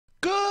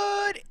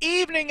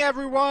evening,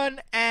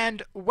 everyone,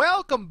 and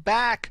welcome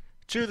back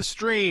to the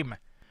stream.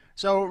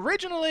 So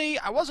originally,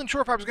 I wasn't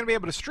sure if I was going to be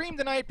able to stream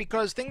tonight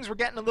because things were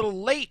getting a little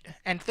late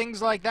and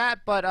things like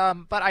that, but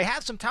I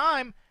have some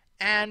time,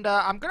 and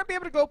I'm going to be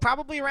able to go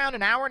probably around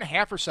an hour and a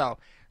half or so.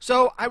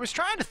 So I was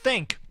trying to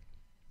think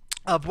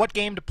of what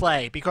game to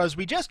play because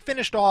we just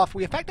finished off,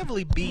 we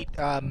effectively beat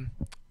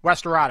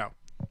Westorado.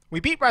 We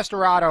beat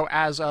Westorado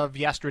as of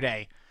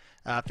yesterday.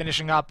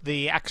 Finishing up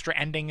the extra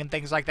ending and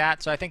things like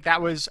that. So I think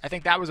that was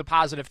a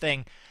positive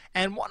thing.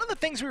 And one of the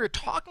things we were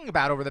talking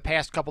about over the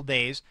past couple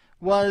days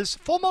was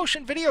full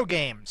motion video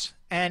games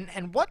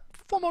and what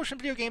full motion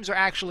video games are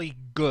actually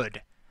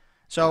good.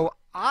 So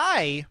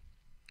I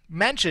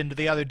mentioned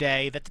the other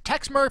day that the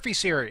Tex Murphy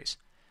series.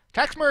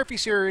 Tex Murphy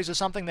series is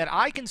something that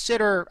I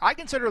consider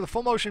the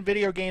full motion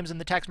video games in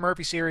the Tex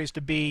Murphy series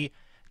to be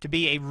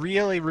a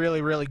really,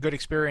 really, really good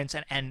experience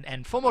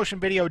and full motion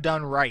video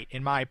done right,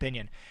 in my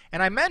opinion.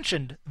 And I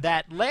mentioned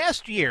that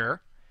last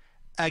year,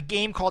 a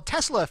game called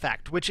Tesla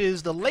Effect, which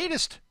is the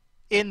latest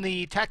in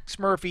the Tex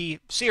Murphy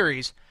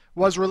series,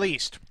 was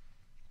released.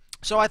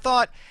 So I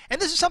thought, and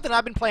this is something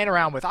I've been playing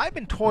around with. I've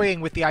been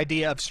toying with the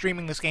idea of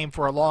streaming this game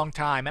for a long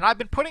time, and I've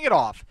been putting it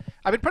off.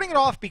 I've been putting it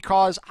off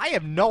because I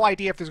have no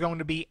idea if there's going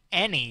to be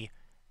any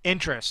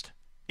interest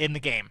in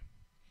the game.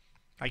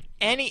 Like,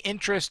 any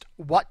interest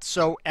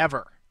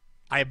whatsoever.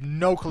 I have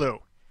no clue.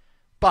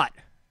 But,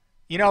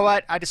 you know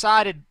what? I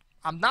decided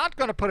I'm not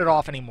going to put it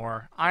off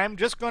anymore. I'm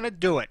just going to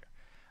do it.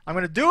 I'm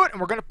going to do it,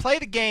 and we're going to play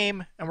the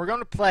game, and we're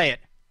going to play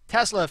it.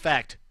 Tesla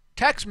Effect.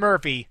 Tex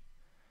Murphy.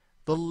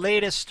 The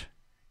latest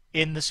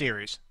in the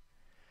series.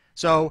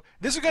 So,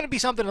 this is going to be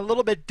something a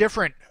little bit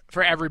different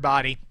for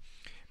everybody.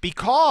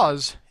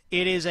 Because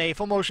it is a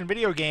full motion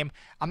video game,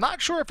 I'm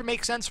not sure if it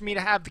makes sense for me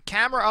to have the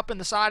camera up in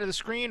the side of the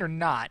screen or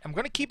not. I'm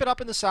going to keep it up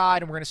in the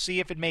side, and we're going to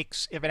see if it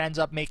ends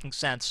up making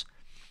sense.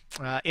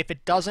 If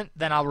it doesn't,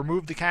 then I'll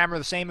remove the camera,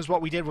 the same as what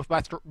we did with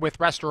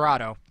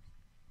Westorado.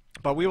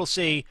 But we will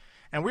see.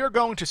 And we are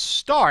going to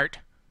start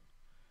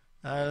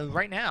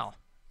right now,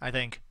 I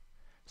think.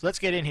 So let's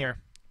get in here.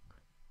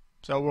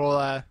 So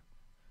we'll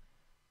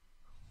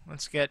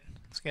let's get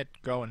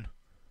going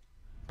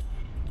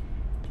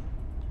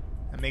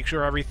and make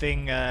sure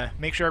everything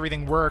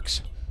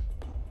works.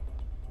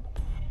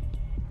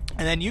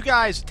 And then you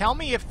guys tell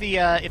me if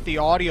the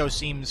audio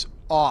seems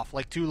off,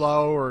 like too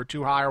low or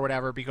too high or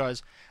whatever,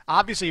 because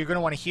obviously you're going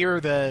to want to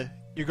hear the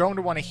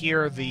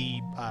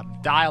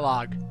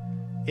dialogue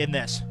in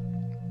this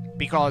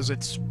because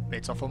it's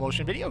a full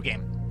motion video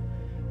game.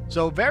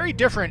 So very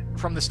different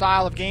from the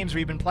style of games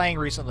we've been playing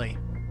recently.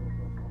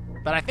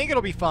 But I think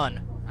it'll be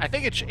fun. I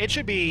think it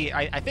should be.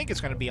 I think it's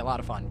going to be a lot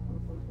of fun.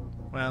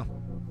 Well,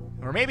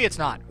 or maybe it's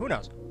not. Who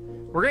knows?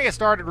 We're going to get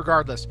started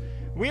regardless.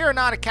 We are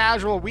not a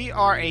casual. We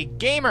are a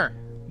gamer.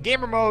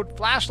 Gamer mode,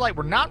 flashlight.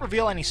 We're not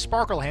reveal any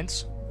sparkle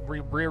hints.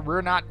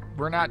 We're not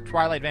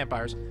Twilight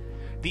vampires.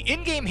 The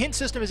in-game hint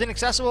system is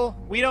inaccessible.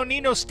 We don't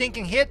need no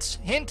stinking hints,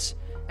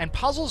 and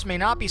puzzles may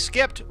not be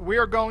skipped. We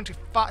are going to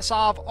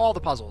solve all the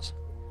puzzles.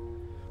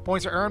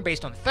 Points are earned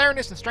based on the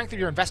fairness and strength of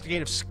your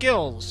investigative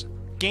skills.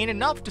 Gain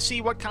enough to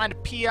see what kind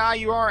of PI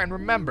you are, and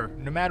remember,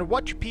 no matter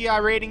what your PI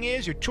rating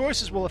is, your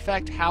choices will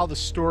affect how the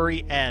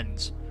story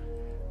ends.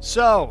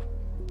 So,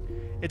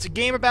 it's a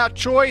game about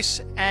choice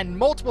and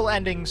multiple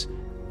endings.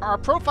 Our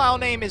profile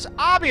name is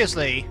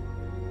obviously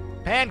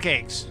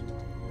Pancakes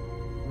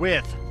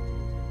with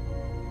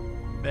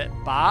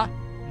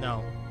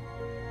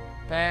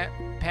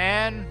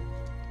Pan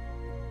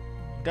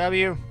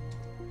W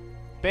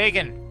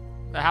Bacon.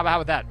 How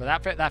about that?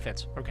 But that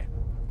fits. Okay.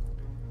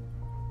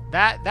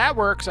 That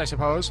works, I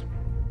suppose.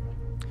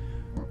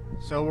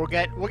 So we'll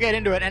get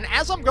into it. And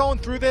as I'm going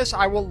through this,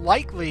 I will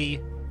likely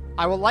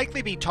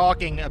be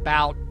talking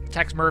about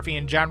Tex Murphy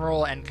in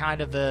general and kind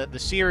of the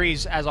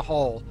series as a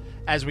whole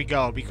as we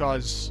go,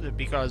 because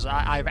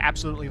I've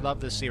absolutely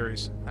loved this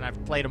series and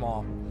I've played them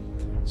all.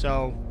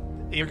 So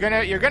you're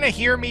gonna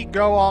hear me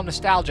go all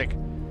nostalgic,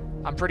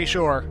 I'm pretty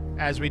sure,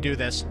 as we do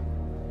this.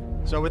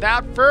 So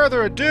without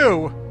further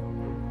ado,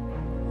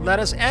 let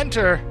us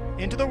enter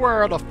into the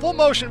world of full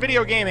motion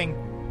video gaming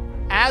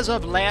as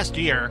of last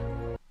year.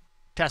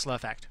 Tesla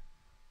Effect.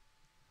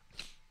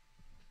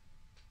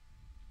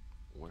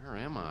 Where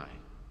am I?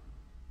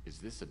 Is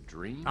this a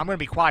dream? I'm gonna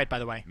be quiet, by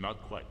the way.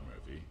 Not quite,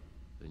 Murphy.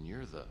 Then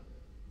you're the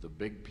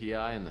big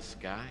PI in the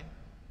sky?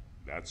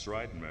 That's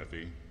right,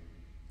 Murphy.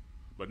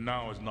 But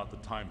now is not the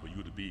time for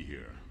you to be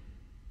here.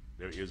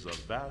 There is a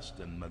vast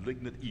and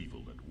malignant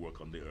evil at work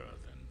on the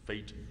earth, and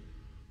fate,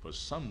 for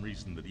some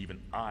reason that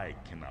even I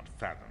cannot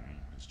fathom,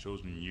 has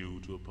chosen you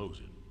to oppose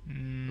it.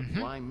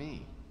 But why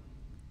me?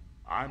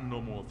 I'm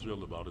no more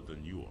thrilled about it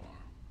than you are.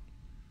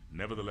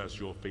 Nevertheless,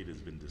 your fate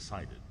has been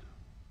decided.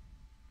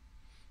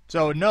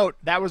 So note,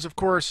 that was of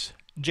course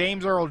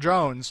James Earl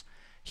Jones.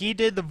 He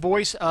did the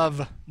voice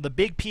of the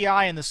big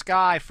PI in the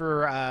sky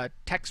for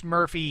Tex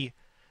Murphy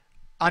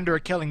Under a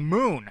Killing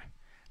Moon.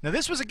 Now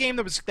this was a game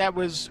that is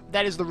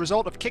the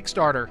result of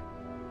Kickstarter.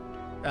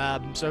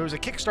 So it was a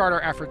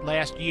Kickstarter effort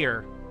last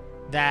year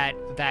that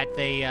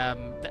they,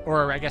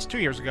 or I guess 2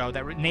 years ago,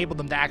 that enabled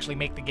them to actually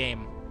make the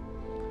game.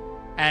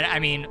 And I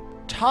mean,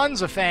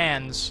 tons of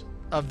fans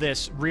of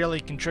this really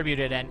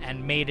contributed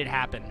and made it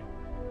happen,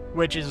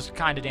 which is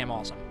kind of damn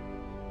awesome,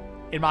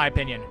 in my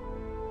opinion.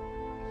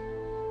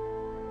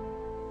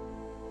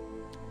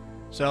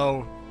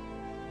 So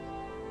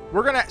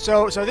we're gonna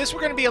this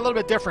we're gonna be a little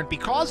bit different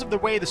because of the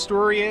way the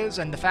story is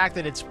and the fact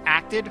that it's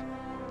acted.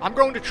 I'm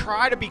going to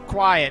try to be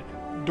quiet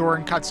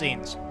during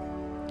cutscenes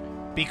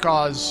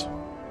because,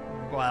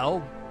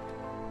 well,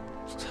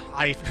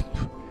 I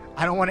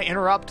don't want to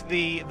interrupt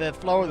the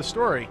flow of the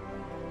story.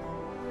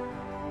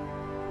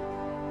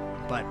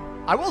 But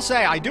I will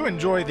say I do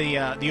enjoy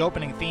the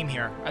opening theme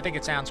here. I think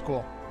it sounds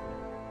cool,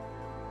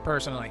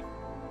 personally.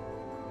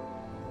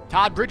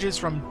 Todd Bridges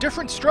from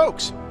Different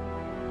Strokes.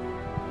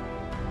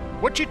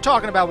 What you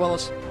talking about,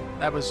 Willis?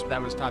 That was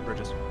Todd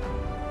Bridges.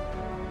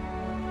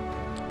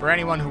 For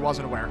anyone who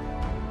wasn't aware.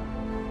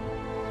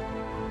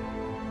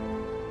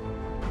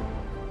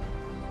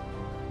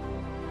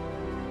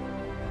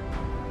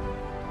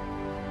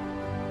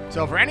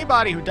 So for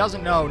anybody who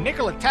doesn't know,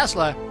 Nikola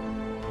Tesla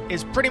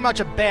is pretty much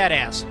a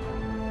badass.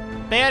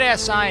 Badass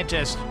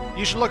scientist.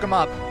 You should look him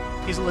up.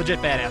 He's a legit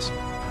badass.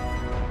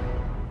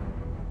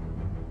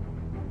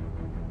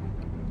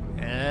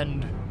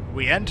 And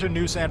we enter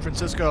New San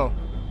Francisco,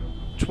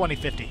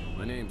 2050.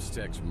 My name's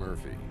Tex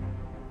Murphy.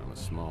 I'm a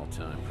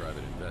small-time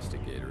private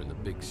investigator in the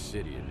big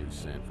city of New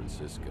San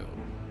Francisco.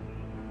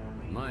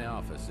 My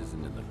office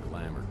isn't in the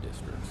glamour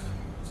districts.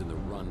 It's in the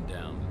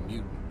run-down,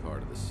 mutant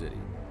part of the city,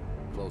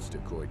 close to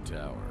Coit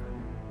Tower.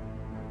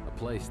 A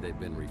place they've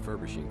been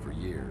refurbishing for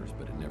years,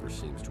 but it never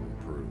seems to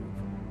improve.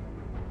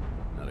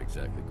 Not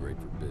exactly great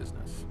for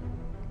business,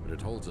 but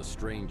it holds a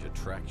strange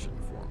attraction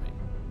for me.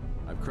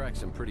 I've cracked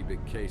some pretty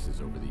big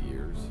cases over the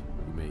years.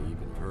 You may even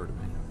have heard of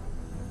me.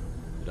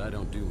 But I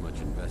don't do much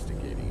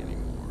investigating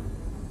anymore.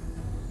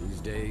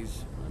 These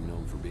days, I'm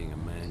known for being a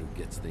man who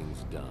gets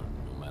things done,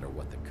 no matter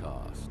what the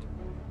cost.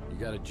 You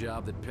got a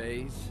job that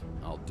pays?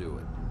 I'll do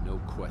it. No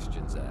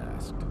questions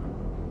asked.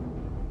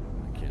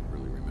 I can't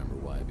really remember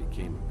why I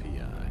became a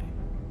PI.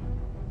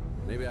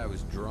 Maybe I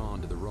was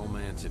drawn to the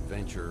romance,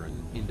 adventure,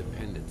 and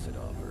independence it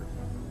offered.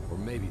 Or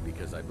maybe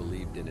because I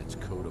believed in its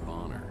code of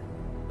honor.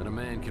 That a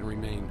man can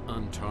remain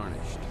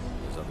untarnished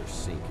as others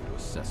sink into a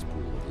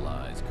cesspool of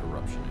lies,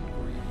 corruption, and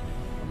greed.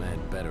 A man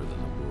better than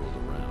the world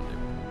around him.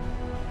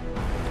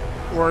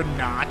 Or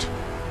not.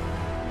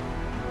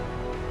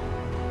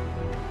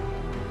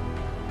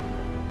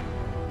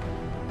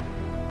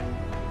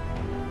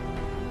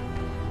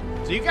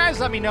 So you guys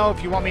let me know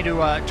if you want me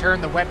to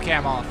turn the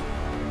webcam off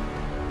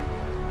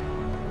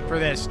for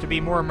this to be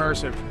more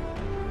immersive.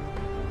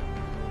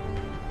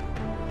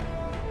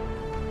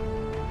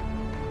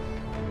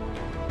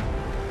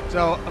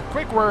 So a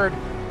quick word,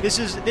 this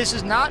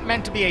is not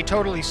meant to be a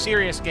totally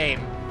serious game.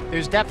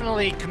 There's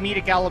definitely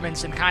comedic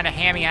elements and kind of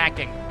hammy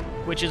acting,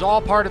 which is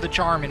all part of the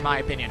charm in my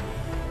opinion.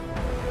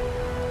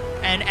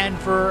 And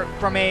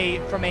from a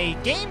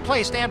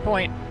gameplay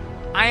standpoint,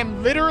 I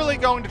am literally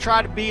going to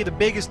try to be the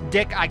biggest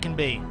dick I can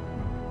be.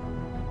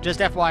 Just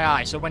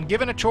FYI. So when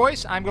given a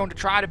choice, I'm going to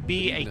try to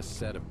be Even a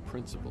set of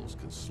principles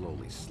can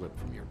slowly slip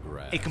from your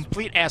grasp. a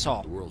complete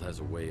asshole. The world has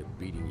a way of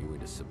beating you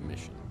into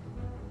submission.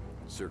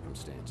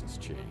 Circumstances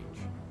change.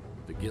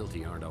 The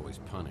guilty aren't always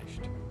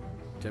punished.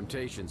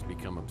 Temptations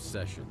become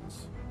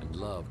obsessions, and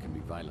love can be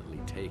violently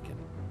taken,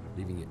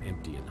 leaving you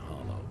empty and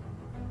hollow.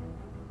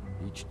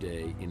 Each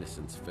day,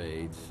 innocence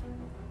fades,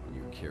 and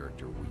your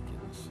character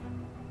weakens.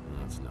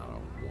 And that's not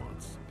all at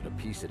once, but a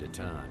piece at a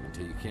time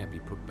until you can't be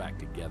put back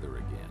together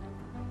again.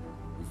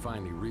 You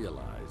finally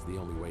realize the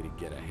only way to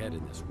get ahead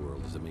in this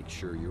world is to make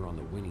sure you're on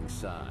the winning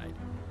side,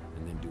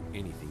 and then do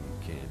anything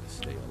you can to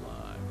stay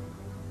alive.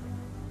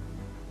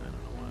 I don't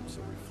know why I'm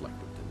so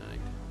reflective tonight.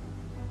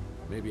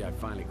 Maybe I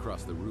finally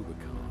crossed the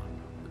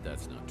Rubicon, but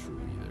that's not true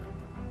either.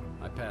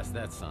 I passed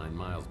that sign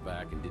miles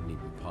back and didn't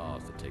even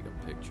pause to take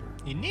a picture.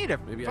 You need a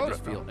Maybe photo I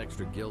just feel film.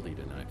 extra guilty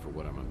tonight for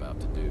what I'm about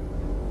to do.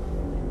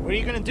 What are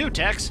you gonna do,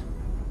 Tex?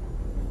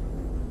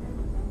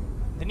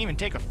 Didn't even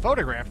take a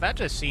photograph. That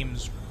just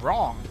seems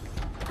wrong.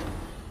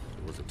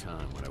 There was a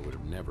time when I would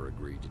have never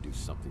agreed to do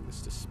something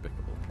this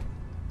despicable.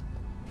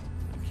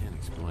 I can't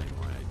explain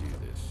why I do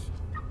this.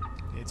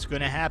 It's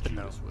gonna happen,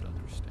 though. Judas would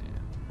understand.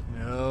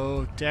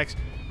 No, Tex.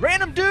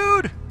 Random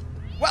dude!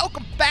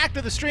 Welcome back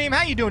to the stream.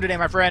 How you doing today,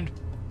 my friend?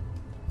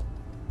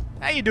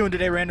 How you doing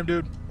today, random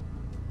dude?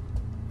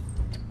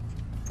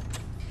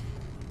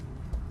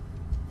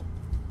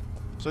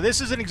 So this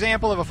is an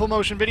example of a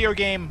full-motion video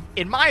game,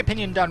 in my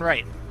opinion, done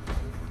right.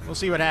 We'll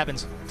see what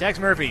happens. Tex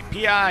Murphy,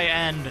 PI,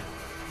 and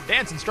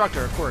dance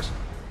instructor, of course.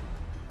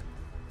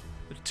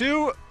 The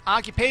two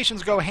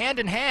occupations go hand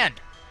in hand.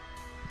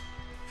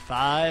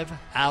 5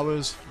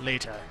 hours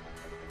later.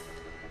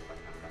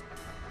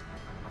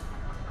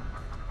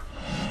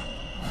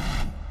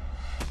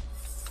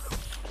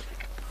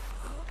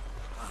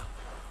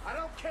 I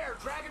don't care.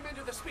 Drag him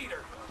into the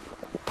speeder.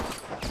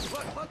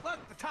 Look,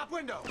 the top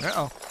window.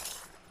 Uh-oh.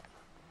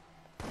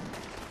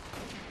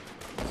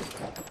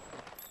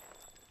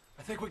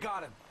 think we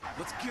got him.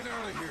 Let's get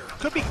out of here.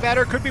 Could be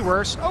better, could be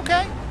worse.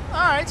 Okay.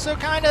 Alright, so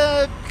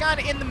kinda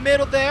in the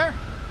middle there.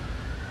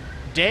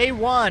 Day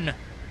 1.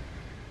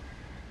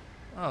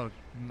 Oh,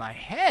 my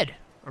head.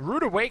 A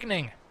rude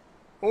awakening.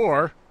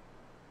 Or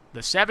the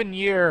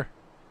 7-year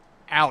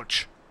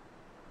ouch.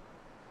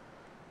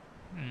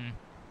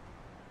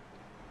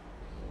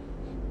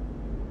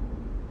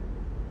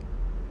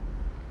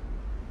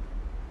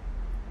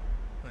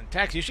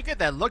 Tex, you should get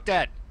that looked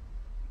at.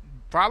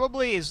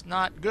 Probably is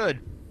not good.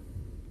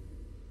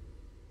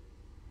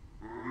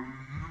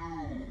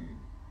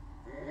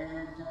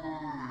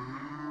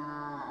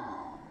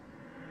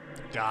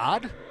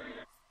 God?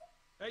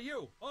 Hey,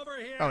 you, over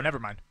here. Oh, never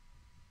mind.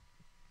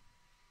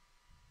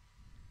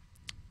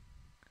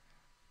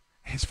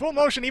 Is full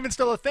motion even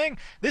still a thing?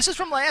 This is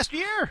from last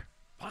year.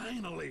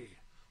 Finally.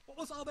 What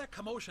was all that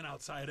commotion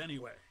outside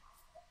anyway?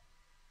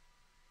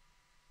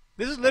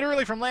 This is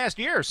literally from last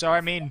year, so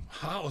I mean,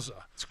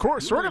 Howza. it's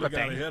sort of a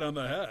got a thing. hit on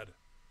the head.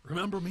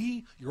 Remember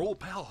me? Your old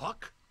pal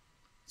Huck?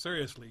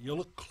 Seriously, you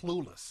look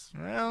clueless.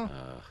 Well,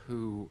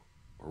 Who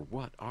or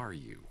what are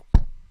you?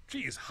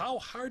 Geez, how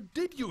hard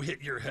did you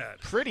hit your head?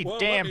 Pretty well,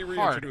 damn let me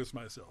hard. reintroduce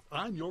myself.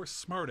 I'm your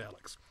Smart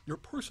Alex, your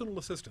personal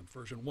assistant,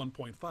 version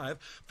 1.5,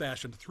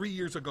 fashioned 3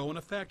 years ago in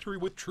a factory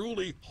with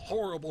truly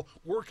horrible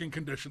working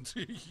conditions.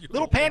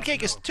 Little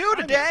Pancake is 2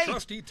 I'm today. your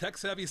trusty,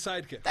 tech-savvy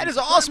sidekick. That is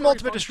whose awesome, primary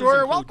Ultimate functions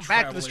Destroyer. include Welcome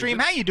back to the travel stream.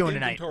 agent, How you doing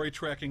tonight? Inventory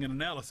tracking and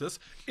analysis,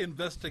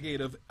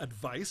 investigative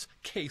advice,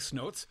 case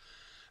notes,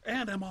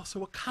 and I'm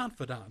also a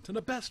confidant and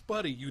a best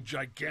buddy, you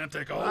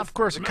gigantic oaf. Of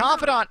course, a Remember?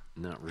 confidant.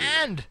 Not really.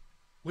 And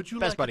Would you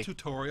best like buddy. a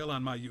tutorial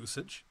on my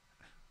usage?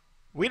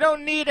 we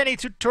don't need any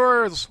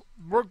tutorials.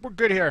 We're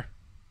good here.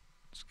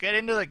 Let's get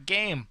into the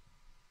game.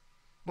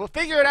 We'll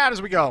figure it out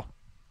as we go.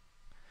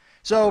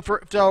 So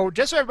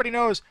just so everybody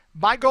knows,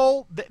 my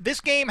goal, this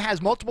game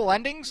has multiple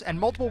endings and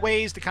multiple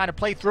ways to kind of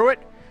play through it.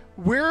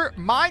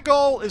 My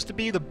goal is to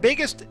be the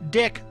biggest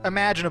dick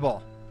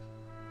imaginable.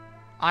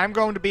 I'm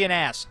going to be an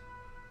ass.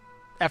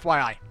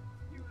 FYI.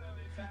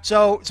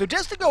 So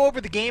just to go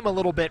over the game a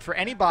little bit for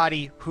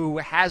anybody who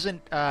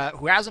hasn't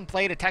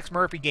played a Tex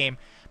Murphy game,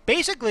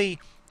 basically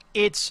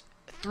it's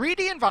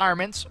 3D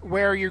environments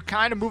where you're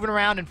kind of moving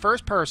around in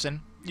first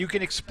person. You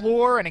can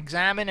explore and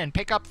examine and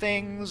pick up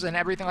things and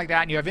everything like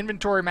that. And you have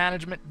inventory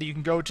management that you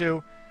can go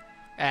to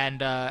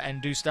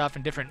and do stuff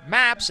in different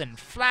maps and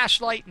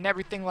flashlight and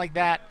everything like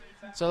that.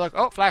 So look,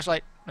 oh,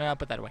 flashlight. I'll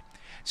put that away.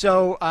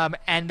 So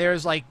and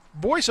there's like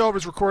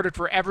voiceovers recorded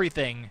for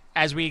everything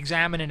as we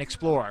examine and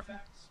explore.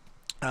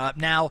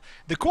 Now,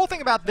 the cool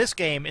thing about this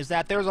game is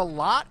that there's a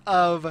lot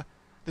of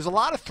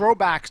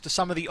throwbacks to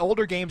some of the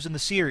older games in the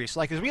series.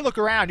 Like, as we look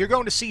around, you're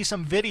going to see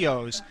some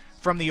videos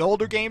from the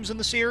older games in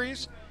the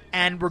series,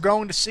 and you're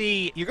going to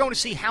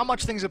see how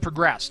much things have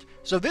progressed.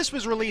 So this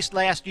was released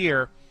last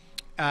year,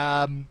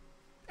 and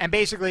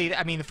basically,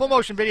 I mean, the full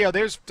motion video,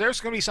 there's going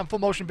to be some full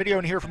motion video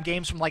in here from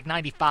games from like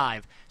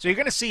 95. So you're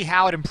going to see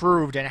how it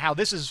improved and how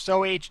this is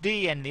so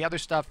HD and the other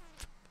stuff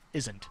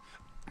isn't.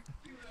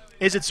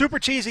 Is it super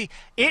cheesy?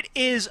 It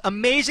is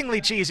amazingly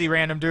cheesy,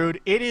 random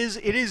dude. It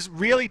is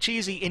really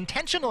cheesy,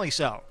 intentionally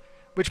so,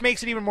 which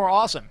makes it even more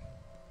awesome.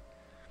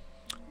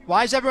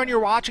 Why is everyone you're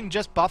watching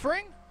just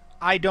buffering?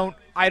 I don't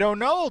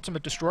know,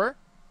 Ultimate Destroyer.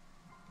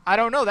 I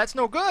don't know. That's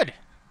no good.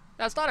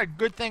 That's not a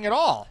good thing at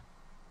all.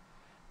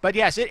 But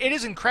yes, it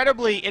is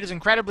incredibly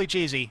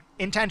cheesy,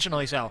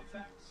 intentionally so.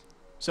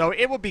 So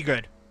it will be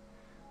good.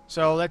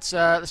 So let's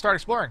start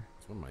exploring.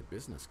 It's one of my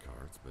business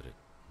cards, but it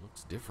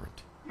looks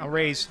different. I'll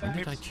raise. When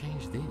did I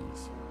change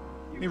these?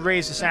 Let me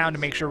raise the sound to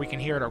make sure we can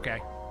hear it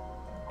okay.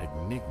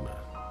 Enigma.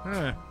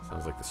 Huh.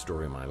 Sounds like the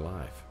story of my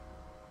life.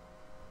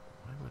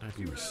 Why would I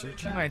be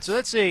researching? All right, so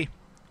let's see.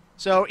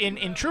 So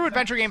in true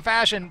adventure game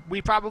fashion, we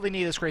probably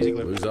need this crazy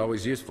glue. Glue's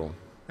always useful.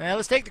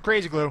 Let's take the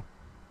crazy glue.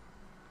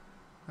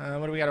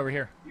 What do we got over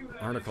here?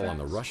 Article on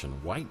the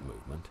Russian White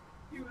Movement.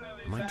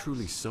 Am I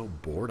truly so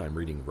bored I'm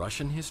reading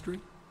Russian history?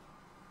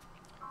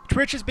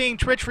 Twitch is being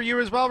Twitch for you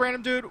as well,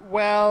 random dude.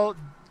 Well,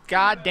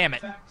 god damn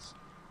it,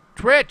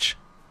 Twitch!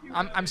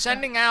 I'm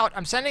sending out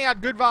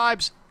good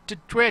vibes to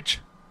Twitch.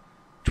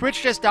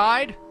 Twitch just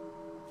died.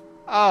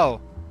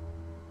 Oh,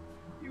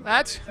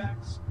 that's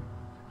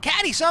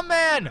Caddy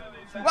Sunman.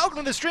 Welcome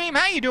to the stream.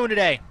 How you doing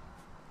today?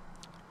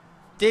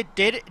 Did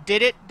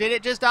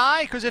it just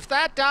die? Because if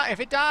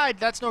it died,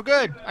 that's no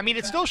good. I mean,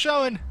 it's still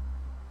showing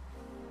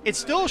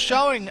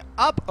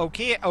up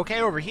okay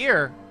over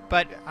here,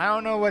 but I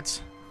don't know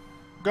what's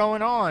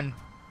going on.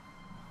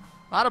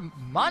 A lot of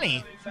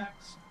money.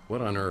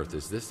 What on earth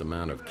is this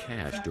amount of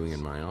cash doing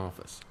in my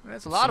office?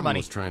 That's a lot of Someone money.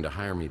 was trying to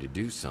hire me to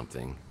do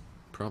something.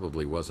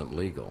 Probably wasn't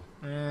legal.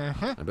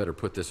 Uh-huh. I better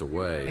put this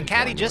away. And until I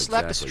Caddy know just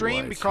left the exactly why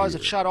stream it's because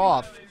here. it shut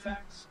off.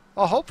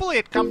 Well, hopefully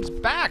it comes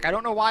back. I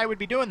don't know why it would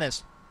be doing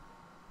this.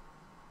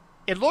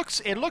 It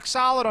looks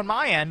solid on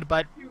my end,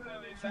 but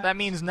that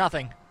means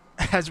nothing,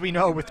 as we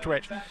know with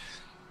Twitch.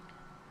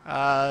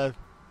 So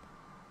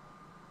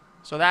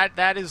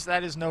that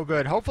is no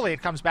good. Hopefully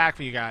it comes back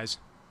for you guys.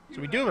 So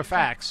we do have a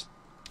fax.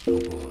 Oh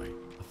boy,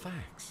 a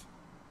fax.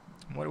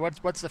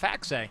 What's the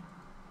fax say?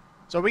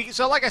 So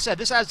like I said,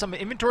 this has some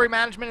inventory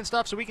management and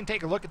stuff, so we can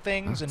take a look at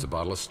things. It's a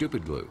bottle of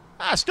stupid glue.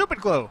 Stupid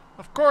glue,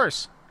 of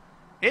course.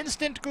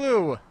 Instant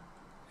glue.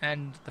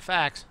 And the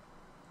facts.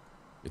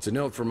 It's a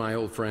note from my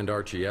old friend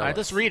Archie Ellis. All right,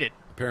 let's read it.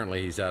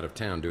 Apparently he's out of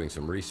town doing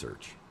some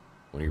research.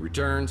 When he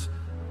returns,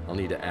 I'll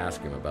need to ask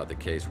him about the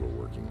case we're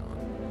working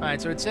on. All right,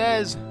 so it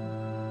says...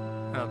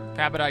 Oh,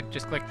 habit, I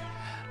just clicked.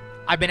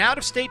 I've been out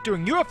of state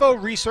doing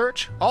UFO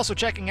research, also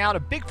checking out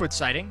a Bigfoot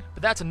sighting,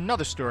 but that's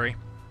another story.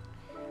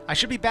 I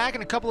should be back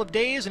in a couple of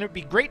days, and it would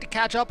be great to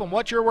catch up on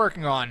what you're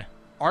working on.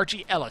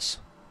 Archie Ellis.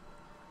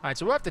 Alright,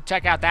 so we'll have to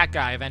check out that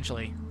guy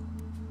eventually.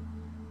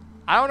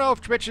 I don't know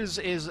if Twitch is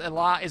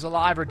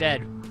alive or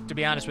dead, to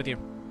be honest with you.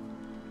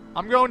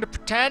 I'm going to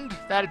pretend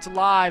that it's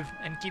alive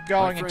and keep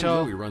going my friend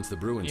until... Louie runs the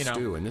Brew and you know.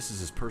 Stew, and this is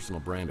his personal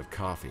brand of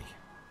coffee.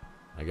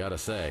 I gotta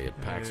say, it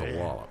packs a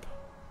wallop.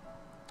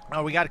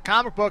 Oh, we got a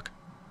comic book.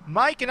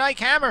 Mike and Ike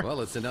Hammer.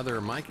 Well, it's another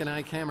Mike and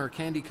Ike Hammer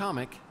candy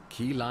comic,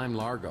 Key Lime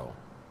Largo.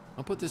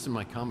 I'll put this in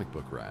my comic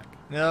book rack.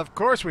 Of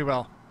course we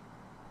will.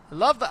 I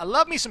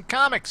love me some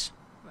comics.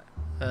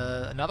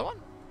 Another one?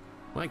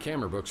 Mike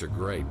Hammer books are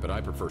great, but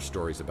I prefer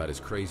stories about his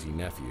crazy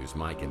nephews,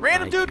 Mike and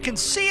Random Ike. Dude can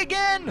see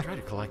again. I try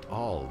to collect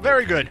all of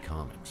Very their good.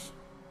 comics.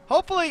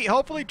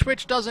 Hopefully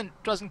Twitch doesn't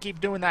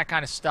keep doing that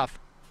kind of stuff.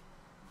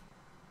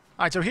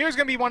 All right, so here's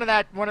gonna be one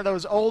of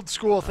those old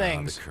school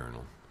things. The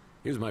Colonel.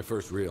 He was my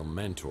first real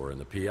mentor in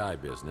the PI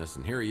business,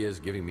 and here he is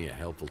giving me a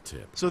helpful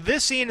tip. So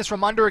this scene is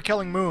from Under a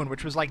Killing Moon,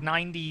 which was like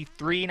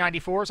 93,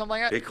 94, something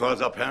like that. Because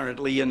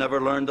apparently you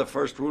never learned the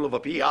first rule of a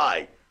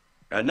PI.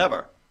 And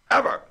never,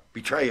 ever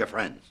betray your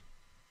friends.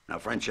 Now,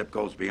 friendship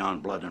goes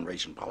beyond blood and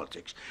race and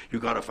politics. You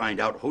gotta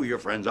find out who your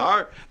friends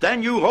are,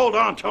 then you hold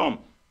on to them.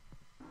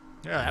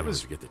 Yeah, that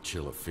was to get the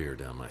chill of fear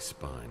down my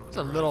spine.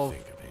 a little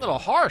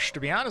harsh, to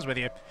be honest with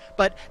you.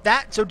 But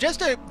that, so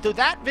just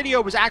that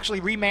video was actually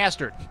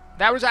remastered.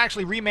 That was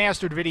actually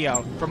remastered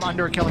video from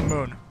Under a Killing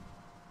Moon.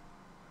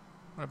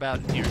 What about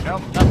here?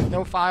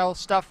 No file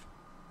stuff.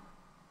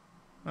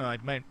 Oh, I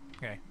might.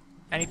 Okay.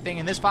 Anything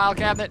in this file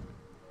cabinet?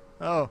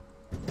 Oh.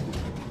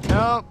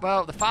 No.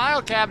 Well, the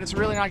file cabinet's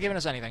really not giving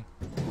us anything.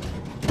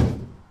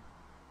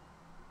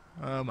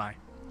 Oh my.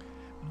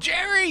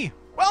 Jerry,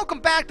 welcome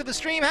back to the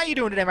stream. How you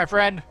doing today, my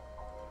friend?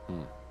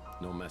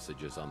 No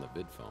messages on the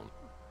vid phone.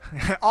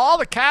 All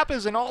the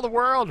Kappas in all the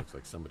world. Looks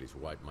like somebody's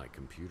wiped my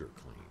computer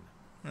clean.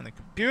 And the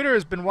computer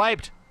has been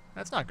wiped.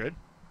 That's not good.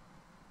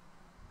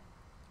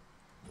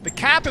 The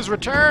Kappas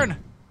return.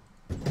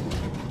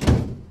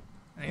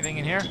 Anything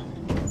in here?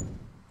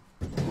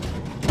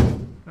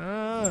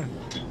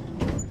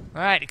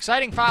 Alright,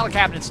 exciting file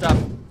cabinet stuff.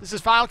 This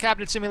is File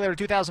Cabinet Simulator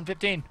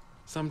 2015.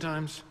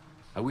 Sometimes,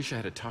 I wish I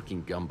had a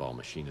talking gumball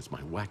machine as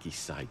my wacky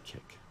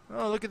sidekick.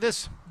 Oh, look at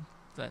this.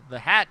 The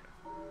hat.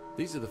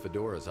 These are the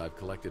fedoras I've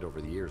collected over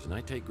the years, and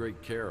I take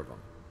great care of them.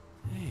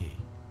 Hey,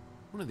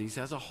 one of these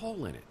has a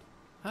hole in it.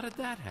 How did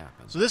that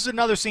happen? So this is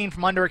another scene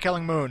from Under a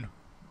Killing Moon.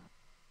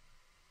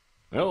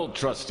 The old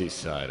trusty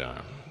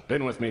sidearm.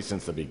 Been with me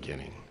since the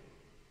beginning.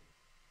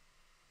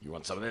 You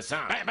want some of this,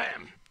 huh? Bam,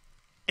 bam!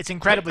 It's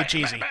incredibly Bam,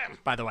 cheesy, bam, bam.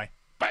 by the way.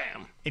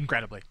 Bam!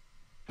 Incredibly.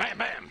 Bam,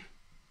 bam!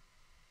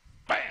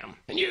 Bam!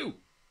 And you!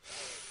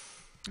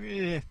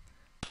 Eh.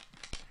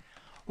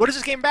 What is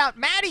this game about?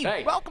 Maddie,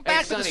 Hey, welcome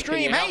back to the Sonny, can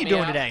stream. you How help you me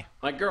doing out? today?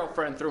 My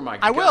girlfriend threw my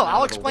I gun will. out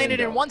I'll of the explain it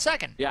in window. 1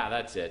 second. Yeah,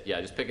 that's it. Yeah,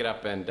 just pick it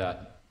up and,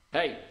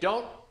 hey,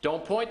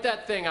 don't point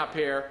that thing up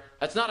here.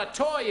 That's not a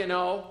toy, you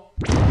know.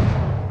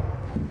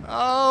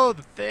 Oh,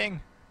 the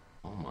thing.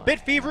 Oh my.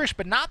 Bit feverish,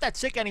 but not that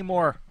sick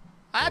anymore.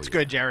 That's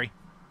good, Jerry.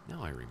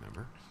 Now I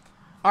remember.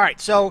 All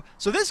right, so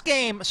this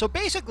game, so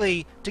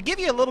basically, to give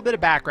you a little bit of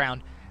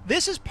background,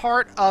 this is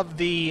part of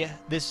the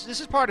this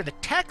is part of the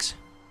Tex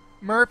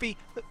Murphy.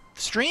 The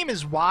stream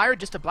is wired,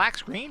 just a black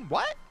screen.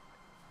 What?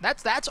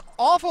 That's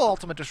awful,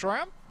 Ultimate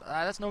Destroyer.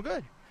 That's no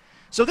good.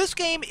 So this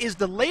game is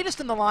the latest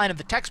in the line of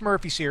the Tex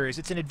Murphy series.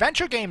 It's an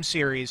adventure game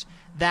series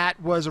that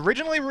was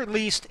originally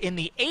released in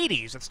the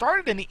 80s. It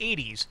started in the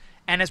 80s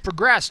and has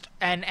progressed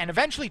and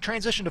eventually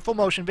transitioned to full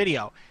motion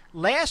video.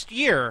 Last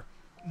year,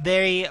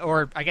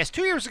 or I guess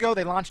 2 years ago,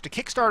 they launched a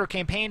Kickstarter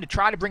campaign to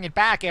try to bring it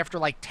back after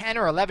like 10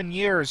 or 11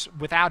 years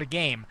without a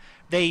game.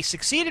 They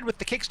succeeded with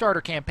the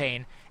Kickstarter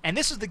campaign, and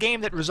this is the game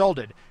that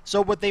resulted.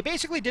 So what they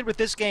basically did with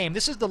this game,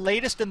 this is the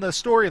latest in the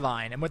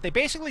storyline, and what they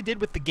basically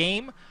did with the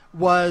game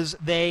was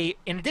they,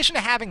 in addition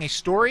to having a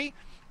story,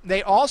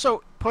 they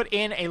also put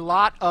in a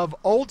lot of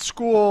old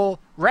school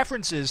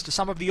references to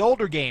some of the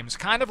older games,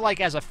 kind of like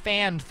as a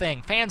fan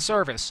thing, fan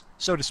service,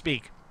 so to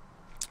speak.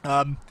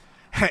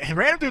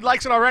 Random Dude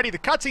likes it already. The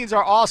cutscenes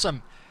are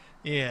awesome.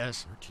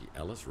 Yes. Archie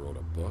Ellis wrote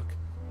a book.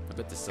 I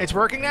bet this It's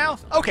working now?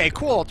 Okay,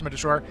 cool, Ultimate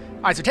Destroyer.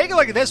 Alright, so take a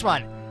look at this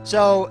one.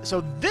 So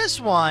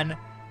this one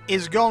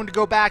is going to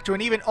go back to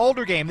an even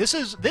older game.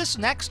 This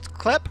next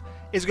clip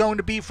is going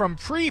to be from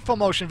pre-full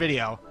motion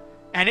video,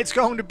 and it's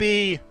going to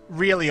be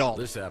really old.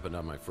 This happened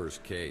on my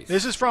first case.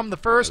 This is from the I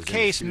was first in the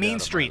case, shootout Mean of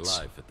my Streets.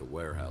 life at the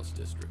warehouse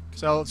district.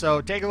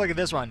 So take a look at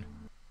this one.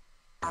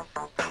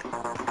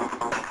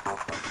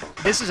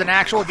 This is an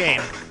actual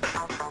game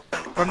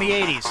from the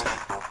 80s.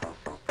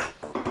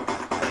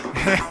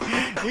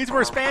 Needs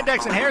more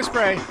spandex and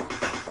hairspray.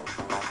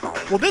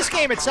 Well, this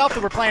game itself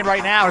that we're playing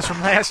right now is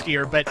from last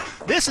year, but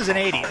this is an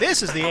 80.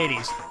 This is the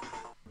 80s.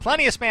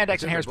 Plenty of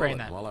spandex and hairspray in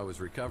that. While I was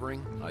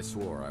recovering, I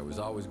swore I was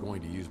always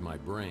going to use my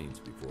brains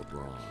before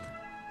brawn.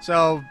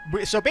 So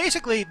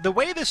basically, the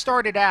way this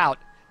started out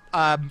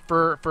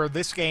for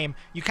this game,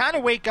 you kind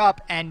of wake up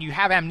and you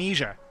have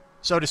amnesia,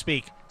 so to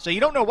speak. So you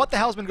don't know what the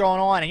hell's been going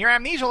on, and your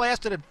amnesia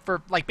lasted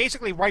for like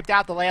basically wiped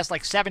out the last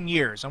like 7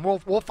 years, and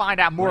we'll find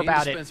out more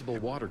about it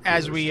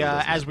as we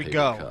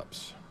go.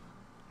 Cups.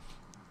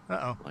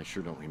 Uh-oh. I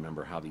sure don't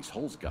remember how these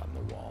holes got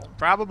in the wall.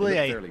 Probably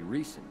They look fairly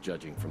recent,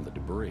 judging from the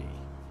debris.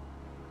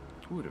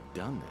 Who would have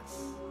done this?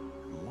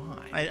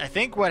 Why? I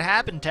think what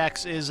happened,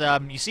 Tex, is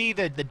you see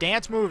the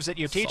dance moves that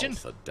you're teaching.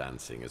 Salsa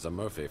dancing is a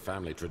Murphy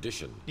family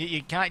tradition.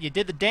 You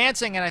did the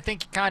dancing, and I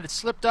think you kind of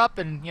slipped up,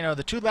 and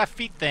the 2 left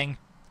feet thing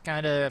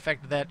kind of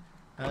affected that.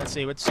 Let's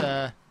see, what's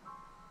oh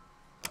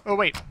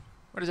wait,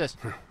 what is this?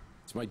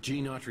 It's my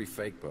Gene Autry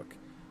fake book.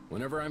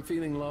 Whenever I'm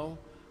feeling low,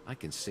 I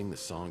can sing the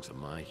songs of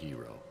my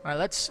hero. All right,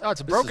 let's. Oh,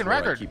 it's a broken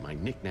record. I keep my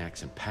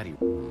knickknacks and patty.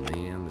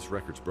 Man, this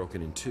record's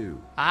broken in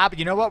 2. But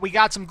you know what? We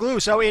got some glue.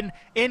 So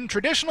in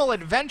traditional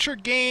adventure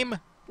game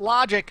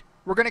logic,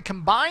 we're going to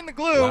combine the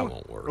glue. That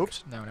won't work.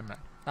 Oops, no,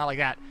 not like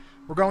that.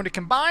 We're going to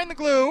combine the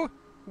glue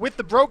with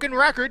the broken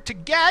record to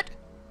get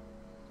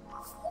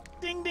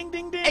Ding, ding,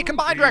 ding, ding. a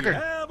combined We record.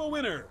 have a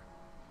winner.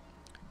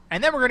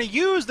 And then we're going to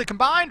use the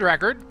combined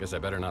record. Guess I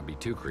better not be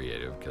too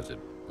creative, because it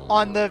won't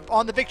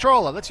on the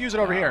Victrola. Let's use it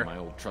over here. My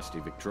old trusty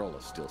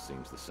Victrola still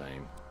seems the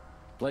same.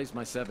 Plays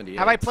my 78.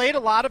 Have I played a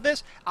lot of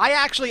this?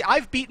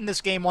 I've beaten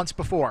this game once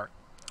before.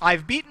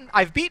 I've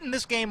beaten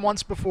this game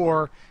once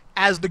before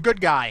as the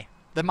good guy.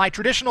 My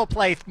traditional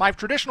play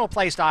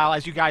style,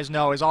 as you guys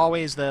know, is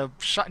always the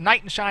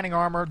knight in shining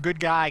armor, good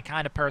guy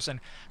kind of person.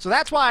 So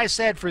that's why I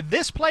said for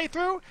this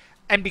playthrough,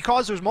 and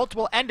because there's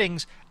multiple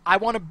endings, I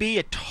want to be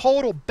a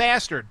total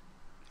bastard,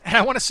 and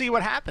I want to see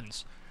what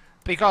happens,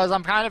 because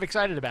I'm kind of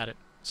excited about it.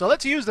 So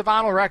let's use the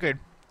vinyl record.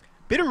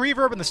 Bit of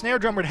reverb in the snare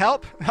drum would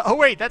help. Oh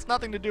wait, that's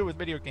nothing to do with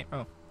video game.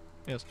 Oh,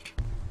 yes.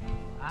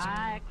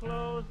 I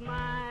close my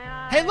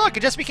eyes. Hey look, it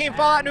just became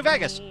Fallout New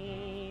Vegas.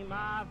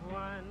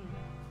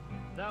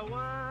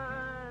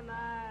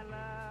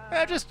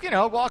 Just,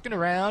 walking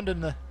around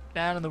and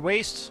down in the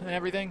wastes and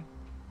everything.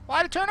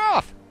 Why'd it turn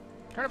off?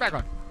 Turn it back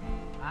on.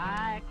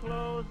 I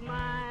close my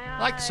eyes.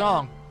 I like the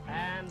song.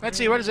 Let's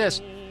see, what is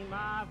this?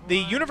 The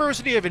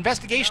University of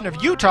Investigation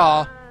of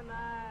Utah.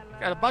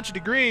 Got a bunch of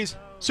degrees.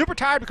 Super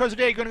tired because of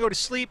the day. Going to go to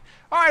sleep.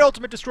 All right,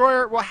 Ultimate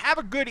Destroyer. Well, have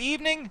a good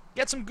evening.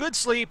 Get some good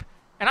sleep.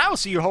 And I will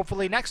see you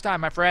hopefully next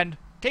time, my friend.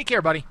 Take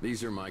care, buddy.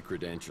 These are my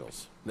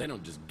credentials. They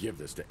don't just give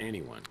this to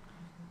anyone.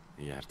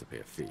 You have to pay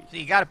a fee. So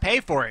you got to pay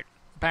for it,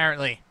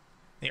 apparently.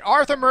 The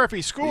Arthur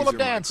Murphy School of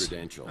Dance. These are my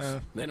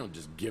credentials. They don't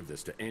just give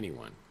this to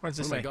anyone. What does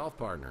this We're say? my golf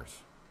partners.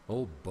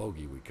 Old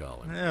Bogey, we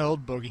call him.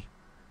 Old Bogey.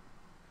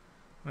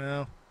 Well,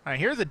 all right,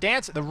 here's the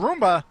dance, the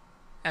Roomba,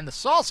 and the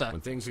salsa.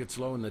 When things get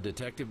slow in the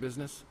detective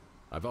business,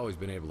 I've always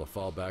been able to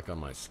fall back on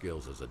my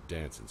skills as a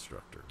dance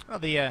instructor. Oh,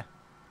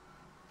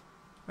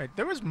 wait,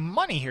 there was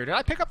money here. Did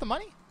I pick up the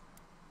money?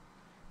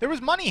 There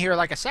was money here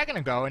like a second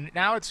ago, and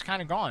now it's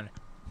kind of gone,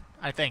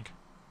 I think.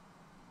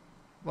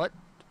 What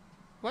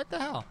the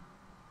hell?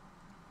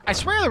 I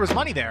swear there was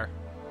money there.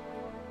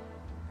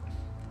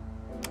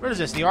 What is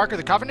this, the Ark of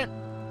the Covenant?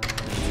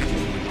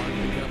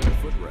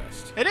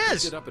 Footrest. It is! I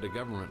picked it up at a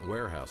government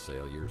warehouse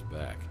sale years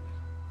back.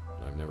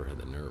 I've never had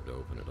the nerve to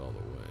open it all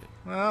the way.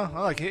 Well,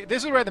 look,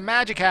 this is where the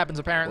magic happens,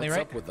 apparently, What's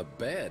right? up with the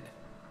bed?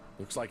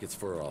 Looks like it's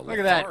for a Look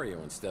at that.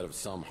 Lothario instead of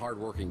some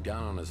hard-working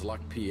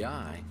down-on-his-luck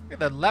PI. Look at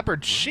the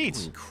leopard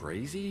sheets. Going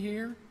crazy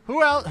here?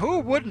 Who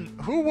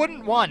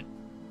wouldn't want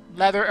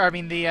leather? I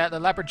mean, the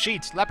leopard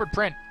sheets, leopard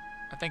print.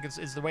 I think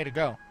is the way to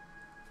go.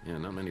 Yeah,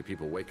 not many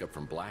people wake up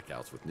from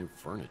blackouts with new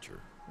furniture.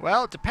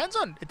 Well, it depends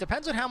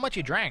on how much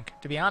you drank,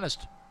 to be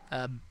honest.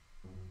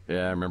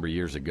 Yeah, I remember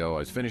years ago, I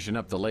was finishing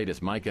up the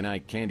latest Mike and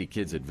Ike Candy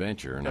Kids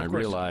adventure, and I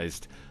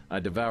realized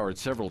I devoured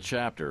several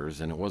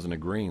chapters, and it wasn't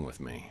agreeing with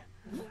me.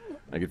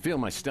 I could feel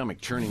my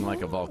stomach churning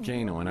like a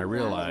volcano, and I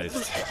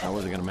realized I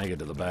wasn't going to make it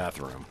to the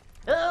bathroom.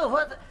 Oh,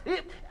 what?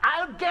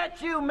 I'll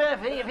get you,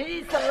 Murphy, if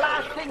it's the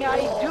last thing I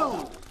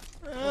do.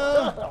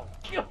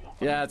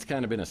 Yeah, it's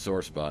kind of been a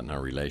sore spot in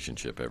our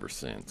relationship ever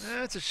since.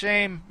 That's a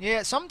shame.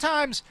 Yeah,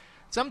 sometimes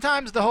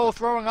the whole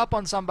throwing up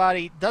on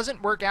somebody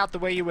doesn't work out the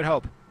way you would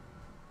hope.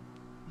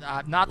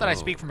 Not that I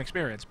speak from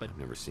experience, but I've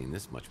never seen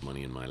this much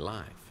money in my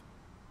life.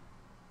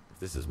 If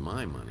this is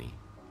my money,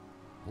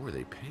 what are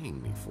they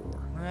paying me for?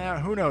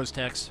 Who knows,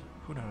 Tex?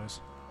 Who knows?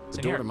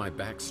 The door to my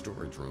back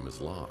storage room is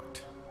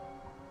locked.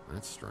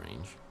 That's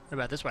strange. What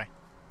about this way?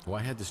 Well,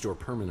 I had this door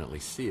permanently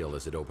sealed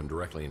as it opened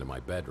directly into my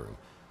bedroom.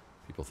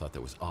 People thought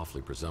that was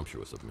awfully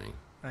presumptuous of me.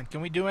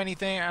 Can we do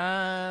anything?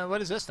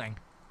 What is this thing?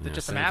 Is it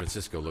just a San map?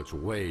 Francisco looks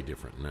way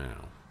different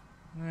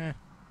now.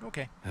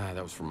 Okay.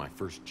 That was from my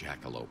first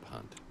jackalope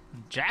hunt.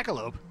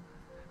 Jackalope?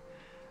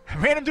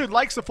 Random dude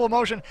likes the full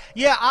motion.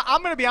 Yeah,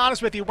 I'm gonna be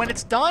honest with you. When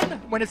it's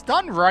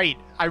done right,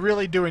 I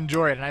really do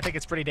enjoy it, and I think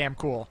it's pretty damn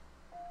cool.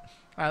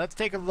 All right, let's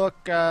take a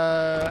look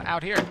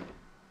out here.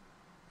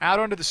 Out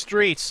onto the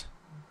streets.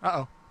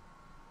 Uh-oh.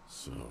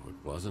 So it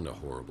wasn't a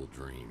horrible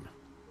dream.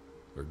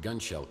 There are gun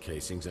shell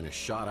casings in a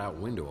shot-out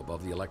window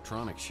above the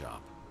electronics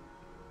shop.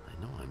 I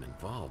know I'm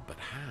involved, but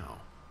how?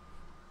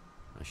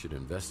 I should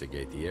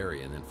investigate the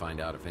area and then find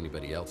out if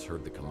anybody else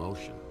heard the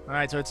commotion. All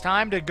right, so it's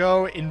time to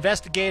go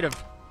investigative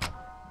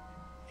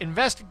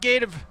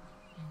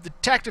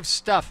detective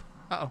stuff.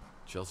 Uh-oh.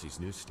 Chelsea's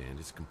newsstand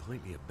is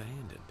completely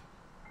abandoned.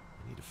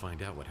 I need to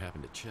find out what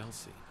happened to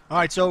Chelsea. All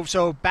right, so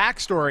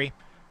backstory.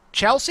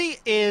 Chelsea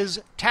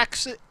is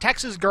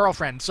Tex's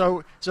girlfriend.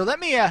 So let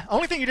me.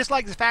 Only thing you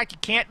dislike is the fact you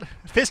can't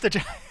fist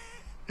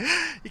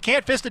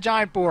a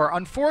giant boar.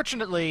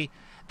 Unfortunately,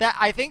 that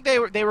I think they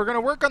were going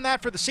to work on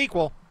that for the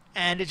sequel,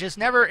 and it just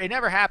never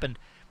happened.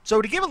 So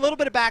to give a little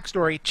bit of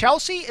backstory,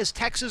 Chelsea is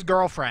Tex's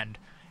girlfriend,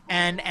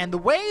 and the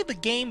way the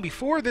game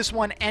before this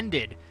one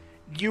ended,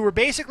 you were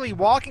basically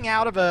walking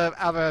out of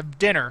a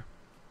dinner,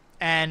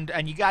 and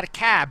you got a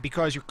cab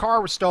because your car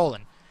was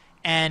stolen.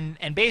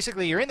 And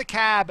basically you're in the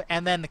cab,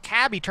 and then the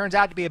cabbie turns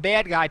out to be a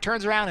bad guy,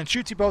 turns around and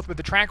shoots you both with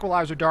the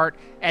tranquilizer dart,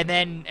 and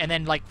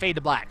then like fade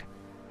to black.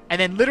 And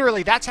then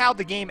literally that's how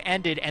the game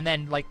ended, and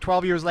then like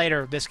 12 years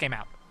later this came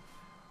out.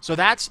 So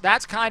that's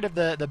kind of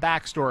the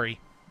backstory.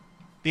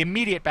 The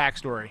immediate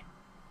backstory.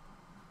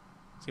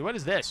 See, what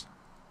is this?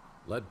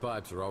 Lead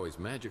pipes are always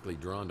magically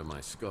drawn to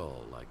my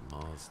skull like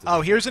moths to...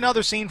 Oh, here's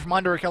another scene from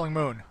Under a Killing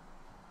Moon.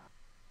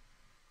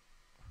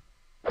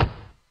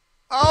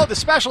 Oh, the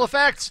special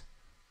effects!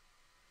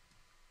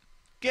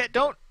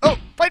 Oh,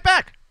 fight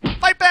back!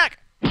 Fight back!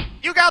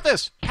 You got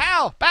this!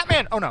 How?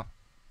 Batman! Oh, no.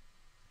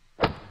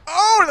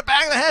 Oh, to the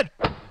back of the head!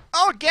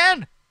 Oh,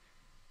 again!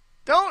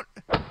 Don't...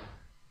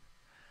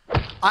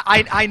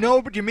 I know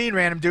what you mean,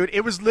 Random Dude.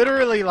 It was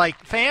literally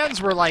like,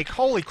 fans were like,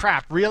 holy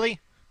crap, really?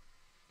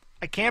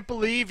 I can't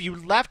believe you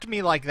left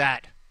me like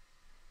that.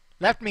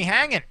 Left me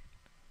hanging.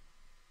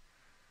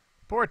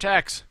 Poor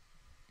Tex.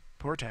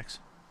 Poor Tex.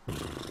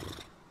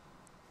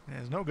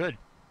 It's no good.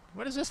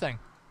 What is this thing?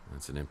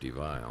 That's an empty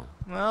vial.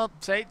 Well,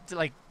 say,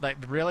 like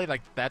really?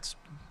 Like, that's...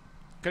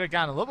 Could have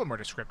gotten a little bit more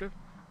descriptive.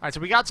 Alright, so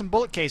we got some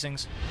bullet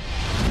casings.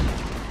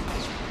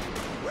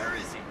 Where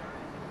is he?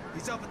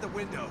 He's up at the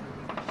window.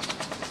 I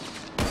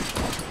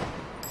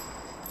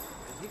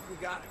think we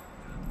got him.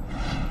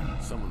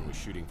 Someone was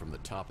shooting from the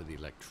top of the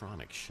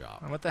electronics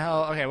shop. What the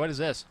hell? Okay, what is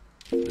this?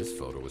 This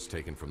photo was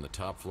taken from the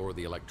top floor of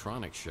the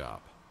electronics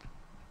shop.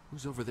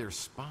 Who's over there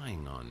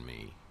spying on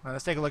me? Well,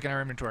 let's take a look in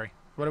our inventory.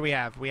 What do we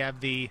have? We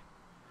have the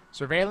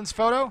surveillance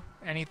photo.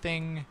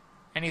 Anything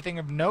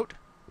of note?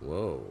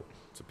 Whoa,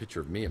 it's a picture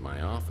of me at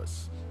my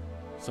office.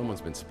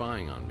 Someone's been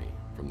spying on me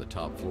from the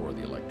top floor of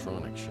the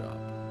electronics shop.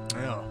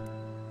 Oh.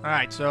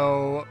 Alright,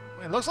 so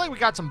it looks like we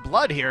got some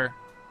blood here.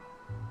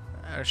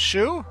 A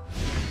shoe?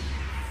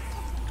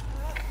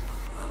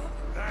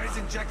 He's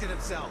injected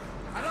himself.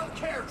 I don't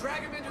care.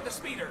 Drag him into the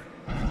speeder.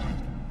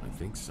 I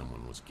think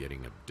someone was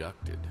getting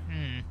abducted.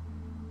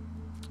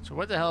 So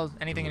what the hell?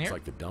 Anything in here?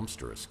 Looks like the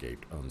dumpster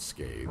escaped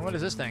unscathed. What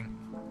is this thing?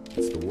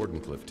 It's the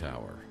Wardenclyffe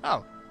Tower.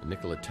 Oh. A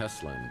Nikola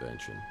Tesla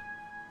invention.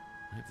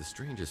 I have the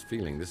strangest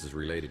feeling this is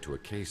related to a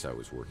case I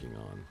was working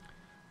on.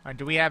 Alright,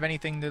 do we have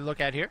anything to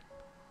look at here?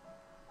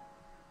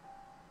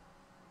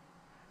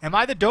 Am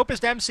I the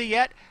dopest MC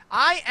yet?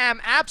 I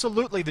am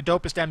absolutely the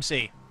dopest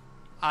MC.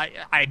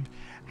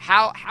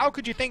 How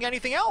could you think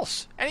anything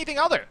else? Anything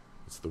other?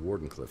 It's the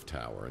Wardenclyffe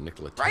Tower, a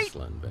Nikola Right.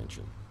 Tesla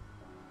invention.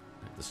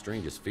 I have the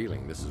strangest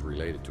feeling this is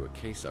related to a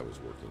case I was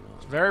working on.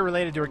 It's very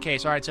related to a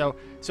case. All right,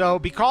 so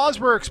because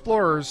we're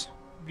explorers,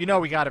 you know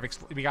we gotta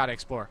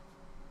explore.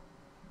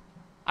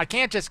 I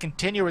can't just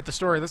continue with the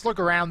story. Let's look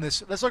around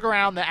this. Let's look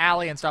around the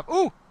alley and stuff.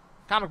 Ooh,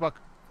 comic book.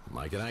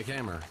 Mike and Ike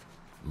Hammer.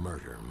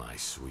 Murder, my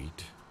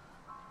sweet.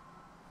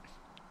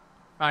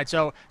 All right,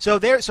 so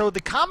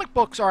the comic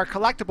books are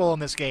collectible in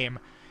this game.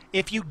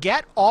 If you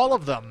get all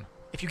of them,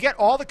 if you get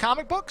all the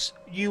comic books,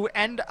 you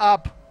end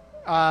up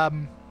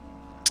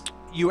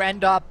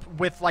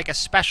with like a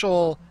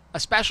special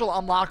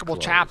unlockable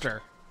Closed.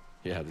 chapter.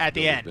 Yeah, this At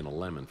the bill has end. been a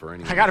lemon for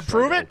anyone I gotta who's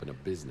trying prove to it? Open a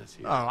business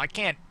here. Oh, I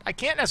can't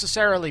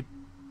necessarily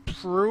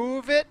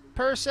prove it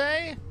per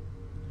se.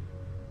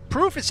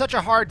 Proof is such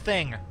a hard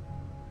thing.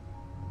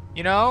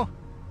 You know,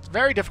 it's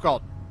very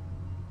difficult.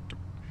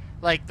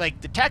 Like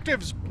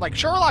detectives, like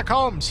Sherlock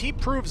Holmes, he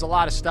proves a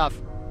lot of stuff.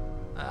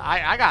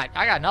 I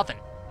got nothing.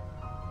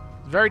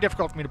 It's very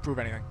difficult for me to prove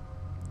anything.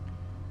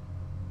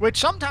 Which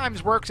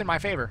sometimes works in my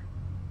favor.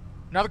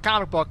 Another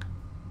comic book.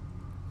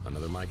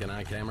 Another Mike and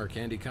Ike Hammer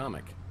candy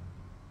comic.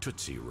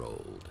 Tootsie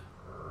Rolled.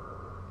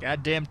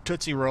 Goddamn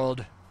Tootsie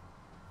Rolled.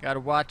 Gotta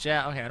watch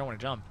out. Okay, I don't want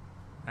to jump.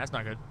 That's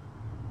not good.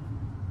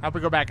 How about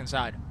we go back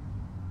inside?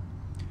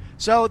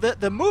 So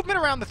the movement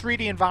around the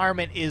 3D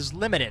environment is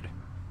limited.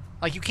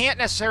 Like, you can't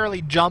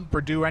necessarily jump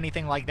or do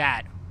anything like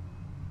that.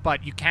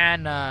 But you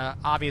can,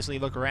 obviously,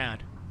 look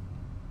around.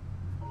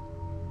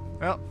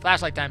 Well,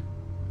 flashlight time.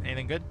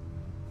 Anything good?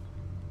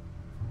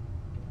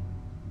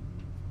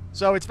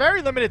 So it's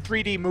very limited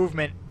 3D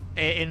movement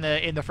in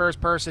the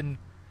first-person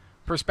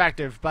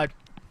perspective, but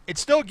it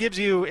still gives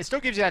you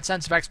that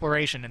sense of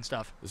exploration and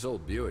stuff. This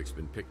old Buick's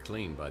been picked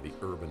clean by the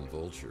urban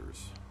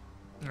vultures.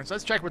 All right, so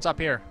let's check what's up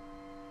here.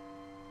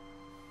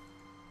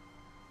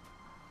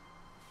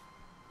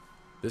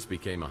 This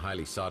became a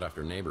highly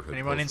sought-after neighborhood.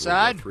 Anyone post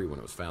inside? World War III when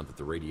it was found that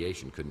the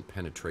radiation couldn't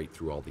penetrate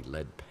through all the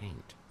lead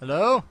paint.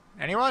 Hello?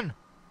 Anyone?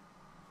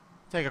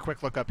 Take a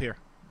quick look up here.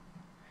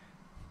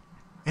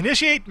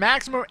 Initiates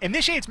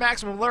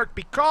maximum alert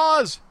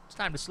because it's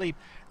time to sleep.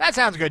 That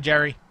sounds good,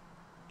 Jerry.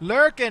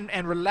 Lurk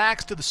and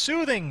relax to the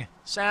soothing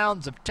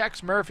sounds of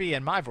Tex Murphy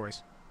and my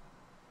voice.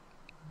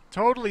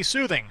 Totally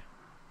soothing.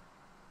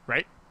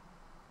 Right?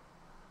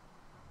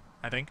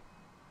 I think.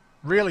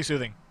 Really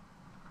soothing.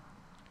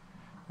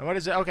 What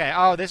is it? Okay,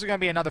 oh, this is going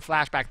to be another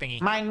flashback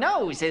thingy. My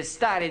nose has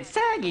started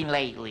sagging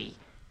lately.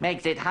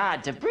 Makes it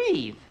hard to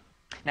breathe.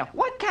 Now,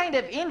 what kind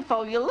of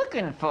info you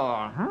looking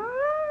for, huh?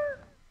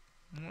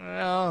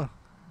 Well...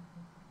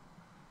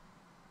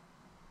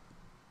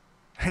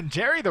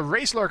 Jerry the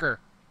Race Lurker.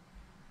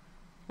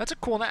 That's a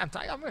cool name.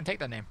 I'm going to take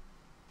that name.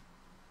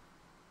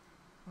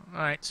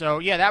 Alright, so,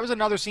 yeah, that was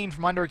another scene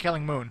from Under a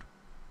Killing Moon.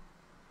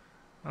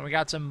 Well, we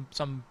got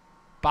some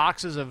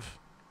boxes of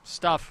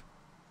stuff,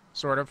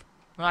 sort of.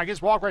 Well, I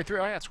guess walk right through.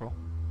 Oh, yeah, that's cool.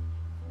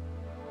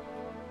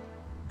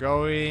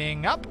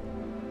 Going up.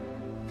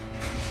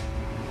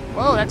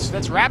 Whoa,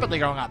 that's rapidly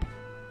going up.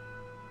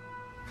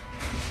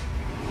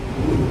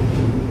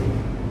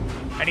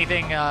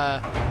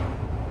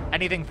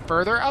 Anything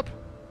further up?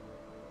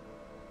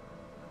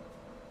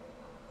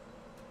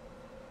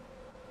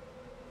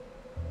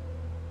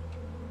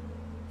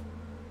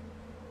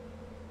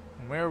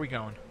 Where are we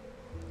going?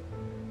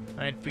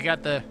 Alright, we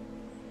got the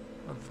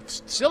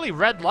silly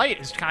red light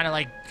is kind of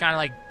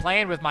like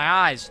playing with my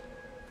eyes.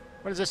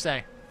 What does this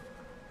say?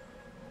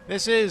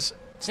 This is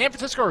San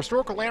Francisco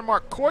historical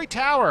landmark Coy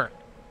Tower.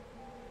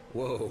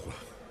 Whoa.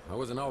 I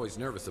wasn't always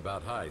nervous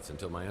about heights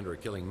until my Under a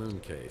Killing Moon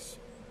case.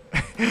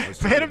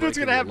 Phantom Dude's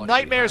gonna have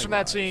nightmares from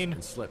that scene.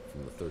 And slept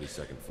from the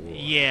 32nd floor.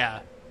 Yeah.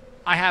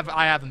 I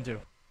have them too.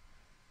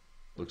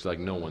 Looks like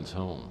no one's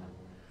home.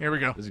 Here we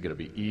go. This is gonna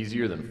be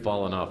easier than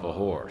falling off a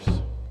horse.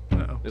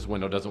 Uh-oh. This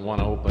window doesn't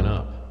want to open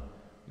up.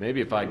 Maybe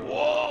if I...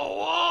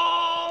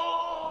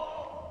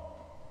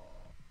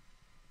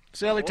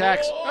 Silly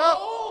Tex.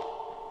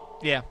 Oh!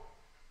 Yeah.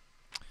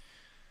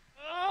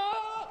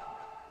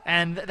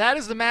 And that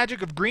is the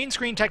magic of green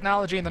screen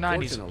technology in the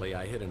 90s. Fortunately,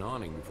 I hit an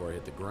awning before I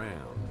hit the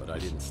ground, but I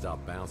didn't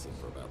stop bouncing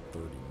for about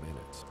 30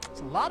 minutes. It's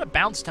a lot of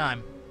bounce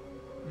time.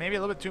 Maybe a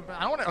little bit too...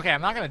 I don't want to... Okay,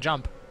 I'm not going to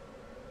jump.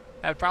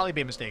 That would probably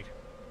be a mistake.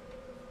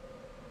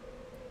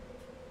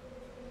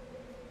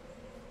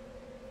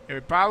 It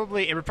would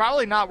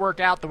probably not work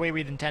out the way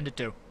we'd intended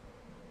to.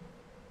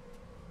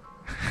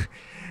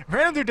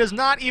 Random Dude does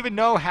not even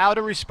know how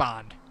to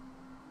respond.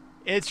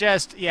 It's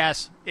just,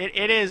 yes,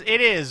 it is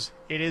that.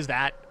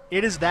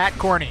 It is that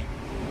corny.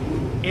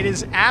 It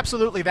is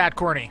absolutely that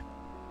corny.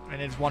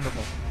 And it's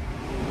wonderful.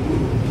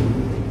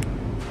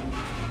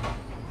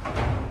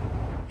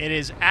 It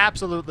is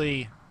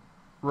absolutely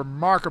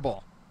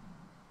remarkable,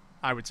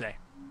 I would say.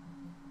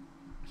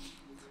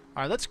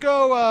 Alright, let's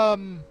go,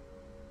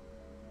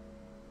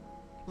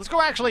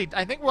 actually,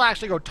 I think we'll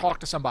actually go talk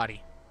to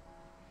somebody.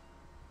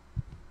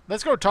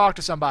 Let's go talk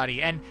to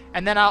somebody, and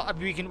then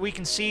we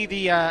can see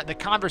the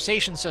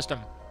conversation system,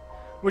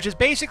 which is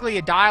basically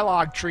a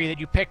dialogue tree that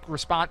you pick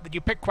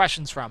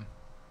questions from.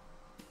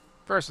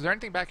 First, is there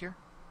anything back here?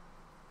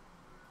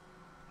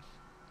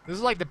 This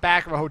is like the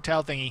back of a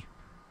hotel thingy.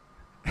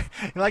 You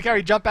like how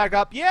you jump back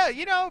up? Yeah,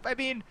 you know, I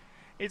mean,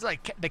 it's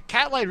like the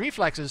cat-like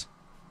reflexes.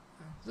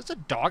 Is this a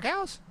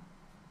doghouse?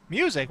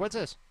 Music, what's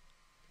this?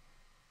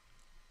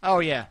 Oh,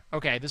 yeah.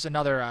 Okay, this is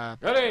another,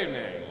 Good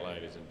evening,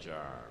 ladies and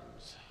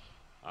charms.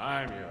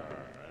 I'm your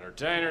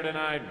entertainer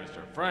tonight,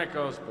 Mr.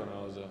 Franco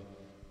Spinoza.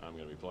 I'm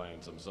going to be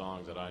playing some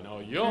songs that I know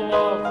you'll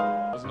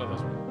love. Listen to this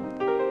one.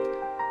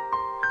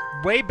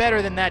 Way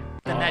better than that...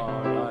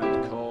 Hot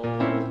and cold.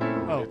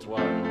 Oh. It's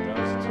what it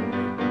does to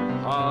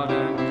me. Hot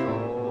and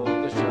cold.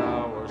 The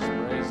shower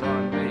sprays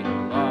on me.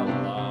 La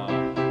la.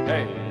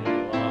 Hey,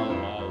 la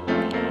la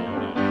la. To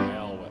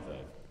hell with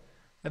it.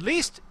 At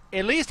least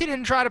he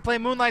didn't try to play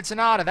Moonlight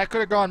Sonata. That could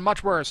have gone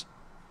much worse.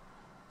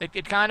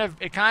 It kind of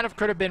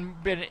could have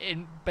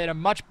been a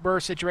much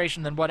worse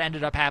situation than what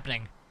ended up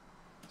happening.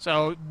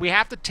 So we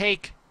have to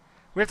take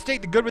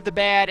the good with the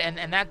bad,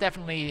 and that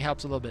definitely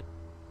helps a little bit.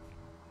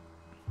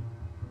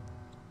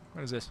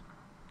 What is this?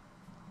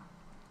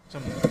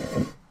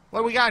 What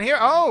do we got here?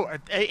 Oh,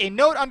 a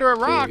note under a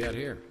rock. What do we got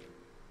here?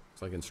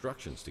 It's like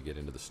instructions to get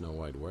into the Snow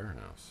White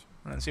warehouse.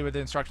 Let's see what the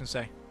instructions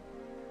say.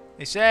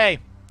 They say,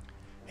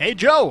 "Hey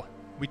Joe,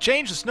 we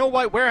changed the Snow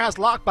White warehouse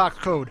lockbox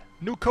code.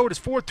 New code is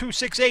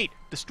 4268.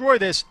 Destroy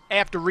this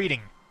after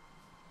reading."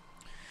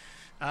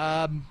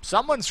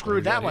 Someone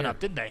screwed that one up,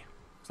 didn't they?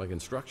 It's like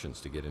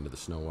instructions to get into the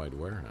Snow White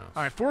warehouse.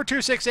 All right,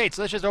 4268.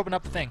 So let's just open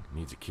up the thing.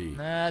 Needs a key.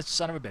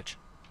 Son of a bitch.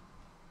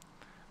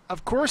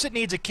 Of course it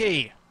needs a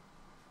key.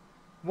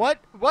 What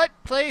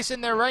place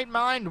in their right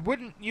mind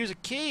wouldn't use a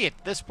key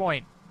at this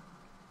point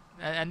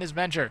and this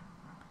venture?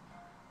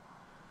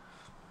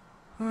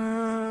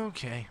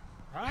 Okay.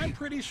 I'm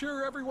pretty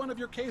sure every one of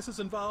your cases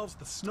involves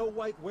the Snow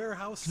White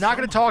warehouse. Not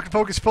going to talk and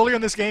focus fully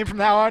on this game from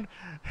now on.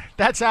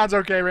 That sounds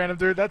okay, random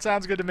dude. That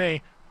sounds good to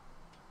me.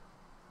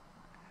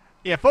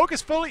 Yeah,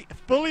 focus fully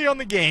on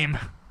the game.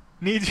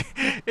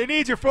 It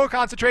needs your full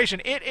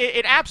concentration.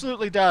 It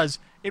absolutely does.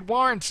 It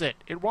warrants it.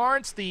 It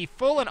warrants the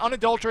full and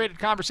unadulterated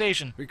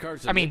conversation.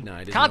 I mean,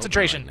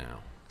 concentration. Right now.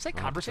 Say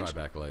conversation.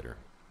 Try back later.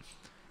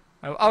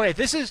 Oh, wait,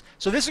 this is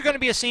going to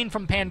be a scene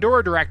from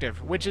Pandora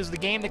Directive, which is the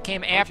game that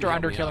came after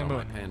Under Killing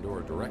Moon.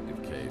 Pandora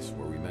Directive case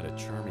where we met a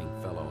charming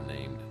fellow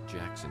named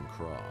Jackson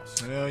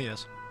Cross. Oh,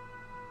 yes.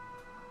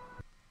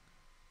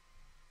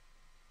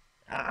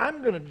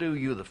 I'm going to do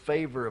you the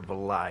favor of a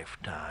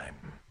lifetime.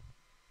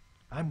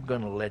 I'm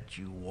going to let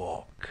you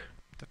walk.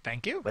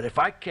 Thank you. But if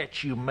I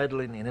catch you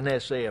meddling in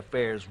NSA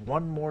affairs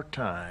one more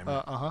time,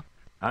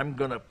 I'm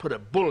going to put a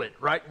bullet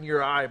right in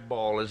your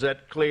eyeball. Is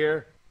that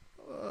clear?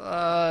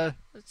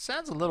 It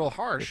sounds a little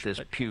harsh. Get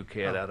this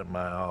pukehead out of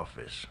my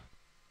office.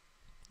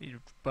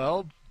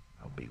 Well,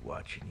 I'll be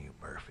watching you,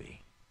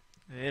 Murphy.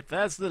 If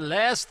that's the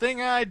last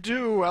thing I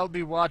do, I'll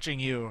be watching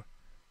you.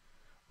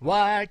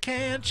 Why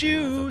can't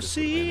you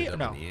see?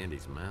 No. In the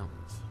Andes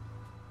Mountains.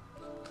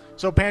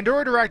 So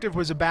Pandora Directive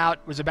was about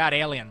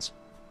aliens.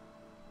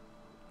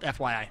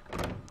 FYI.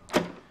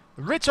 The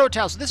Ritz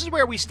Hotel. So this is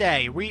where we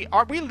stay. We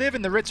live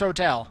in the Ritz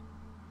Hotel,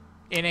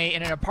 in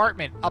an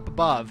apartment up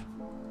above.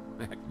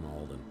 Mac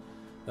Malden.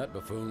 That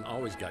buffoon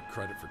always got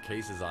credit for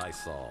cases I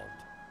solved.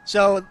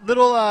 So,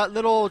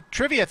 little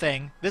trivia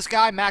thing. This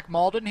guy, Mac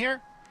Malden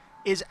here,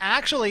 is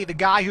actually the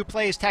guy who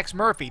plays Tex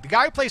Murphy. The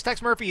guy who plays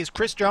Tex Murphy is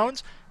Chris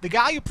Jones. The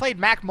guy who played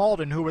Mac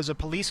Malden, who was a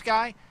police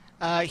guy,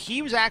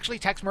 he was actually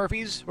Tex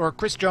Murphy's, or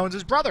Chris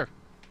Jones's brother.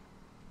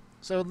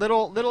 So,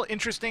 little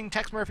interesting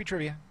Tex Murphy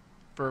trivia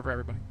for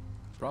everybody.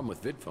 The problem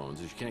with vid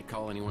phones is you can't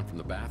call anyone from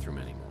the bathroom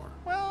anymore.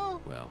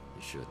 Well,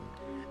 you shouldn't.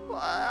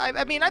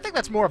 I mean, I think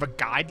that's more of a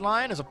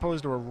guideline as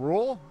opposed to a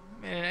rule.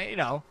 I mean, you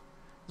know,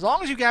 as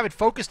long as you have it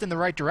focused in the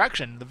right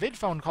direction, the vid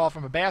phone call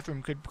from a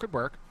bathroom could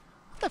work.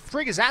 What the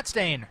frig is that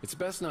stain? It's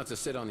best not to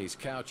sit on these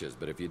couches,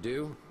 but if you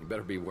do, you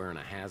better be wearing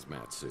a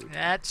hazmat suit.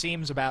 That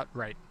seems about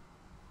right.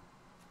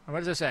 What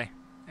does it say?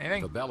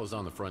 Anything? The bell is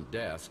on the front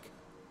desk.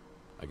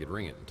 I could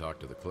ring it and talk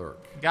to the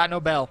clerk. Got no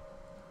bell.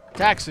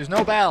 Tex, there's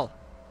no bell.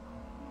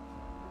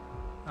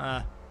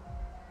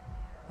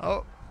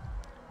 Oh.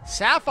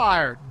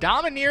 Sapphire,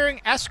 domineering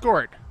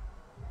escort.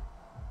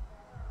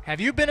 Have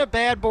you been a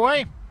bad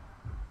boy?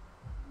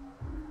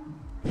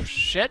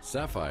 Shit.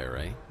 Sapphire,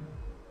 eh?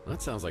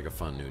 That sounds like a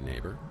fun new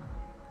neighbor.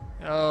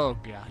 Oh,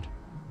 God.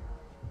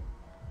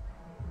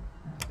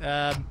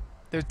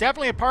 There's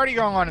definitely a party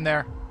going on in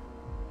there.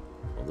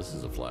 Well, this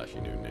is a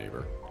flashy new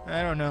neighbor.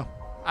 I don't know.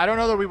 I don't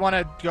know that we want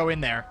to go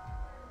in there.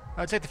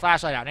 Let's take the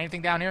flashlight out.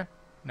 Anything down here?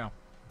 No.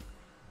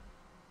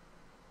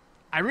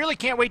 I really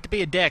can't wait to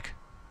be a dick.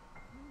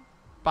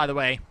 By the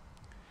way,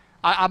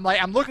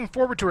 I'm looking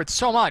forward to it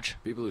so much.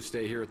 People who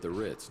stay here at the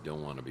Ritz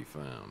don't want to be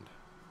found.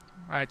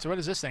 All right, so what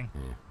is this thing?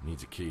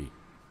 Needs a key.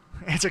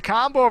 It's a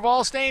combo of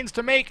all stains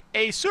to make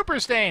a super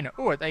stain.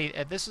 Ooh,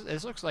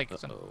 this looks like.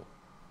 Uh-oh.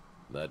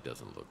 That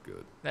doesn't look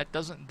good. That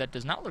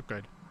does not look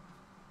good.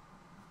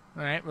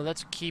 All right, well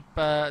let's keep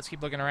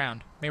looking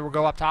around. Maybe we'll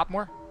go up top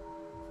more.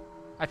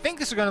 I think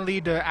this is going to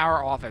lead to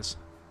our office.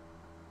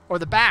 Or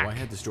the back. Well, I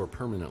had this door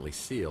permanently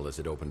sealed as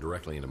it opened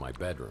directly into my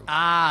bedroom.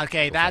 Ah,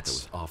 okay, that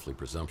was awfully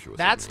presumptuous.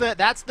 That's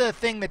the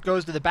thing that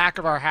goes to the back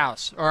of our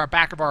house or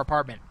back of our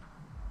apartment.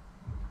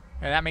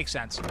 Yeah, that makes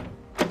sense. All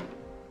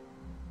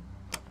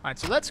right,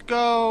 so let's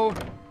go.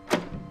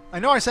 I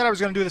know I said I was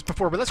going to do this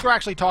before, but let's go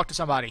actually talk to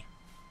somebody,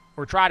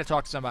 or try to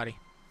talk to somebody.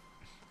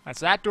 All right,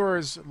 so that door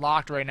is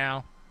locked right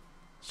now.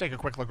 Let's take a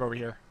quick look over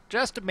here,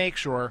 just to make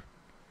sure,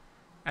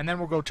 and then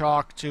we'll go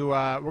talk to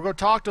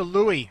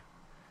Louis.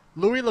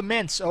 Louis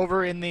Lamintz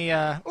over in the,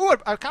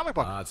 a comic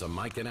book. It's a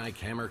Mike and Ike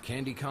Hammer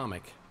candy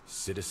comic.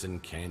 Citizen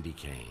Candy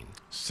Cane.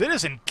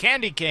 Citizen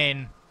Candy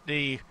Cane.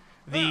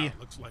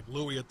 Looks like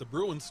Louis at the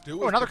Bruin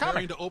Stew is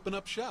preparing to open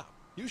up shop.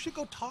 You should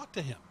go talk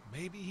to him.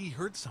 Maybe he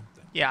heard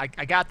something. Yeah,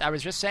 I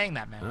was just saying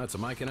that, man. It's a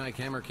Mike and Ike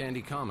Hammer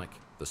candy comic.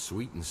 The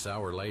Sweet and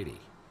Sour Lady.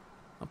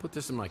 I'll put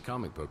this in my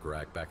comic book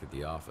rack back at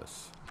the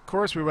office. Of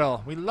course we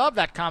will. We love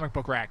that comic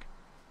book rack.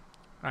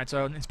 All right,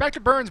 so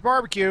Inspector Burns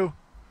Barbecue.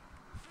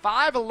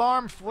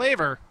 5-alarm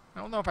flavor. I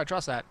don't know if I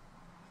trust that.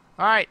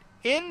 All right,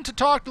 in to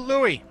talk to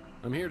Louis.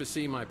 I'm here to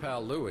see my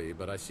pal Louis,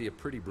 but I see a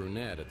pretty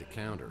brunette at the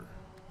counter.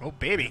 Oh,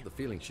 baby. I have the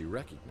feeling she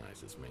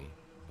recognizes me,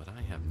 but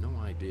I have no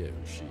idea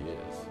who she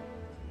is.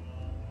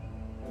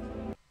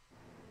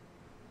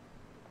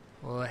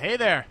 Well, hey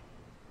there.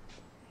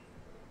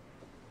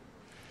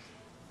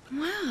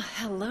 Well,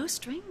 hello,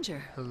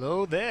 stranger.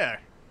 Hello there.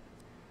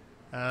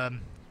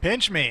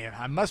 Pinch me.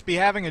 I must be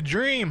having a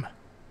dream.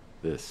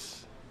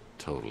 This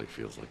totally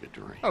feels like a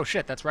dream. Oh,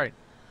 shit, that's right.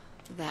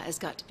 That has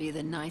got to be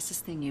the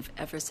nicest thing you've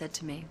ever said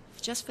to me.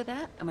 Just for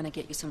that, I'm going to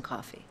get you some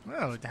coffee.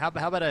 Well, how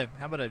about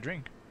a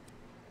drink?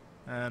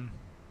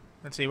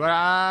 Let's see.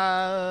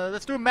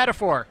 Let's do a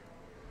metaphor.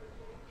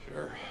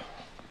 Sure.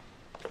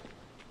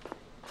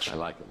 I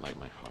like it like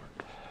my heart.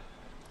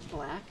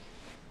 Black?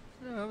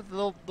 With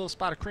a little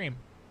spot of cream.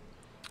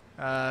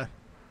 Let's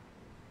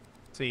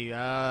see.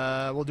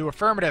 We'll do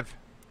affirmative.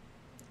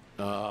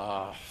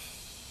 Yeah.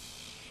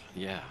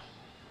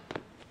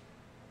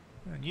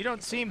 And you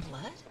don't seem...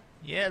 Blood?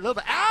 Yeah, a little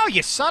bit. Ow,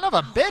 you son of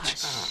a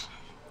bitch!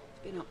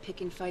 Been out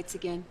picking fights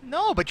again?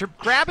 No, but you're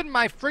grabbing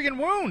my friggin'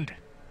 wound.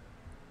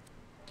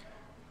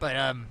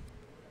 But,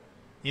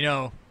 you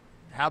know,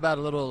 how about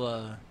a little,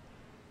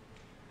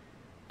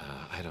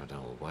 I don't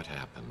know what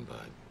happened,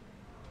 but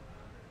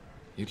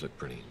you'd look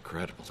pretty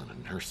incredible in a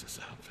nurse's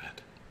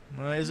outfit.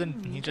 Well,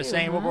 isn't he just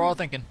saying what we're all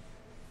thinking?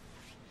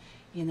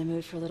 You in the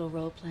mood for a little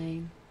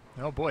role-playing?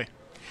 Oh, boy.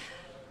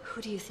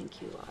 Who do you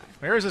think you are?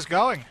 Where is this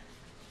going?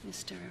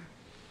 Mr.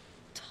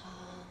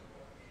 Tall,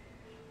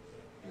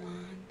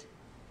 blonde,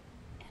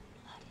 and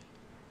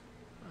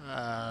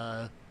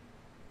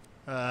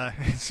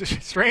bloody.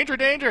 Stranger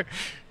danger!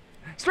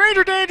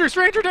 Stranger danger!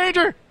 Stranger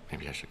danger!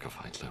 Maybe I should go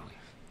find Louie.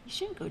 You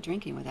shouldn't go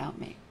drinking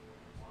without me.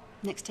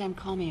 Next time,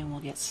 call me and we'll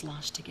get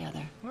sloshed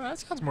together. Well, that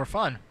sounds more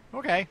fun.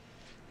 Okay.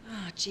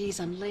 Oh, geez,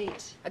 I'm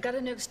late. I got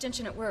a new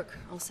extension at work.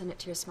 I'll send it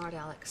to your smart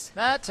Alex.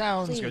 That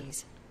sounds good.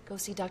 Please, go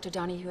see Dr.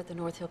 Donahue at the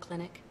North Hill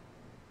Clinic.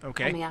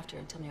 Okay. Call me after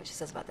and tell me what she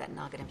says about that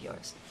noggin of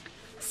yours.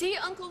 See,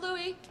 Uncle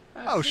Louie?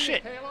 Oh,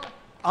 shit.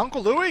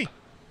 Uncle Louie?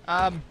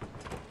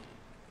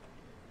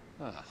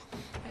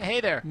 Hey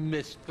there.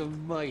 Mr.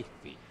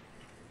 Murphy,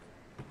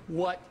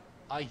 what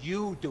are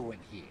you doing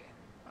here?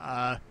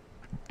 I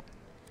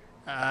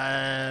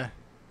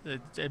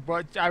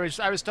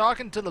was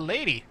talking to the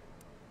lady.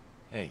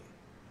 Hey,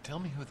 tell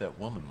me who that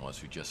woman was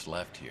who just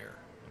left here,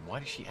 and why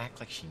does she act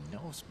like she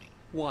knows me?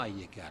 Why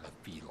you gotta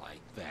be like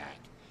that?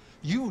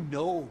 You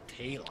know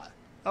Taylor.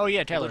 Oh,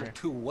 yeah, A Taylor. little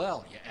too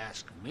well, you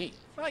ask me.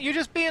 Well, you're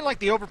just being like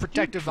the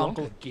overprotective You drunk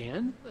uncle.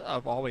 again?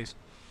 Always.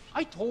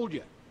 I told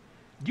you.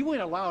 You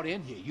ain't allowed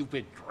in here. You've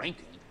been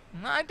drinking.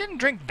 I didn't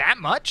drink that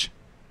much.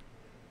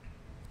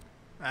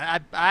 I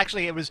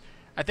actually,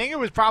 I think it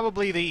was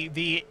probably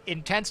the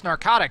intense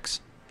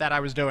narcotics that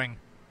I was doing.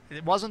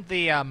 It wasn't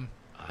the, I am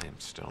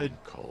stone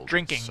cold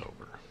drinking. and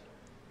sober.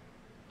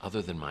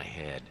 Other than my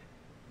head,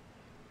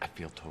 I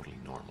feel totally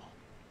normal.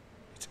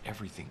 It's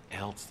everything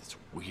else that's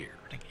weird.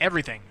 Like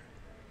everything.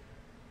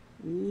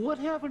 What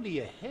happened to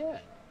your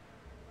head?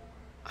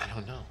 I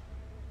don't know.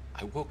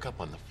 I woke up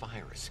on the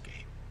fire escape.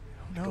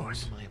 Who I go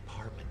knows? into my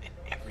apartment and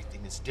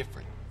everything is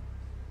different.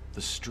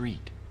 The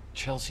street,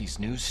 Chelsea's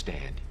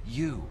newsstand,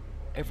 you.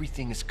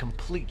 Everything is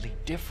completely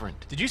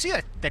different. Did you see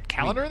that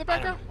calendar in the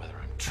background? I don't know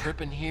whether I'm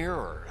tripping here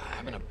or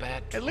having a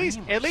bad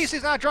dream. At least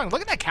he's not drunk.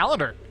 Look at that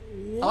calendar.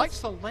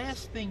 What's the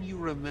last thing you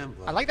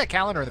remember? I like that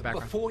calendar in the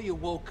background. Before you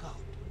woke up.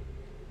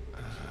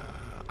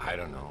 I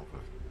don't know.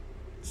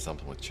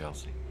 Something with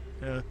Chelsea.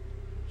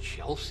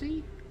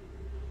 Chelsea?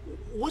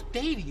 What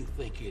day do you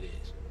think it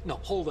is? No,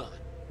 hold on.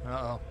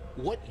 Uh-oh.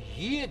 What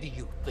year do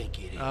you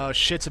think it is? Oh,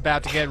 shit's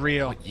about to get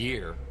real. What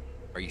year?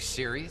 Are you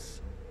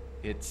serious?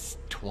 It's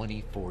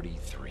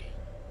 2043.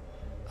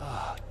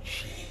 Oh,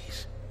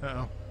 jeez.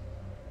 Uh-oh.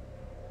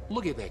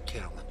 Look at that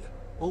calendar.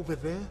 Over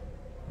there?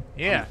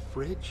 Yeah. On the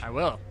fridge? I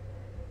will.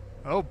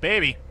 Oh,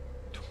 baby.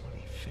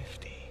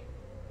 2050.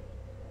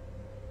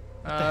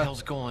 What the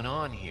hell's going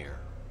on here?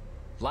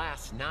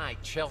 Last night,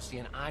 Chelsea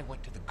and I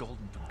went to the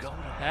Golden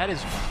Pagoda. That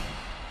is...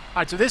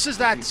 Alright, so this is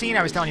that scene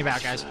I was telling you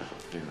about, guys.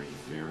 Very,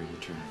 very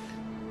attractive.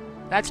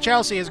 That's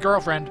Chelsea, his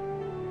girlfriend.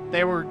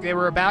 They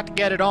were about to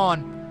get it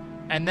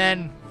on, and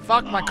then,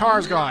 fuck, my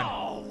car's gone.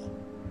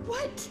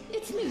 What?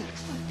 It's me.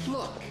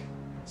 Look,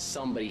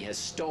 somebody has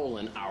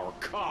stolen our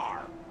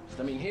car.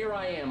 I mean, here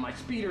I am, my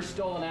speeder's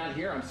stolen out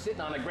here. I'm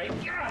sitting on a great...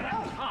 God,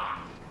 that was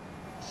hot!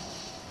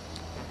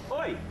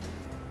 Oi!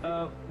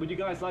 Would you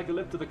guys like a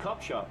lift to the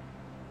cop shop?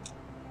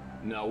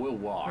 No, we'll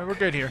walk. We're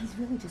good here. He's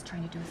really just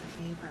trying to do us a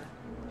favor.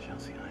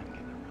 Chelsea, I'm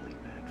getting a really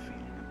bad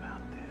feeling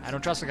about this. I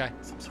don't trust the guy.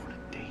 Some sort of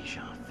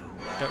deja vu.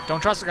 Don't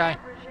trust the guy.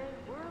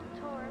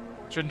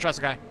 Shouldn't trust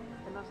the guy.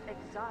 The most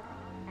exotic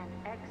and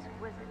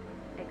exquisite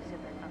exhibit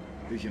of the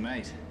day. Who's your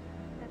mate?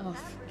 Oh,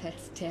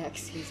 that's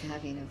Tex. He's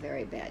having a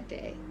very bad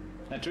day.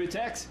 That true,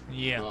 Tex?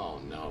 Yeah. Oh,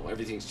 no.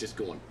 Everything's just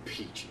going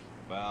peachy.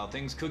 Well,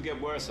 things could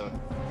get worse, sir.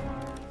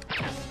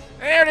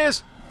 There it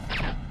is.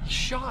 He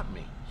shot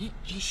me.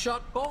 He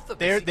shot both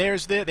of us.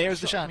 There's the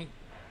shot. Me.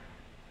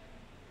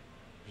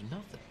 There's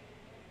nothing.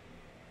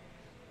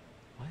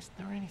 Why isn't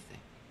there anything?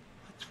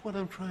 That's what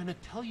I'm trying to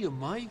tell you,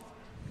 Mike.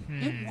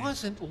 It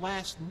wasn't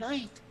last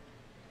night.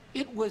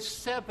 It was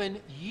 7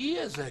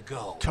 years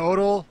ago.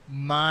 Total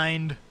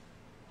mind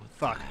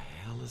fuck. What the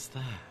hell is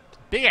that?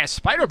 Big ass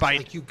spider bite.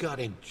 Like you got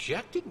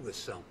injected with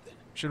something.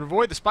 Should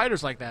avoid the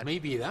spiders like that.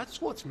 Maybe that's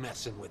what's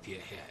messing with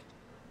your head.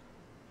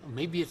 Or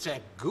maybe it's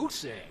that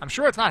goose egg. I'm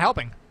sure it's not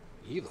helping.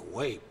 Either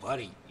way,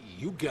 buddy,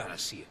 you gotta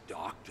see a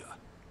doctor.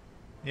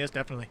 Yes,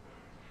 definitely.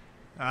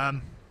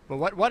 But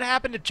what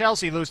happened to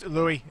Chelsea,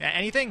 Louis?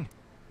 Anything?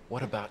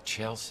 What about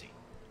Chelsea?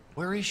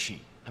 Where is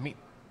she? I mean,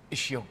 is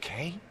she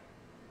okay?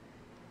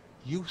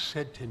 You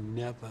said to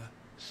never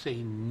say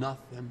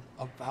nothing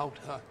about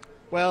her.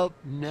 Well,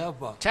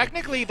 never.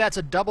 Technically, that's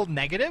a double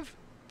negative.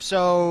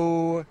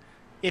 So,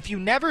 if you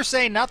never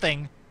say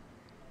nothing,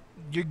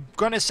 you're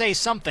going to say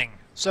something.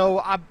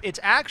 So, it's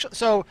actually...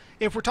 So,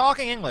 if we're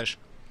talking English,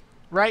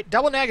 right?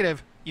 Double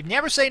negative, you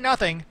never say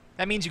nothing.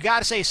 That means you got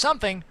to say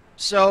something.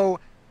 So,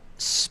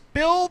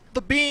 spill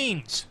the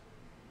beans.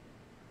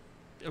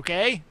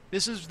 Okay?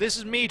 This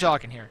is me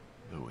talking here.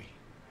 Louis,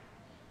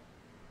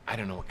 I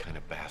don't know what kind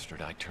of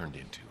bastard I turned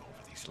into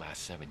over these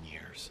last 7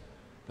 years,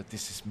 but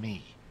this is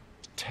me,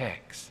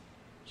 Tex.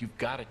 You've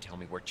got to tell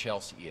me where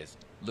Chelsea is.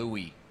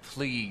 Louis,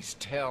 please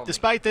tell me.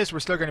 Despite this, we're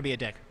still going to be a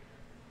dick.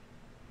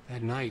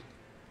 That night,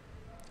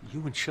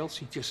 you and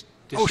Chelsea just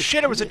Oh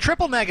shit, it was a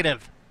triple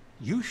negative.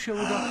 You showed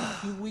up a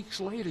few weeks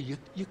later. You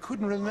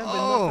couldn't remember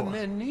nothing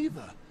then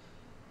neither.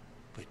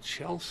 But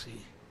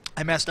Chelsea...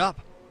 I messed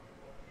up.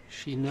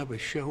 She never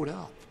showed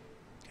up.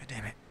 God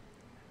damn it.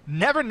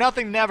 Never,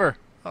 nothing, never.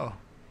 Oh.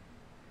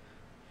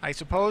 I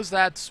suppose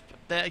that's...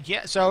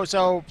 yeah,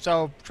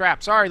 so,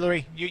 Trap. Sorry,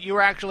 Louis. You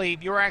were actually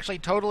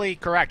totally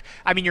correct.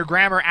 I mean, your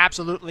grammar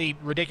absolutely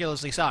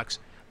ridiculously sucks.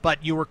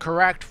 But you were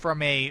correct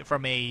from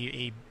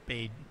a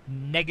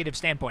negative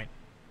standpoint.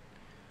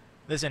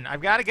 Listen,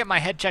 I've got to get my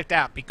head checked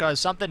out because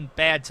something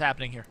bad's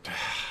happening here. I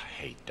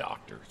hate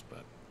doctors,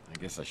 but I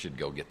guess I should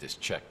go get this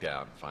checked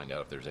out and find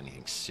out if there's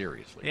anything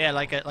seriously wrong.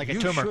 Like a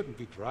tumor. You shouldn't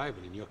be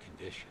driving in your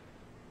condition.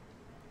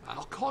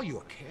 I'll call you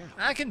a cab.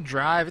 I can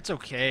drive. It's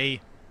okay.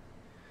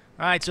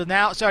 All right, so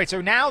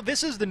now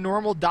this is the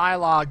normal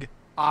dialogue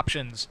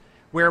options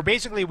where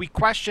basically we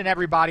question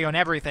everybody on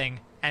everything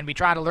and we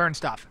try to learn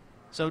stuff.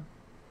 So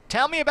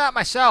tell me about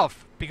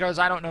myself, because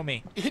I don't know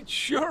me. It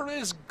sure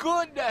is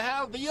good to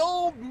have the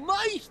old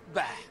mice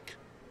back.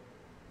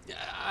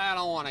 I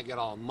don't want to get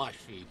all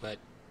mushy, but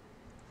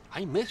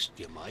I missed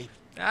you, Mike.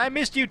 I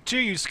missed you too,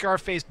 you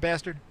scar-faced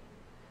bastard.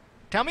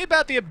 Tell me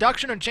about the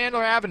abduction on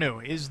Chandler Avenue.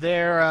 Is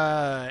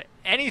there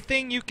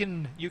anything you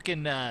can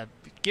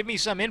give me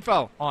some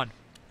info on?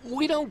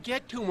 We don't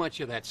get too much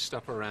of that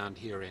stuff around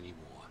here anymore.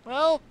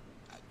 Well,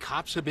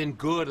 cops have been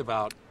good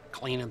about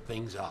cleaning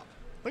things up.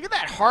 Look at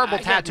that horrible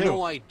tattoo. I have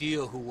no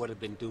idea who would have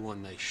been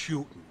doing the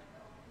shooting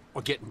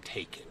or getting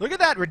taken. Look at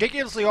that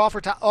ridiculously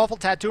awful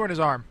tattoo on his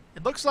arm.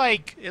 It looks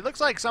like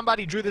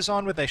somebody drew this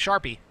on with a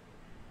Sharpie.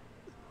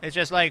 It's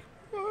just like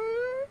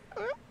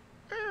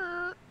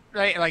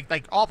right,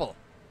 like awful.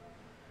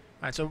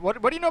 All right, so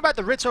what do you know about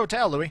the Ritz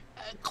Hotel, Louis?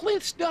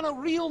 Clint's done a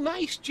real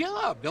nice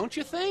job, don't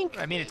you think?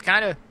 I mean, it's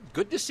kind of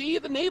good to see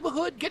the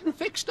neighborhood getting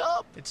fixed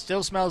up. It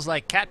still smells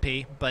like cat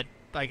pee, but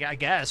I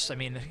guess, I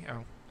mean, you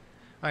know.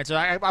 All right, so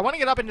I want to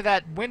get up into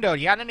that window.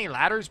 You got any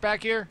ladders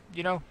back here,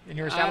 you know, in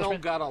your establishment?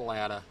 I don't got a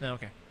ladder. No,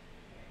 okay.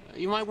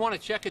 You might want to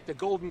check at the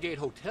Golden Gate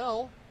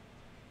Hotel.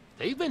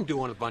 They've been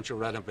doing a bunch of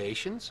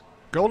renovations.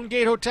 Golden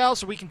Gate Hotel,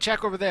 so we can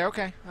check over there.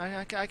 Okay,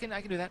 I can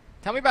do that.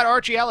 Tell me about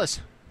Archie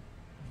Ellis.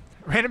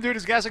 Random dude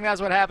is guessing that's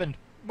what happened.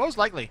 Most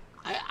likely.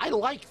 I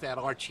like that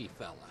Archie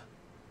fella.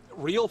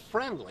 Real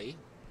friendly.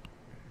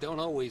 Don't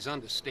always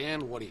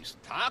understand what he's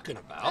talking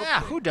about.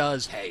 Yeah, who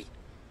does? Hey,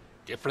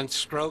 different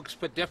strokes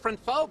for different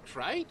folks,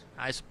 right?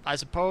 I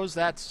suppose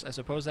that's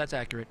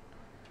accurate.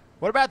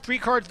 What about 3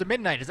 Cards to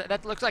Midnight?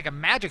 That looks like a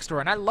magic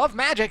store, and I love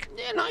magic.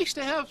 Yeah, nice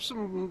to have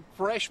some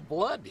fresh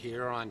blood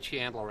here on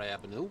Chandler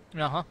Avenue.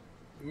 Uh-huh.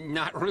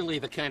 Not really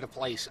the kind of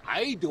place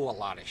I do a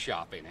lot of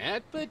shopping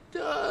at, but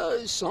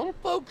some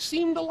folks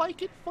seem to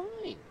like it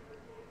fine.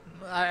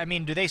 I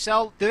mean, do they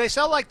sell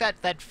like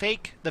the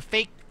fake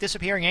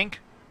disappearing ink?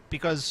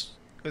 Because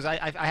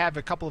I have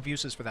a couple of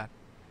uses for that.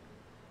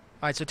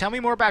 All right, so tell me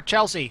more about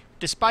Chelsea.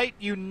 Despite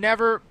me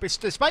never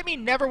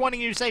wanting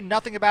you to say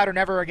nothing about her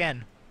never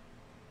again.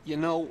 You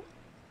know,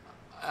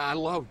 I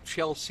love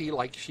Chelsea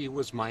like she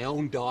was my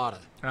own daughter.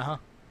 Uh-huh.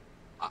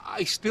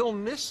 I still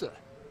miss her,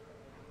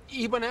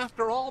 even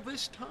after all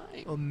this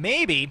time. Well,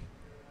 maybe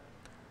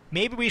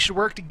we should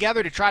work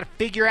together to try to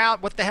figure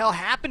out what the hell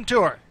happened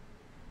to her.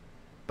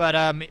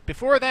 But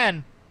before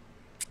then,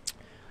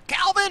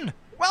 Calvin,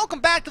 welcome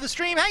back to the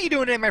stream. How you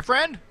doing today, my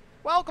friend?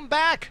 Welcome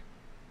back.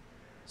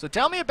 So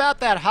tell me about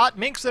that hot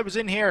minx that was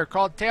in here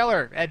called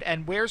Taylor,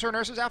 and where's her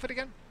nurse's outfit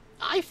again?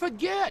 I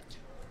forget.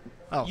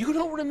 Oh. You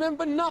don't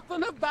remember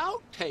nothing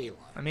about Taylor.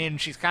 I mean,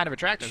 she's kind of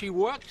attractive. She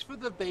works for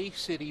the Bay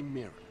City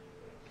Mirror.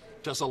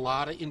 Does a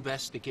lot of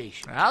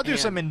investigation. I'll do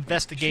some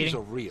investigating. She's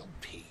a real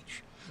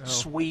peach. Oh.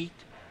 Sweet,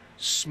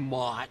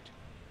 smart,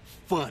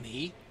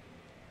 funny.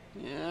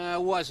 Yeah, I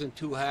wasn't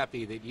too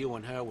happy that you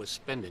and her were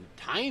spending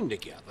time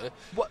together.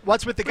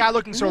 What's with the guy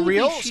looking so maybe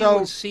real? She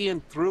was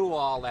seeing through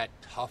all that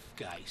tough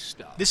guy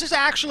stuff. This is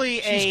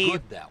actually She's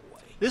good that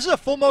way. This is a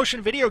full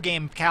motion video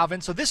game,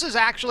 Calvin. So this is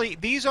actually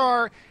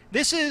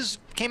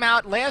came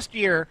out last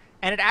year,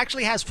 and it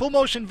actually has full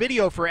motion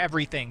video for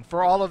everything,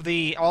 for all of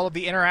the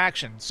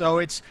interaction. So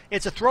it's a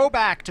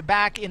throwback to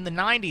back in the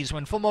 90s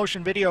when full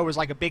motion video was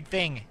like a big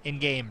thing in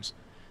games.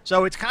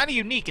 So it's kind of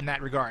unique in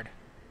that regard.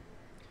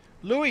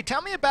 Louis,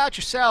 tell me about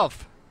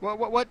yourself.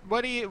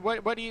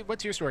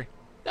 What's your story?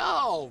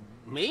 Oh,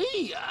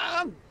 me?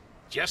 I'm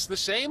just the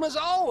same as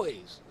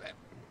always.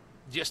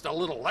 Just a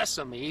little less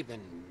of me than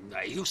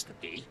I used to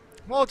be.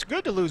 Well, it's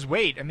good to lose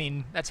weight. I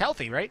mean, that's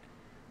healthy, right?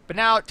 But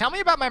now, tell me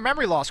about my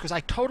memory loss, because I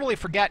totally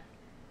forget.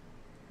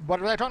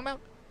 What was I talking about?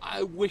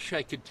 I wish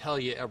I could tell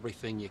you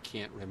everything you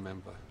can't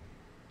remember.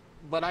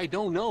 But I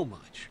don't know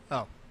much.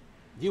 Oh.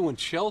 You and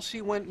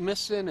Chelsea went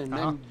missing, and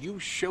then you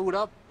showed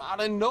up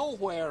out of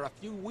nowhere a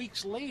few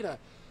weeks later.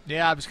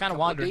 Yeah, I was kind of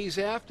wandering. Days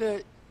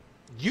after,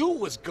 you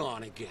was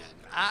gone again.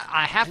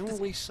 I have to... I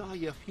only saw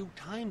you a few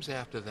times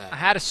after that. I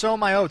had to sow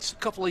my oats. A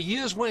couple of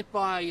years went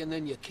by, and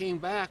then you came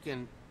back,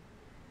 and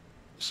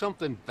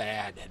something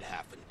bad had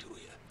happened to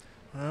you.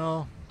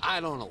 Well... I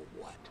don't know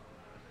what,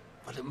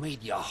 but it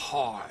made you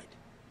hard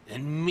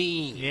and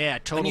mean. Yeah,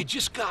 totally. And you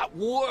just got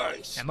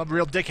worse. I'm a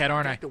real dickhead,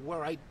 aren't I? To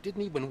where I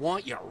didn't even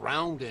want you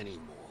around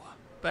anymore.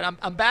 But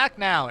I'm back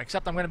now,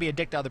 except I'm going to be a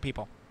dick to other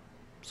people.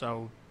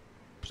 So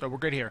we're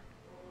good here.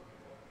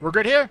 We're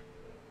good here?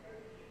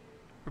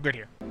 We're good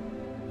here.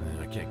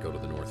 I can't go to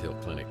the North Hill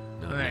Clinic.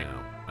 Not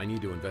now. I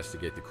need to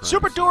investigate the crime.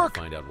 Super Dork!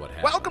 Find out what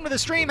happened. Welcome to the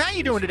stream. How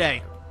you doing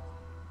today?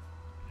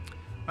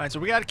 Alright, so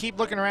we got to keep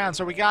looking around.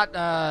 So we got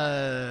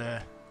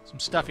some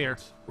stuff here.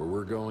 Where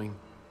we're going,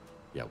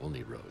 yeah, we'll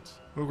need roads.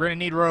 We're going to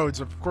need roads,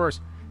 of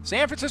course.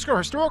 San Francisco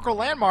Historical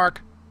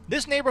Landmark.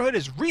 This neighborhood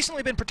has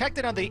recently been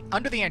protected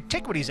under the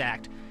Antiquities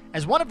Act.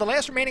 As one of the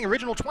last remaining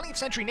original 20th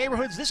century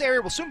neighborhoods, this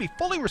area will soon be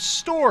fully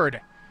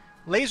restored.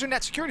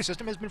 LaserNet security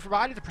system has been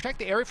provided to protect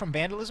the area from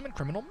vandalism and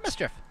criminal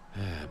mischief.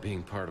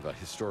 Being part of a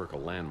historical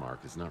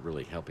landmark is not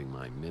really helping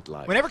my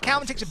midlife. Whenever crisis.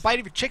 Calvin takes a bite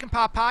of your chicken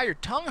pot pie, your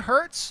tongue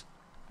hurts.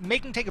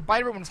 Make him take a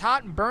bite of it when it's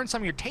hot and burn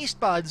some of your taste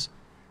buds.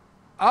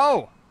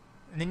 Oh,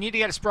 and then you need to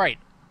get a Sprite.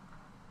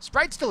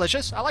 Sprite's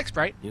delicious. I like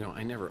Sprite. You know,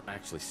 I never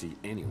actually see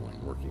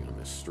anyone working on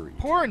this street.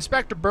 Poor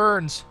Inspector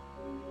Burns.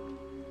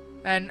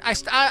 And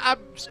I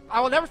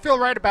will never feel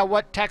right about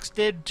what Tex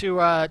did to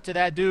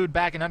that dude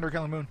back in Under a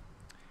Killing Moon.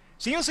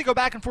 Seamlessly go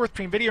back and forth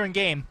between video and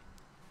game.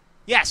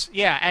 Yes,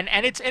 yeah,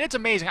 and it's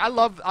amazing. I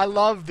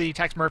love the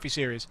Tex Murphy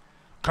series.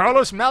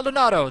 Carlos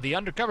Maldonado, the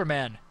undercover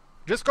man.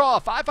 Just call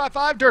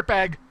 555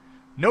 Dirtbag.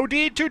 No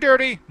deed too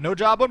dirty, no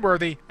job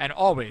unworthy, and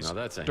always now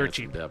that's a dirt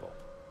cheap. Devil.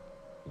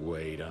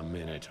 Wait a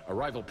minute. A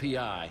rival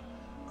PI.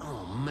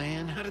 Oh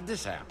man, how did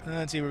this happen?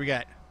 Let's see what we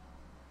got.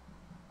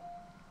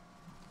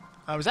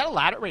 Was that a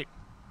ladder? Wait,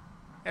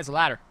 that's a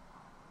ladder.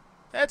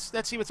 Let's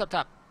see what's up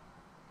top.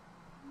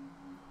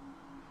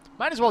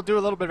 Might as well do a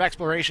little bit of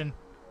exploration.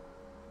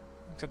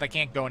 Except I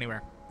can't go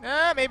anywhere.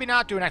 Maybe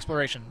not do an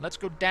exploration. Let's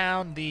go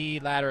down the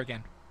ladder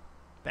again.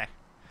 Back.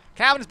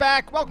 Calvin is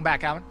back. Welcome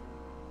back, Calvin.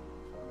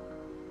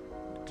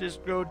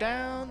 Just go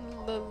down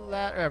the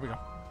ladder. There we go.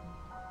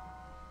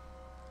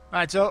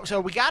 Alright,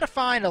 so we gotta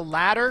find a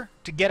ladder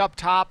to get up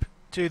top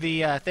to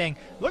the thing.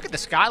 Look at the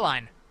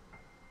skyline.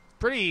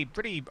 Pretty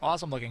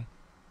awesome looking.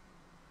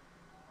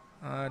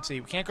 Let's see.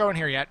 We can't go in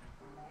here yet.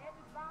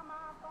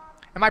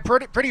 Am I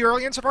pretty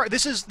early in so far?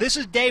 This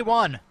is day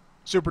one,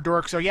 Super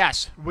Dork. So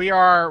yes, we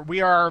are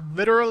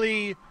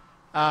literally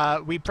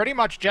we pretty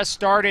much just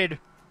started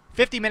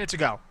 50 minutes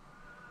ago.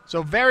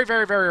 So very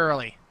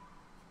early.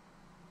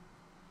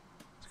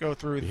 Let's go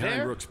through Behind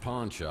there. Rook's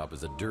pawn shop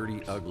is a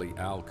dirty, ugly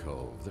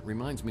alcove that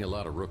reminds me a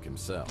lot of Rook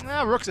himself.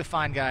 Rook's a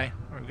fine guy.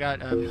 We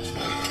got a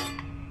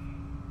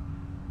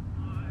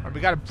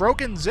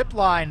broken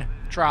zipline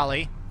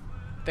trolley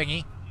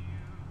thingy.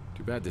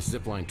 Too bad this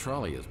zipline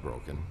trolley is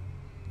broken.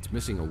 It's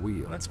missing a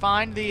wheel. Let's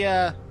find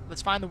the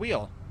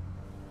wheel.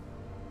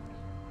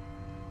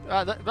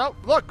 Oh,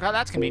 look how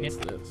that's convenient.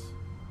 What's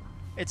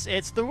this?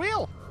 It's the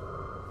wheel.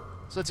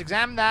 So let's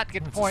examine that,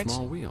 get the points. A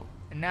small wheel.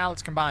 And now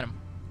let's combine them.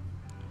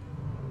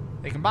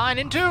 They combine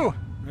in two.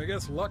 I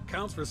guess luck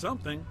counts for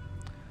something.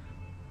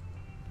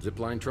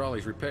 Zipline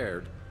trolley's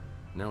repaired.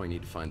 Now we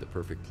need to find the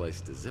perfect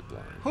place to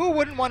zipline. Who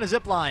wouldn't want a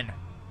zipline?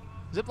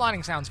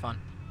 Ziplining sounds fun.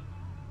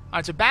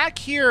 Alright, so back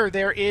here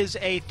there is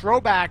a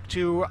throwback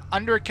to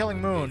Under a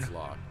Killing Moon. It's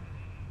locked,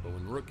 but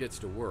when Rook gets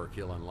to work,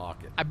 he'll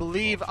unlock it. I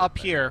believe up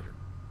here.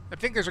 I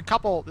think there's a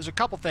couple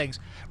things.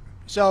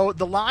 So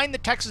the line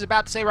that Tex is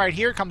about to say right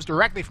here comes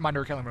directly from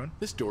Under a Killing Moon.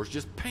 This door's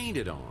just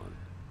painted on.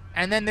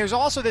 And then there's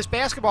also this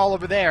basketball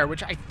over there,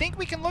 which I think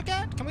we can look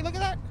at. Can we look at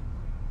that?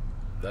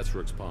 That's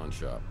Rook's pawn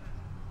shop.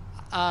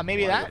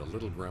 Maybe Why that? would a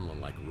little gremlin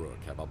like Rook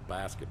have a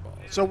basketball?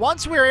 So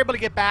once we're able to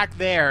get back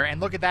there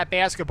and look at that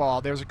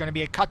basketball, there's going to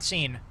be a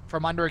cutscene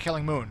from Under a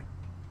Killing Moon.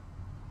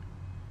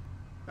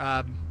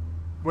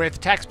 With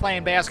Tex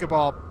playing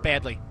basketball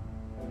badly.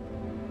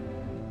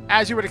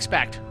 As you would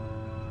expect.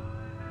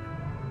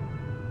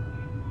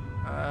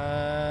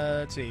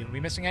 Let's see. Are we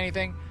missing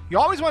anything? You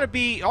always want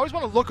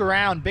to look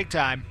around big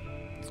time.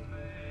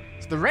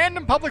 It's the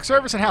random public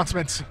service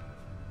announcements.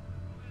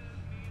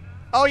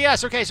 Oh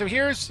yes, okay. So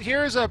here's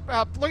a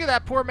look at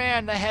that poor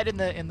man, the head in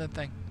the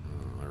thing.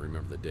 Oh, I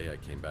remember the day I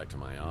came back to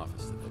my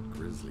office at that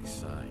grisly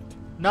sight.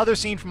 Another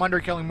scene from Under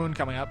a Killing Moon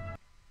coming up.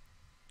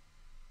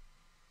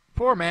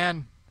 Poor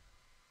man.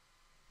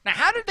 Now,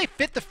 how did they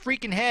fit the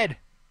freaking head?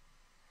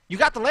 You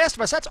got The Last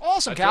of Us. That's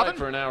awesome, I Calvin. tried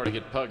for an hour to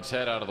get Pug's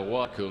head out of the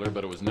water cooler,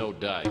 but it was no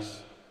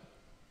dice.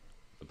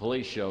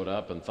 police showed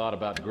up and thought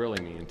about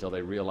grilling me until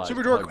they realized...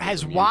 Super Dork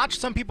has watched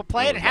some people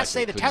play it and has to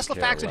say the Tesla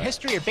facts and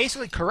history are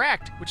basically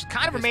correct, which is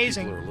kind of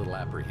amazing. People are a little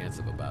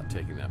apprehensive about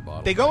taking that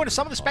bottle. They go into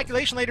some of the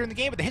speculation later in the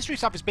game, but the history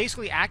stuff is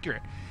basically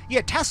accurate.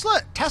 Yeah,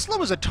 Tesla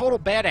was a total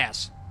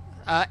badass.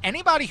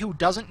 Anybody who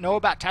doesn't know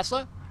about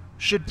Tesla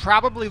should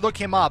probably look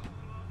him up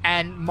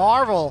and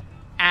marvel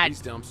at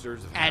These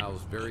dumpsters have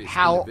housed various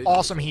how individuals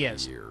awesome he over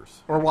is. the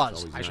years. Or was,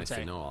 It's always I should nice say.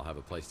 to know I'll have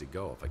a place to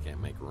go if I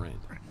can't make rent.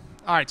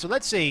 All right, so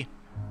let's see.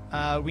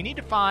 We need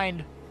to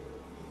find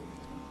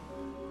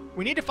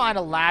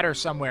a ladder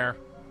somewhere.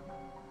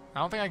 I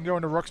don't think I can go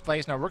into Rook's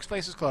place. No, Rook's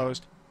place is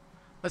closed.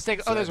 Let's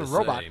take. Oh, there's a Sad to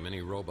robot. say,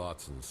 many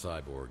robots and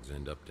cyborgs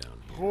end up down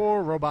here.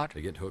 Poor robot.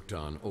 They get hooked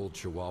on old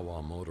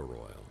Chihuahua motor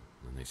oil,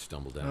 and they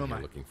stumble down Oh here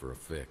my. looking for a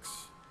fix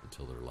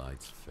until their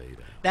lights fade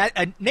out.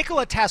 That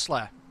Nikola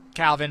Tesla,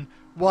 Calvin,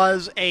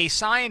 was a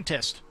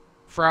scientist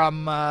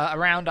from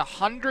around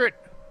 100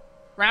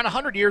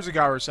 years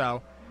ago or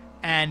so,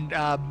 and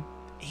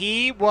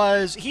he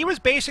was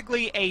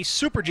basically a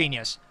super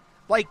genius.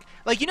 Like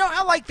you know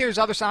how like there's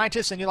other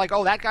scientists and you're like,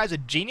 oh, that guy's a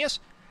genius.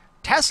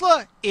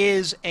 Tesla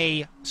is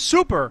a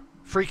super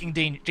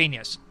freaking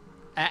genius.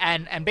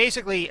 And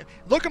basically,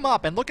 look him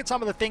up and look at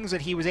some of the things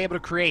that he was able to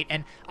create.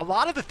 And a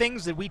lot of the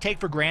things that we take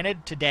for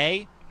granted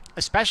today,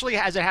 especially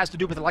as it has to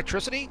do with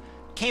electricity,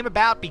 came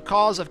about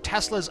because of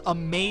Tesla's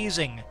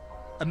amazing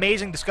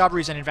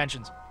discoveries and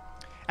inventions.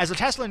 As a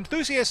Tesla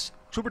enthusiast,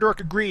 Super Dork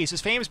agrees. His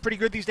fame is pretty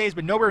good these days,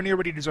 but nowhere near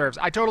what he deserves.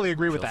 I totally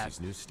agree with that.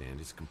 Chelsea's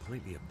newsstand is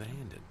completely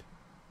abandoned.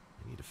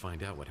 I need to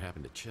find out what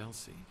happened to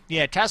Chelsea.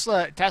 Yeah,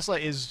 Tesla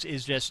is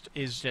just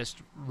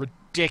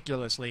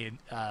ridiculously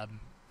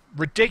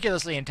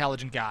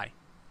intelligent guy.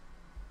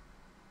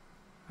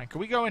 All right, can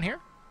we go in here?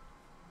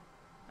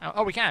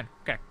 Oh, we can.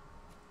 Okay.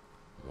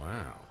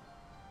 Wow.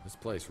 This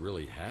place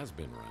really has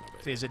been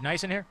renovated. See, is it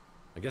nice in here?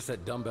 I guess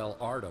that dumbbell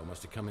Ardo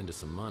must have come into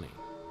some money.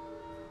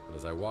 But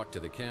as I walk to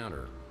the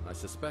counter, I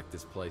suspect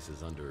this place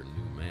is under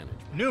new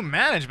management. New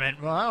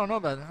management? Well, I don't know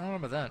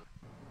about that.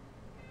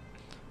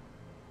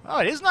 Oh,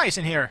 it is nice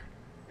in here.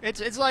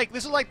 It's like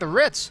this is like the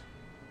Ritz,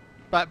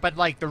 but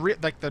like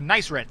the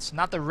nice Ritz,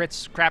 not the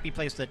Ritz crappy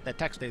place that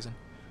Tech stays in.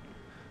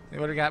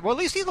 What do we got? Well, at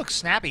least he looks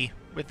snappy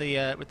with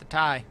the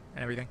tie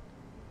and everything.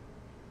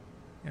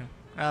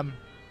 Yeah.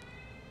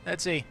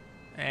 Let's see.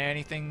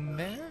 Anything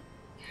there?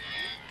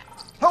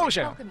 Holy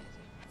shit!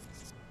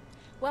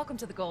 Welcome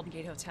to the Golden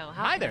Gate Hotel.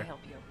 How Hi can there. I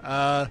help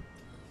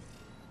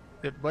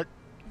you? What?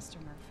 Mr.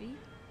 Murphy?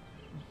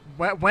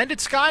 When did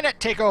Skynet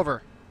take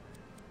over?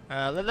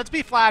 Let's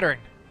be flattering.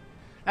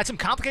 That's some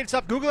complicated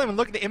stuff. Google him and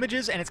look at the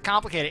images, and it's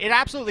complicated. It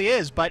absolutely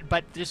is, but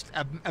just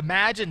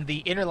imagine the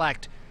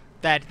intellect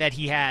that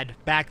he had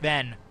back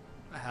then.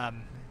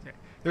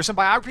 There's some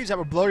biographies that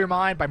would blow your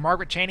mind by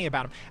Margaret Cheney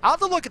about him. I'll have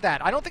to look at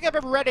that. I don't think I've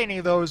ever read any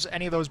of those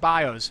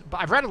bios. But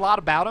I've read a lot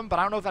about him, but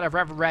I don't know if I've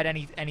ever read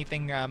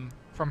anything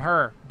from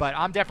her. But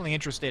I'm definitely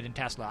interested in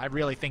Tesla. I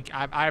really think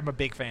I'm a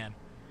big fan.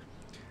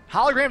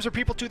 Holograms are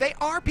people too. They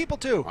are people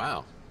too.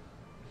 Wow.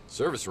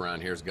 Service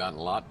around here has gotten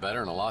a lot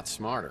better and a lot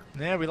smarter.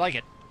 Yeah, we like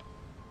it.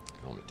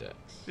 Call me Tex.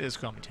 It is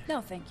call me Tex.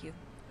 No, thank you.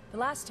 The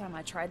last time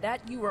I tried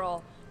that, you were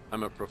all...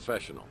 I'm a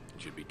professional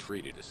and should be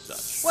treated as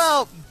such.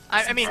 Well,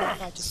 I mean...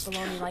 I just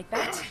baloney like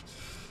that.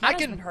 I My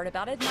can- husband heard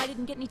about it, and I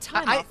didn't get any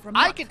time off from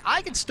I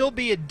can still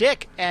be a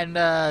dick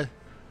and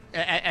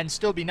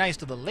still be nice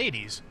to the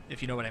ladies,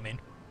 if you know what I mean.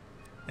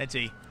 Let's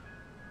see.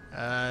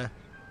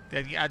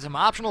 They got some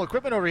optional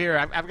equipment over here.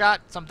 I've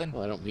got something.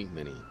 Well, I don't meet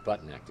many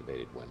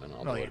button-activated women,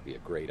 although yeah. it'd be a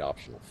great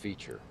optional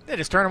feature. They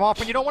just turn them off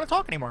when you don't want to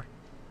talk anymore.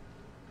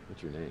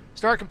 What's your name?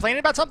 Start complaining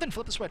about something,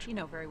 flip the switch. You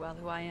know very well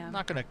who I am.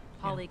 Not gonna.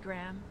 Holly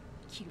Graham.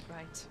 Cute,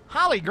 right?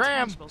 Holly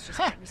Graham. Intangibles just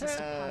can't resist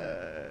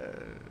a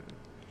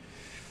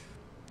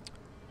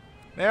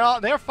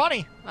pun. They're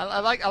funny. I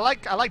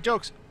like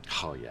jokes.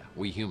 Oh, yeah.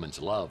 We humans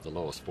love the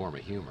lowest form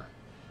of humor.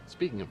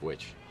 Speaking of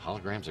which,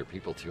 holograms are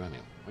people, too. I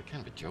mean, what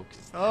kind of a joke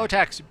is that? Oh,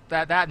 Tex,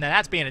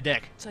 that's being a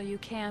dick. So you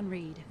can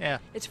read. Yeah.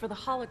 It's for the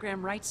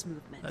hologram rights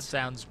movement. That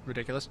sounds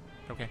ridiculous.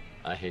 Okay.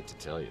 I hate to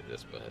tell you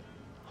this, but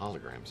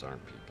holograms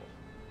aren't people.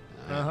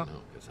 And I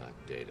know because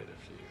I've dated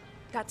a few.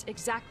 That's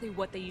exactly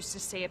what they used to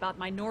say about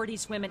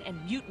minorities, women,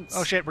 and mutants.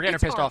 Oh, shit, we're getting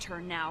it's pissed our off.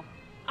 turn now.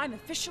 I'm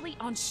officially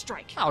on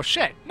strike. Oh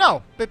shit!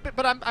 No,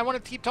 but I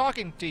want to keep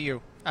talking to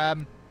you.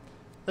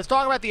 Let's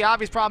talk about the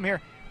obvious problem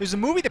here. There's a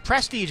movie, The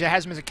Prestige, that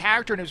has him as a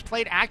character, and it was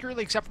played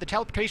accurately except for the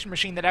teleportation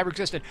machine that ever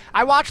existed.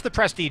 I watched The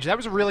Prestige. That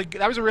was a really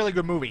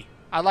good movie.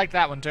 I liked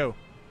that one too. All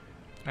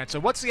right. So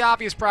what's the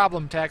obvious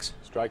problem, Tex?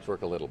 Strikes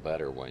work a little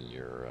better when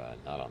you're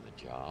not on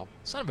the job.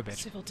 Son of a bitch.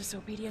 Civil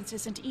disobedience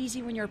isn't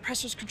easy when your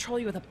oppressors control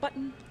you with a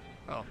button.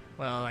 Oh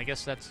well, I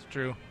guess that's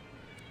true.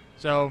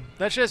 So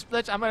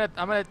I'm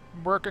gonna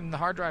work in the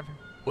hard drive here.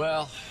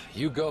 Well,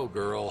 you go,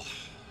 girl.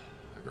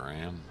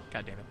 Graham.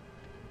 God damn it.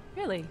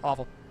 Really?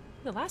 Awful.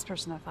 You're the last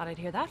person I thought I'd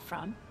hear that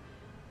from.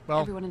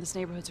 Well, everyone in this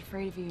neighborhood's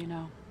afraid of you, you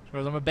know.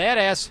 Because I'm a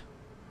badass.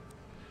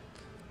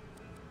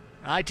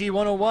 IT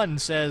 101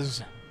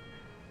 says,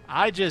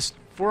 I just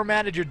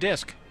formatted your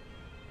disk.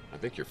 I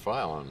think your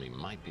file on me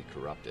might be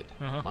corrupted.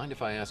 Uh-huh. Mind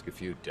if I ask a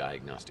few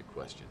diagnostic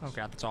questions? Oh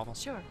god, that's awful.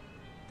 Sure.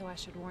 Though I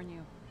should warn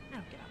you, I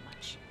don't get out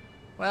much.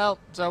 Well,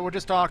 so we'll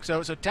just talk.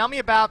 So tell me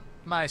about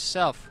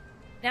myself.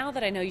 Now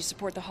that I know you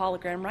support the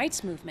hologram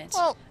rights movement,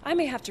 Well, I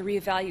may have to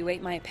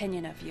reevaluate my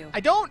opinion of you. I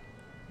don't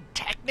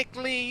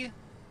technically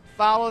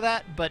follow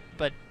that, but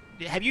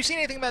have you seen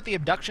anything about the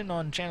abduction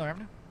on Chandler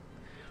Avenue?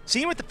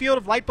 Seeing with the field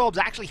of light bulbs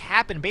actually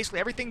happened. Basically,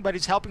 everything but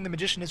is helping the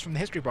magician is from the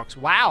history books.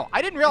 Wow,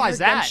 I didn't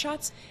realize I heard that.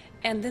 gunshots,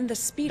 and then the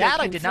speeder That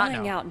I came did not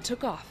flying know. out and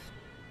took off.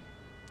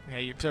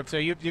 Okay, so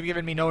you've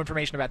given me no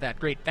information about that.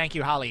 Great, thank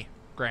you, Holly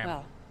Graham.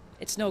 Well,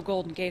 it's no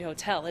Golden Gate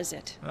Hotel, is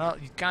it? Well,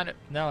 you kind of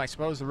no. I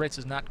suppose the Ritz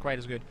is not quite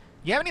as good.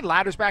 You have any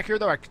ladders back here,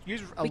 though? I could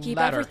use a We keep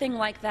ladder. everything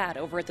like that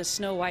over at the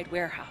Snow White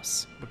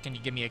warehouse. But can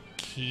you give me a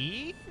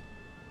key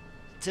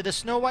to the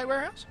Snow White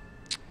warehouse?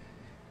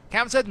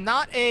 Calvin said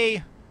not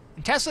a.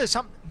 And Tesla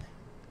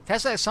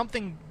has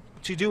something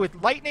to do with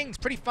lightning. It's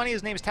pretty funny.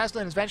 His name is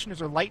Tesla, and his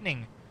inventions are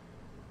lightning.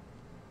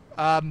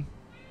 I'm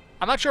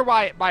not sure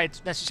why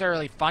it's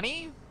necessarily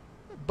funny,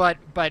 but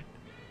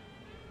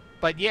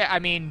yeah, I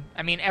mean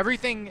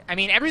everything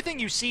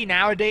you see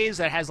nowadays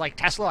that has like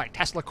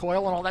Tesla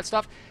coil and all that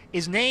stuff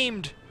is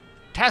named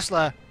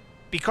Tesla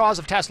because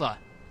of Tesla.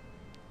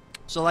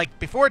 So like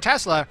before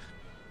Tesla,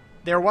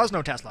 there was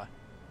no Tesla.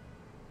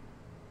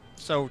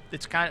 So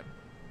it's kind of,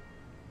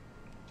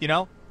 you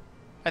know,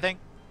 I think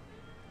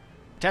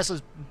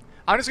Tesla's.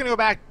 I'm just gonna go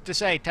back to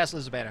say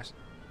Tesla's a badass.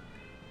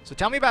 So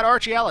tell me about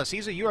Archie Ellis.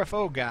 He's a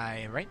UFO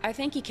guy, right? I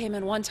think he came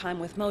in one time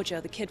with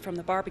Mojo, the kid from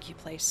the barbecue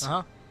place.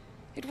 Uh-huh.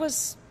 It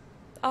was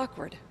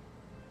awkward.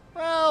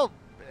 Well,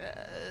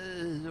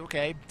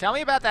 okay. Tell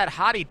me about that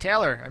hottie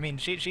Taylor. I mean,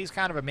 she's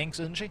kind of a minx,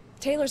 isn't she?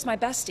 Taylor's my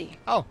bestie.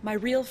 Oh. My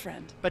real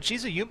friend. But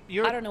she's a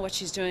you're. I don't know what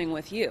she's doing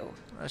with you.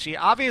 She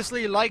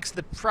obviously likes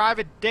the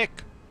private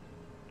dick.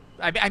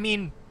 I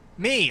mean,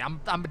 me. I'm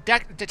a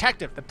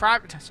detective. The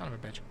private son of a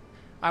bitch.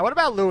 All right. What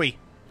about Louis?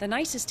 The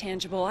nicest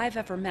tangible I've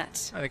ever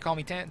met. Oh, they call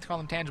them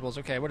tangibles.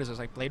 Okay. What is this,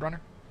 like Blade Runner?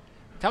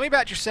 Tell me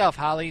about yourself,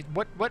 Holly.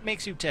 What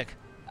makes you tick?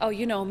 Oh,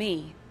 you know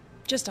me.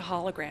 Just a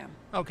hologram.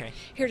 Okay.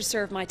 Here to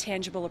serve my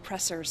tangible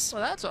oppressors.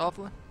 Well, that's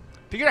awful.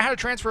 Figured out how to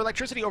transfer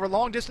electricity over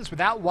long distance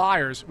without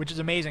wires, which is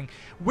amazing.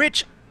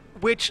 Which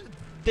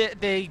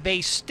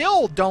they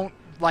still don't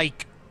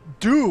like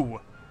do,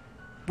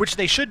 which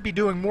they should be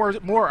doing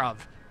more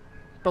of.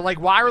 But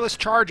like wireless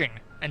charging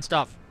and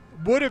stuff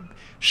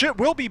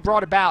will be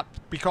brought about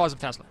because of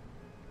Tesla.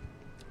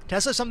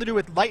 Tesla has something to do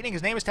with lightning.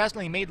 His name is Tesla.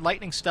 And he made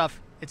lightning stuff.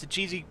 It's a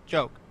cheesy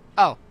joke.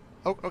 Oh,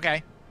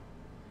 okay.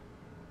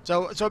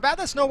 So about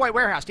the Snow White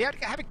warehouse, do you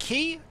have a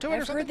key to it or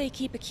I've something? heard they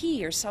keep a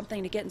key or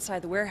something to get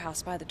inside the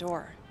warehouse by the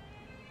door.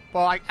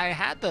 Well, I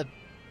had the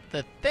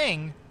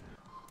thing.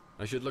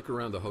 I should look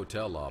around the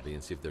hotel lobby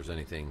and see if there's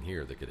anything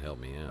here that could help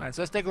me out. All right,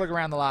 so let's take a look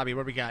around the lobby.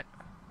 What do we got?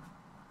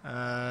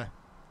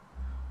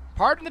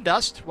 Pardon the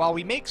dust while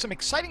we make some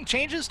exciting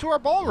changes to our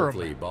ballroom.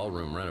 Hopefully,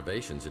 ballroom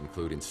renovations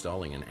include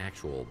installing an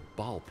actual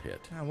ball pit.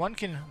 One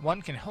can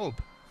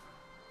hope.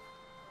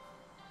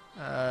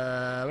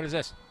 What is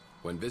this?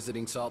 When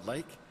visiting Salt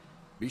Lake,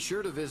 be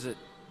sure to visit.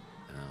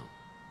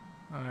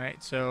 Oh. All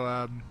right,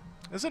 so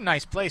this is a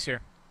nice place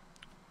here.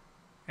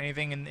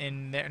 Anything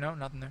in there? No,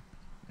 nothing there.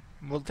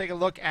 We'll take a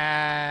look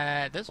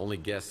at this. Only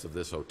guests of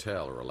this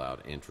hotel are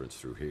allowed entrance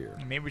through here.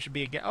 Maybe we should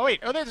be a guest. Oh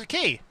wait, there's a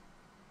key.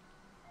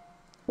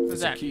 What's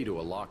It's that? a key to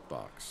a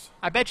lockbox.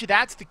 I bet you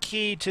that's the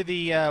key to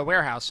the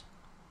warehouse.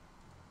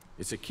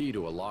 It's a key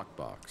to a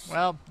lockbox.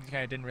 Well,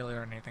 okay, I didn't really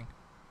learn anything.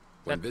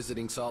 When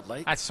visiting Salt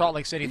Lake, That's Salt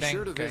Lake City be thing.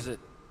 sure to Okay. visit.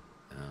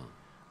 Oh.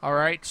 All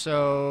right,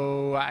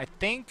 so I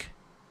think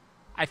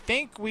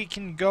we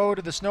can go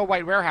to the Snow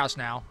White warehouse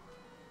now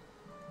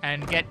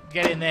and get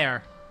in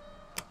there.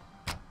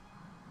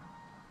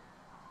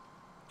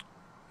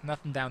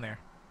 Nothing down there.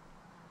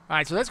 All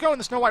right, so let's go in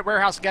the Snow White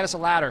warehouse and get us a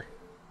ladder.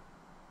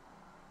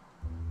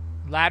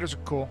 Ladders are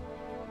cool.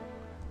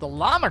 The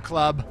Llama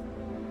Club.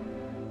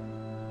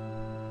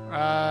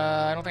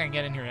 I don't think I can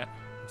get in here yet.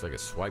 It's like a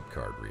swipe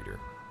card reader.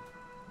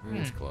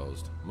 It's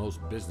closed. Most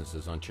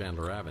businesses on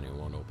Chandler Avenue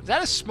won't open. Is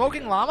that a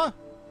smoking llama?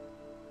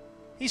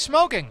 He's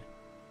smoking.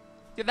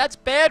 Yeah, that's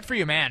bad for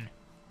you, man.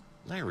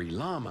 Larry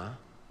Llama?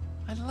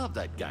 I loved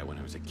that guy when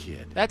I was a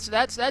kid.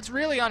 That's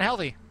really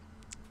unhealthy.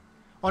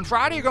 On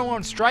Friday, you're going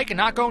on strike and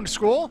not going to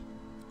school?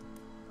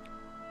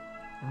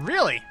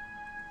 Really?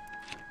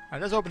 All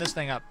right, let's open this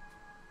thing up.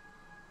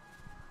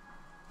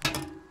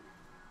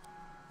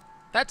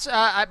 That's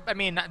I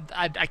mean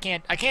I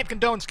can't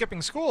condone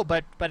skipping school,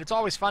 but it's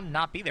always fun to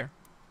not be there.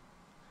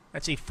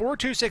 Let's see,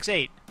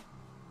 4268.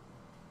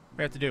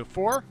 We have to do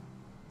 4,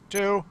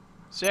 2,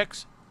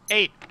 6,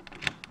 8.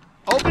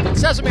 Open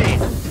sesame.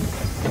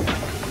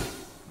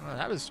 Oh,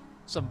 that was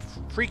some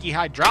freaky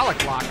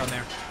hydraulic lock on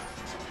there.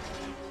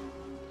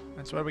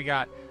 That's what we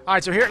got. All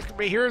right, so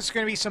here's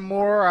going to be some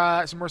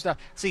more stuff.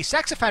 See,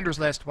 sex offenders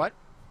list. What?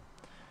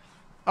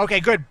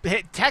 Okay, good.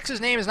 Tex's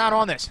name is not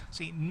on this.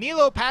 See,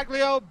 Nilo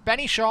Paglio,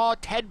 Benny Shaw,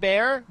 Ted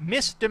Bear,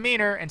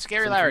 Misdemeanor, and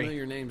Scary Some Larry.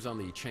 familiar names on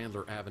the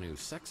Chandler Avenue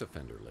sex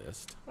offender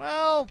list.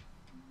 Well,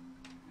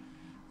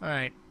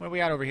 Alright, what do we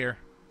got over here?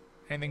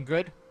 Anything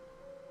good?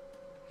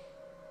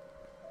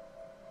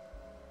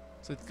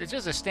 So it's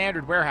just a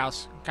standard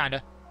warehouse,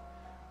 kinda.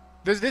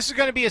 This is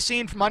going to be a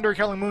scene from Under a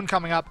Killing Moon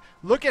coming up.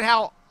 Look at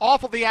how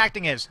awful the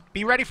acting is.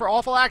 Be ready for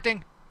awful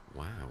acting.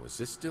 Wow, is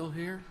this still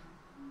here?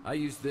 I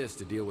used this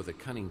to deal with a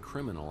cunning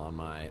criminal on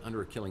my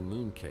Under a Killing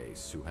Moon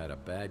case who had a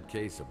bad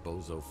case of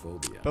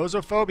bozophobia.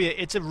 Bozophobia,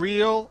 it's a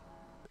real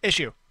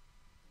issue.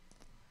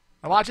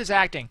 Now watch his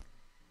acting.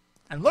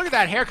 And look at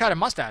that haircut and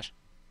mustache.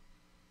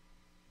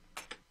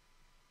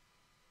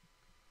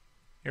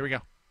 Here we go.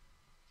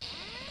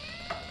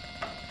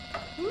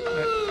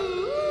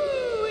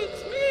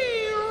 It's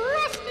me,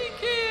 Rusty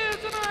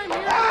Kids, and I'm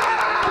here.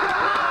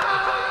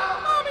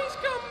 Mommy's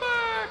come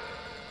back.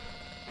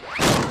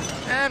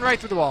 And right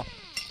through the wall.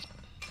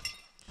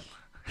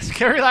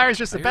 Scary Larry's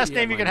just the best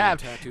name you can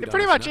have. It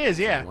pretty much is,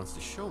 yeah. He wants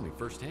to show me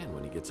firsthand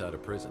when he gets out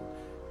of prison.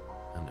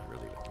 I'm not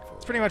really looking forward.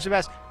 It's pretty much the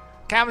best.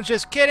 Calvin's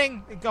just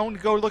kidding. Going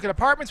to go look at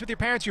apartments with your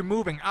parents. You're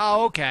moving.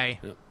 Oh, okay.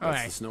 Yep,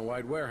 that's the Snow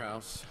White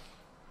warehouse.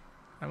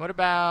 And what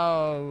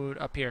about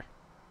up here?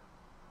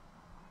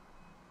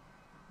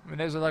 I mean,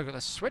 there's like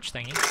a switch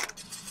thingy.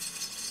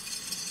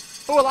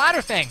 Oh, a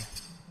ladder thing.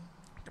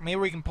 Maybe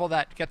we can pull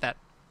that, get that.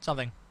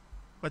 Something.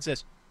 What's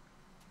this?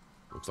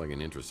 Looks like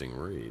an interesting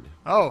read.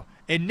 Oh,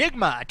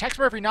 Enigma, a Tex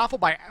Murphy novel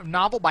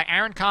by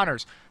Aaron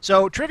Connors.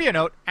 So, trivia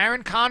note,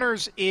 Aaron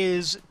Connors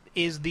is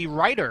the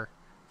writer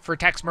for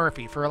Tex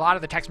Murphy, for a lot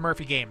of the Tex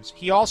Murphy games.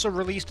 He also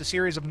released a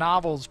series of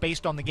novels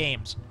based on the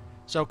games.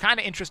 So, kind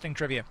of interesting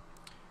trivia.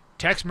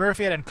 Tex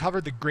Murphy had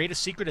uncovered the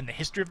greatest secret in the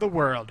history of the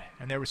world,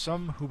 and there were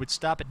some who would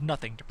stop at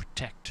nothing to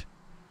protect.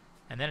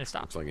 And then it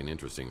stopped. Looks like an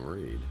interesting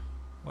read.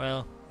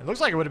 Well, it looks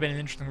like it would have been an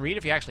interesting read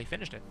if you actually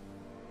finished it.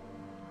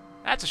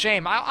 That's a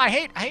shame. I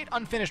hate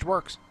unfinished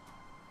works.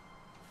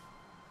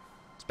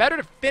 It's better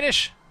to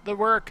finish the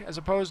work as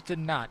opposed to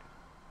not.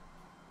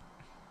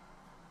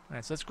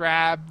 Alright, so let's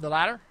grab the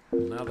ladder.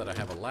 Now that I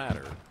have a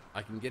ladder,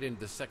 I can get into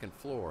the second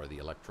floor of the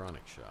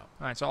electronics shop.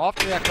 Alright, so off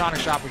to the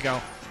electronics shop we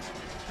go.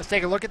 Let's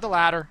take a look at the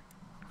ladder,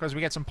 because we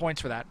get some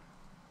points for that.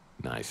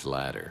 Nice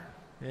ladder.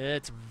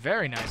 It's a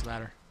very nice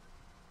ladder.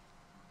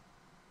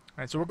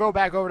 Alright, so we'll go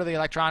back over to the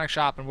electronics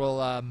shop and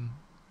we'll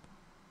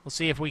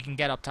see if we can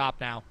get up top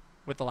now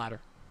with the ladder.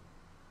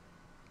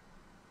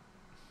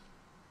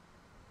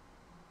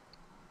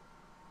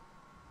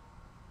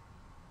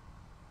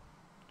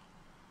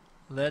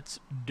 Let's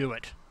do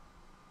it.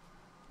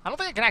 I don't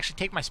think I can actually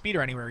take my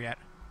speeder anywhere yet.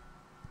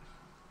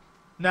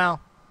 No.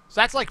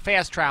 So that's like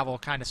fast travel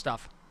kind of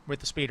stuff with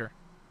the speeder.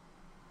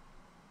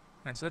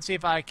 Alright, so let's see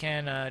if I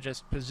can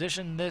just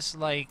position this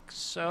like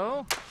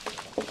so.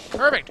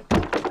 Perfect.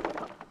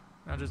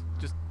 Now just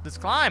let's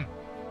climb.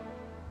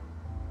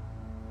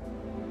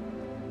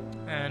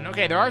 And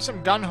okay, there are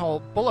some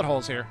bullet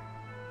holes here.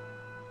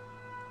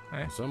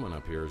 Okay. Someone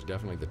up here is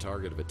definitely the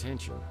target of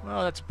attention.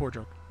 Well, that's a poor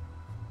joke.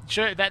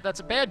 Sure, that's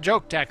a bad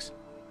joke, Tex.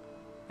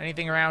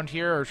 Anything around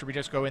here, or should we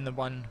just go in the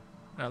one?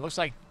 No, it looks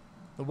like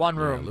the one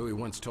room. Yeah, Louis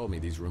once told me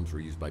these rooms were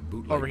used by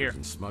bootleggers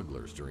and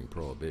smugglers during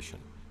Prohibition.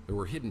 There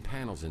were hidden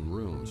panels in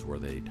rooms where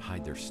they'd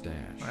hide their stash.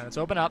 All right, let's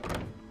open up.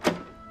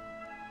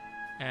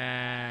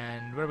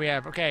 And what do we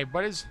have? Okay,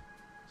 what is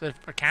it?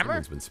 A camera?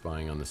 Someone's been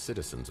spying on the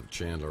citizens of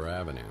Chandler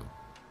Avenue.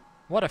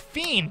 What a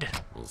fiend!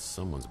 Well,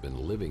 someone's been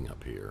living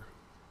up here.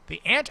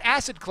 The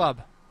Antacid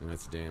Club.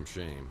 That's a damn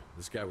shame.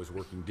 This guy was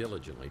working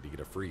diligently to get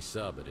a free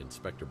sub at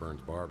Inspector Burns'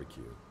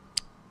 barbecue.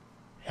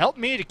 Help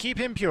me to keep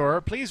him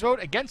pure. Please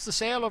vote against the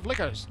sale of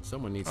liquors.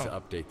 Someone needs to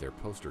update their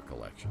poster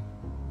collection.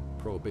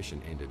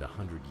 Prohibition ended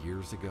 100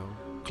 years ago.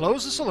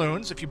 Close the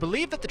saloons. If you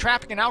believe that the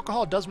traffic in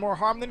alcohol does more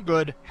harm than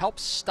good, help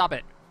stop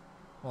it.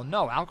 Well,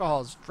 no,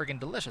 alcohol is friggin'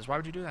 delicious. Why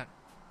would you do that?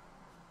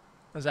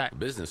 What's that? A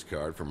business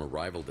card from a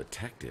rival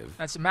detective.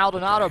 That's a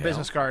Maldonado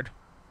business card.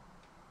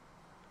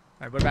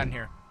 All right, what about in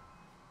here?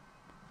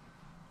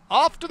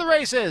 Off to the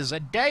races. A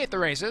day at the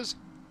races.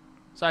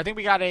 So I think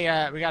we got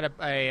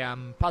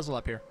a puzzle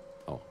up here.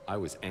 Oh, I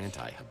was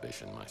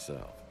anti-Hibition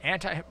myself.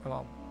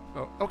 Well,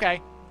 oh,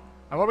 okay.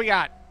 What we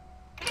got?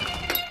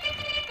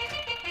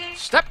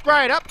 Step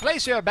right up.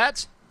 Place your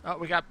bets. Oh,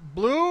 we got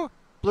blue,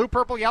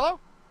 purple, yellow.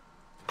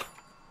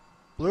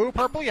 Blue,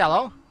 purple,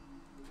 yellow.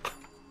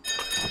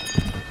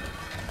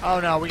 Oh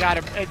no, we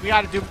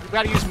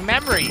gotta use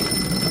memory.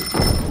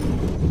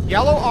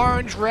 Yellow,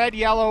 orange, red,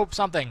 yellow,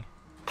 something.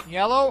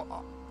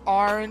 Yellow,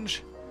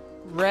 orange,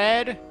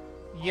 red,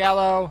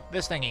 yellow,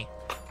 this thingy.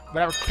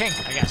 Whatever, pink,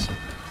 I guess.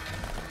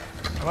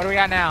 And what do we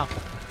got now?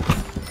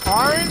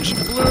 Orange,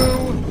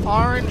 blue,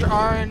 orange,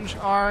 orange,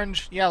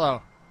 orange,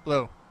 yellow,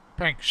 blue,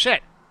 pink.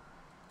 Shit.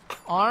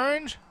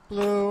 Orange,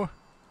 blue,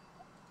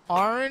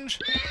 orange.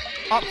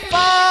 Oh,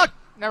 fuck!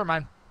 Never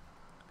mind.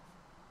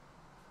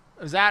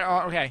 Is that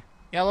okay?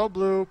 Yellow,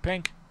 blue,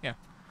 pink. Yeah.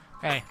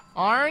 Okay.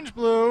 Orange,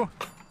 blue,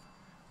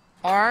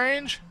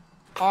 orange,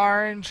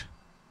 orange.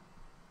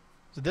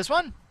 Is it this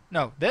one?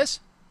 No, this.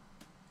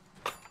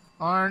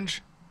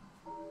 Orange,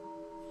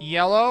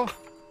 yellow.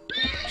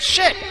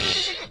 Shit!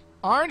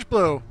 Orange,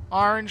 blue,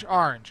 orange,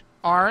 orange.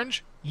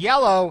 Orange,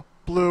 yellow,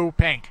 blue,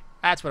 pink.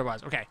 That's what it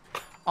was. Okay.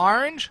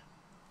 Orange.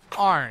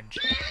 Orange.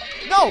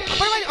 No! What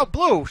am I... Oh,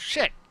 blue.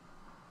 Shit.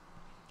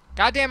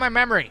 Goddamn my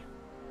memory.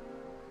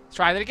 Let's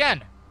try that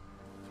again.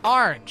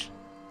 Orange.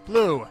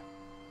 Blue.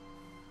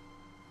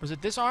 Was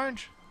it this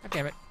orange? God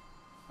damn it.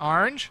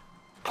 Orange.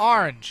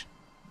 Orange.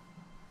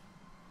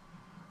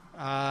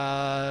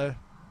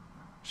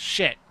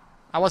 Shit.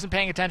 I wasn't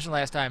paying attention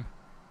last time.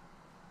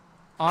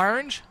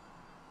 Orange.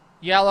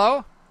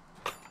 Yellow.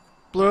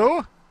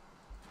 Blue.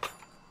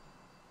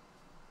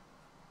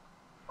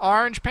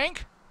 Orange,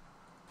 pink.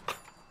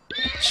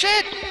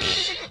 Shit!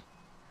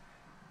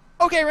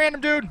 Okay,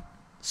 random dude.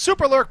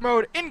 Super lurk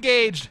mode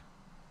engaged.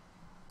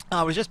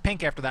 Oh, it was just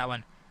pink after that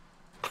one.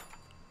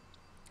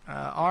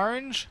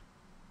 Orange.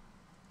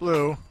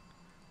 Blue.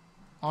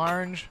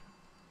 Orange.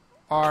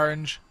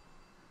 Orange.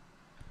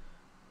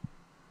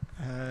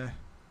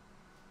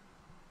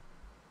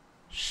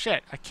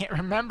 Shit, I can't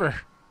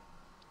remember.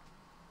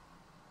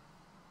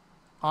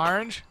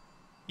 Orange.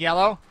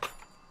 Yellow.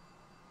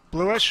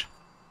 Bluish.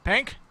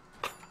 Pink.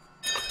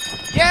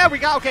 Yeah, we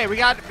got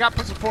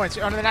put some points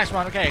on to the next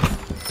one. Okay.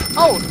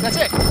 Oh, that's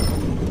it.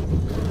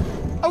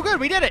 Oh, good,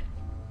 we did it.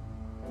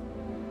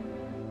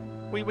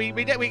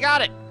 We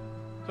got it.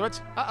 So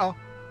it's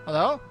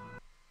hello.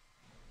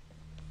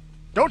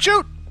 Don't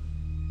shoot.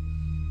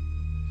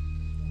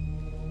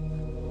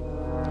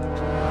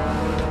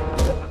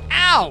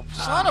 Ow,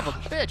 son of a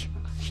bitch.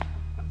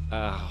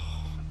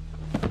 Oh.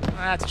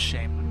 That's a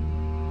shame.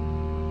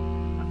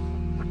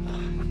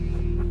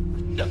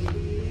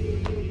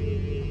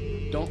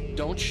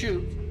 Don't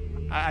shoot.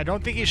 I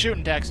don't think he's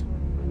shooting, Tex.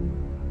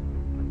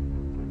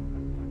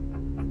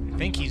 I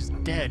think he's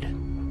dead.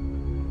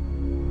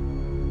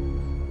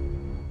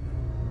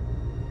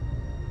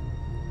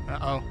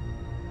 Uh-oh.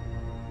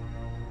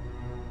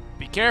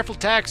 Be careful,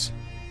 Tex.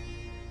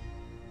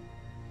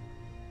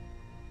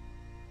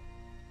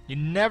 You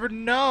never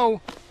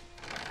know.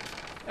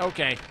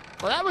 Okay.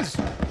 Well, that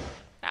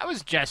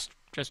was just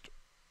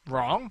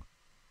wrong.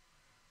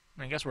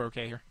 I guess we're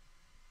okay here.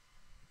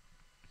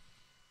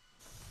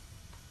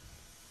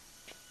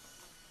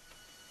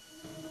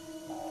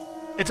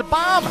 It's a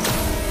bomb!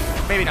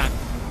 Maybe not.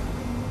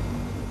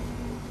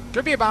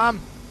 Could be a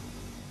bomb.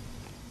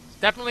 It's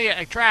definitely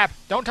a trap.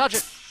 Don't touch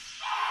it.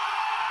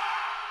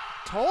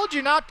 Told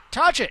you not to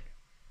touch it.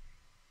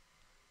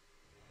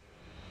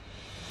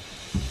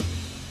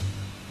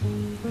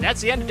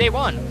 That's the end of day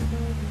 1.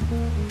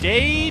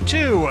 Day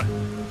 2.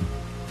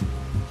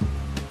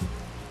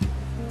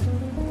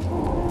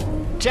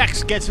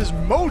 Tex gets his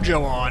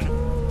mojo on.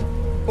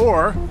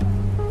 Or...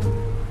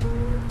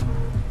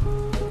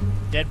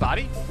 dead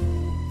body?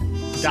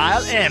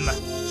 Dial M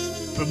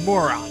for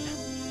moron.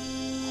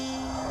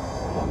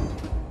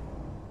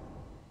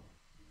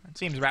 That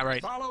seems about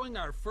right. Following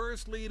our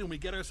first lead, and we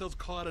get ourselves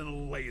caught in a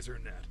laser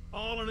net.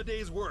 All in a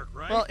day's work,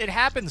 right? Well, it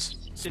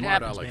happens.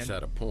 Smart Alex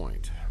had a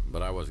point,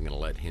 but I wasn't going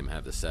to let him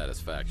have the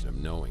satisfaction of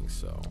knowing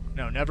so.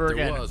 No, never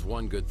again. There was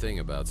one good thing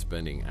about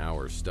spending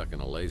hours stuck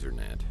in a laser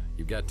net.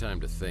 You've got time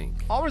to think.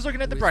 Always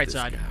looking at the bright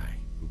side. Guy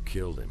who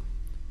killed him?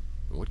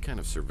 And what kind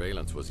of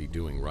surveillance was he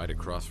doing right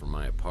across from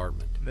my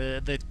apartment?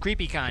 The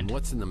creepy kind. And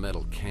what's in the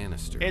metal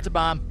canister? It's a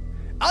bomb.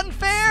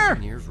 Unfair!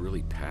 7 years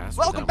really passed.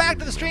 Welcome back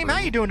to the stream. How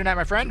you doing tonight,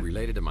 my friend?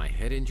 Related to my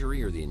head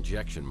injury or the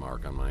injection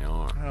mark on my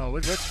arm? Oh,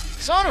 what's that?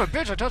 Son of a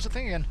bitch! I touched the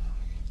thing again.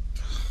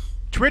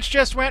 Twitch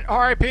just went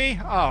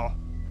RIP. Oh,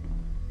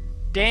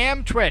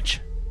 damn Twitch!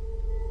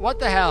 What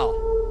the hell?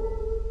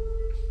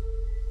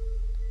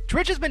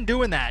 Twitch has been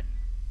doing that.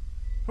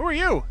 Who are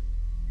you?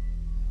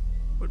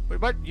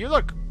 What? You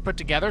look put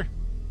together,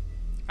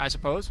 I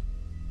suppose.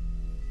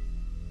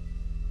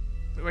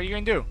 What are you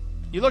gonna do?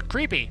 You look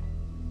creepy.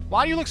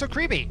 Why do you look so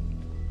creepy?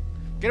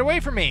 Get away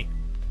from me,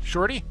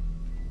 shorty.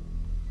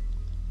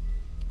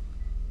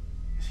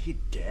 Is he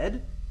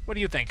dead? What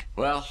do you think?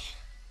 Well,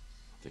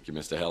 I think you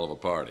missed a hell of a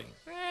party.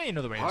 You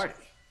know the way it is. Party?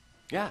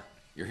 Yeah,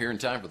 you're here in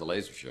time for the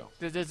laser show.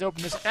 Let's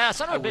open this.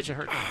 Son of a bitch, it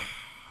hurt.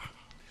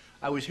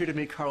 I was here to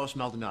meet Carlos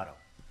Maldonado.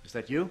 Is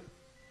that you?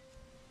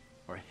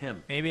 Or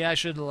him? Maybe I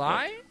should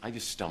lie? Look, I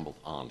just stumbled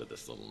onto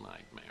this little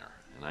nightmare,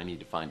 and I need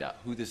to find out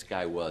who this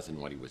guy was and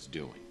what he was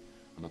doing.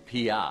 I'm a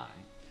PI,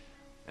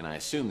 and I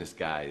assume this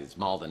guy is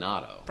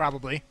Maldonado.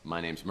 Probably.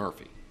 My name's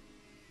Murphy.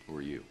 Who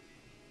are you?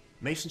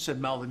 Mason said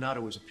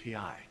Maldonado was a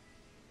PI.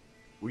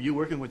 Were you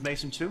working with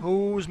Mason too?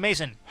 Who's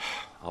Mason?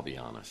 I'll be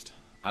honest.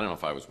 I don't know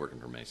if I was working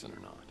for Mason or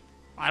not.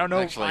 I don't know.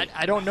 Actually,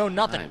 I don't know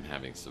nothing. I'm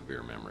having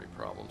severe memory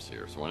problems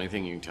here. So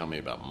anything you can tell me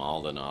about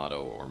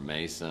Maldonado or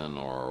Mason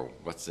or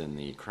what's in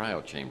the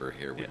cryo chamber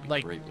here would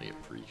be greatly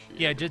appreciated.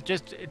 Yeah,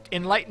 just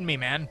enlighten me,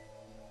 man.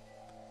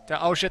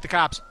 Oh shit, the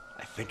cops.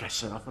 I think I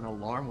set off an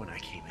alarm when I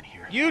came in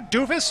here. You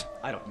doofus!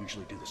 I don't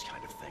usually do this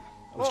kind of thing.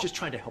 I was just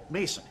trying to help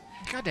Mason.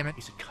 God damn it.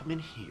 He said, come in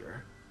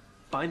here,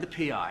 find the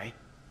PI,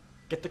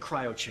 get the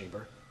cryo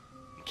chamber,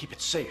 and keep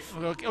it safe.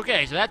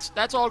 Okay, so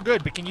that's all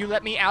good, but can you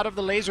let me out of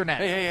the laser net?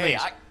 Hey,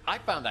 I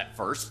found that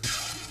first.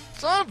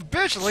 Son of a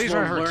bitch, the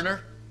laser hurts.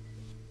 Learner,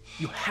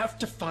 you have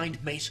to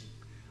find Mason.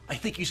 I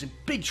think he's in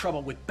big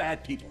trouble with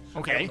bad people.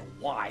 Okay. I don't know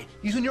why.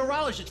 He's a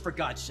neurologist, for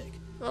God's sake.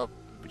 Oh.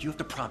 But you have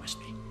to promise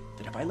me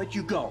that if I let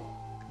you go,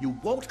 you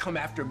won't come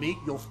after me.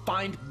 You'll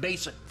find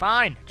Mason.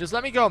 Fine. Just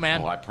let me go,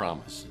 man. Oh, I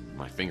promise.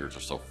 My fingers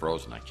are so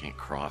frozen I can't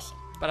cross them.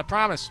 But I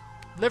promise.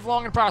 Live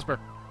long and prosper.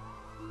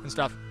 And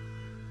stuff.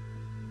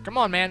 Come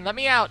on, man. Let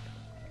me out.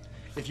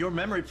 If your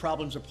memory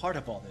problems are part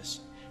of all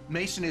this,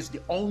 Mason is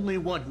the only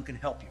one who can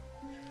help you.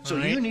 So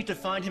All right. you need to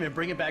find him and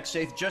bring him back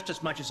safe just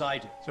as much as I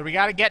do. So we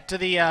got to get to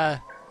the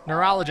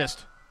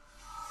neurologist.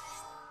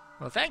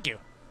 Well, thank you.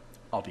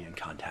 I'll be in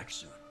contact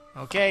soon.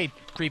 Okay,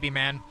 creepy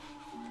man.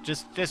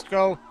 Just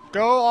go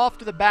off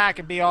to the back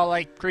and be all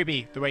like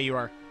creepy the way you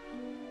are.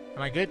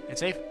 Am I good? It's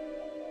safe?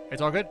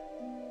 It's all good?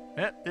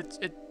 Yeah,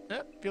 it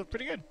feels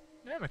pretty good.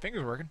 Yeah, my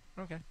finger's working.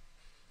 Okay.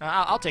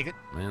 I'll take it.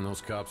 Man,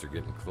 those cops are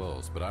getting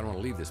close, but I don't want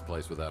to leave this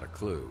place without a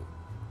clue.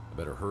 I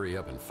better hurry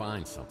up and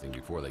find something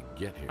before they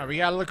get here. All right, we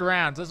gotta look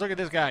around. Let's look at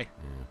this guy.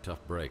 Yeah,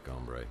 tough break,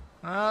 hombre.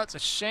 Oh, it's a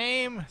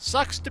shame.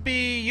 Sucks to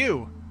be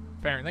you,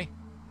 apparently.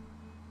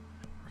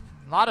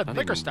 A lot of Not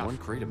liquor even stuff. one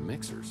crate of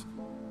mixers.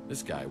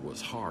 This guy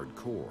was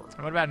hardcore.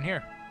 And what about in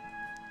here?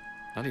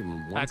 Not even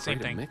one That same crate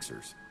of thing.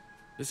 mixers.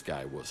 This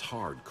guy was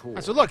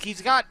hardcore. So look,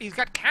 he's got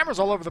cameras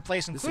all over the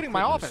place, This including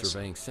my equipment is office.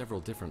 surveying several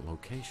different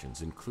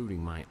locations,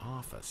 including my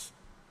office.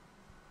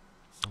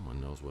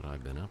 Someone knows what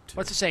I've been up to.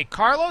 What's it say?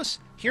 Carlos,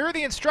 here are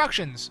the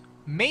instructions.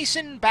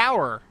 Mason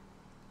Bauer.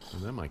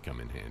 Well, that might come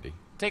in handy.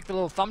 Take the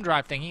little thumb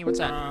drive thingy. What's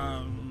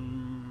that?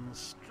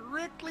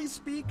 Strictly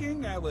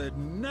speaking, I would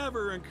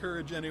never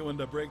encourage anyone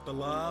to break the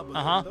law, but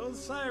Uh-huh.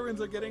 those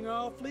sirens are getting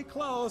awfully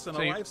close, and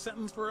So a you- life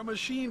sentence for a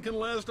machine can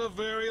last a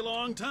very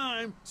long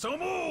time. So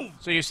move!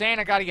 So you're saying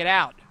I got to get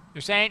out?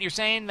 You're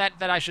saying that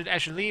I should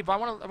leave? I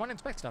want to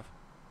inspect stuff.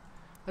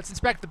 Let's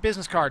inspect the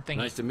business card thingy.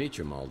 Nice to meet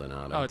you,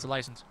 Maldonado. Oh, it's a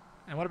license.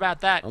 And what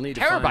about that? I'll need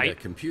to find a terabyte.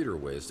 computer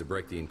whiz to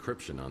break the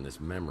encryption on this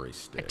memory A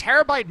stick.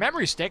 terabyte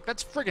memory stick?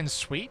 That's friggin'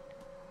 sweet.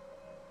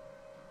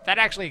 If that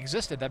actually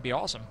existed, that'd be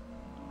awesome.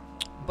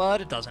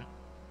 But it doesn't.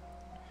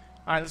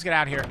 All right, let's get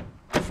out of here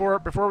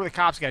before the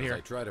cops get As here. I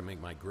try to make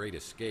my great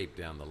escape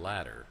down the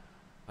ladder,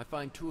 I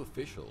find two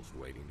officials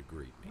waiting to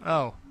greet me.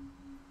 Oh.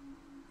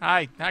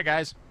 Hi,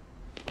 guys.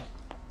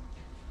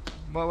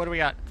 What do we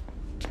got?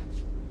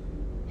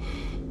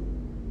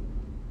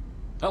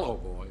 Hello,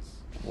 boys.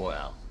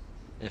 Well,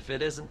 if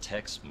it isn't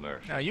Tex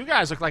Murphy. Now, you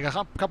guys look like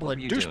a couple of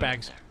you doing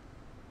douchebags.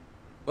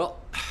 Well,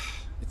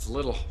 it's a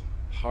little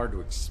hard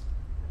to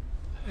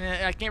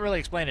I can't really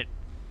explain it.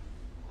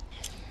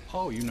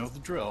 Oh, you know the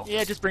drill.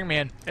 Yeah, just bring me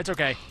in. It's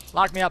okay.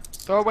 Lock me up.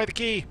 Throw away the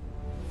key.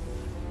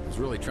 I was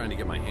really trying to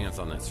get my hands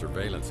on that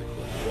surveillance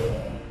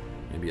equipment.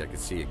 Maybe I could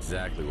see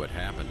exactly what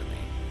happened to me.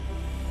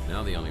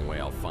 Now the only way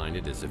I'll find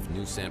it is if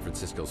New San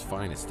Francisco's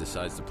finest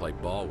decides to play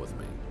ball with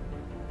me.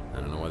 I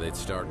don't know where they'd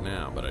start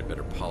now, but I'd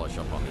better polish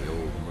up on the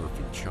old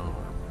Murphy charm.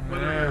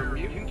 Whether you're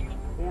a mutant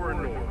or a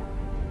normal,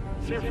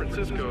 San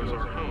Francisco is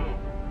our home.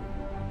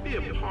 Be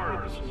a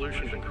part of the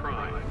solution to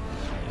crime.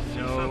 See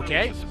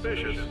Okay. something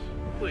suspicious,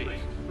 please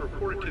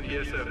report it to the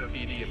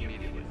SFPD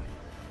immediately.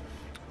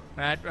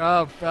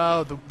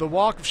 The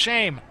walk of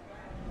shame.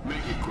 Make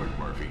it quick,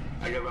 Murphy.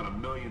 I got about a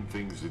million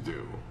things to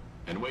do.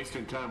 And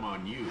wasting time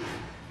on you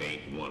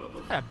ain't one of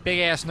them. That big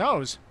ass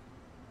nose.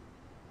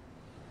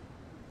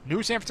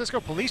 New San Francisco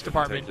Police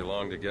Department. Didn't take you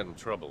long to get in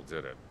trouble,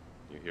 did it?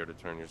 You here to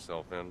turn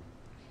yourself in?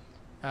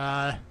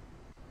 I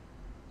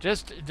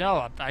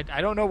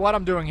don't know what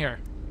I'm doing here.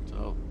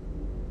 So,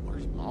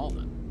 where's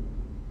Malden?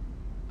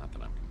 Not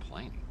that I'm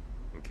complaining.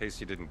 In case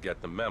you didn't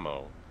get the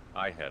memo,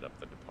 I head up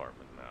the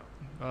department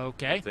now.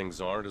 Okay.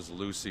 Things aren't as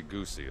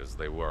loosey-goosey as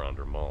they were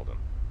under Malden.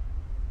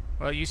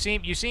 Well, you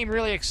seem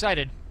really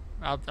excited.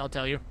 I'll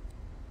tell you.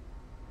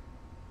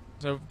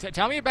 So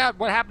tell me about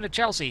what happened to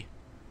Chelsea,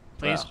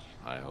 please.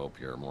 Well, I hope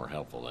you're more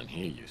helpful than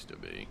he used to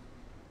be.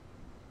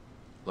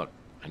 Look,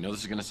 I know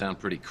this is going to sound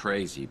pretty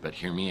crazy, but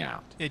hear me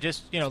out. Yeah,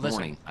 just This listen.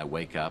 morning, I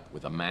wake up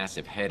with a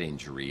massive head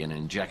injury and an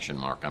injection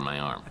mark on my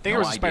arm. I think it no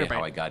was a idea spider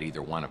how bite. I got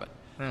either one of it.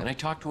 Hmm. And I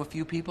talk to a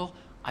few people,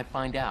 I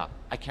find out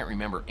I can't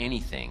remember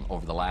anything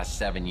over the last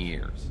 7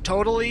 years.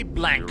 Totally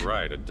blank. You're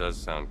right, it does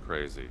sound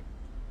crazy.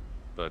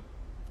 But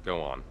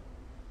go on.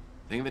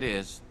 Thing of it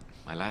is,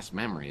 my last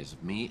memory is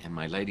of me and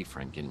my lady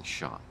friend getting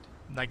shot.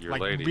 Your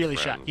lady really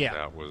friend, shot. Yeah,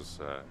 That was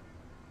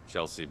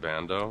Chelsea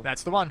Bando?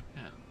 that's the one.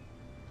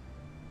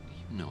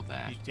 You know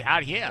that.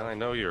 Yeah. I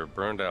know your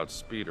burned-out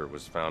speeder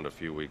was found a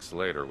few weeks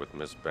later with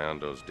Miss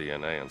Bando's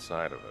DNA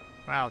inside of it.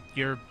 Wow,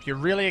 you're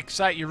really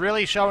excited. You're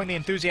really showing the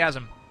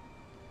enthusiasm.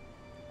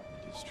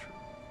 It is true.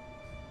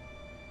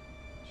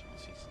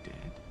 Chelsea's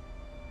dead.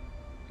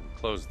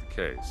 Closed the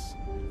case.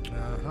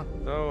 Uh-huh.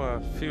 Though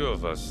a few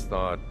of us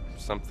thought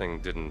something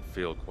didn't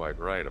feel quite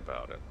right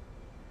about it.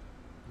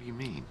 What do you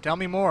mean? Tell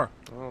me more.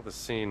 Well, the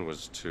scene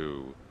was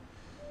too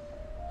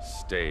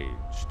staged.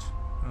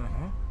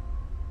 Uh-huh.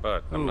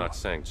 But I'm Ooh. not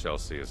saying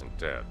Chelsea isn't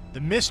dead.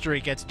 The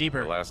mystery gets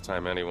deeper. The last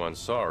time anyone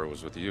saw her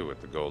was with you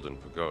at the Golden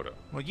Pagoda.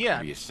 Well, yeah.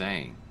 What are you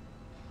saying?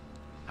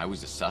 I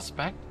was a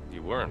suspect?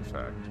 You were, in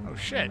fact. Oh,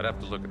 shit. I'd have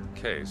to look at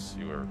the case.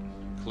 You were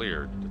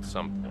cleared at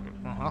some point.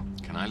 Uh-huh.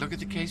 Can I look at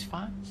the case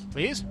files?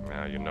 Please?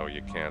 Now, you know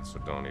you can't, so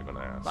don't even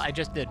ask. I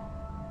just did.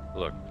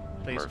 Look,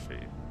 Please. Murphy.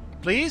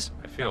 Please?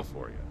 I feel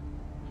for you.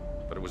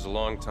 But it was a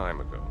long time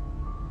ago.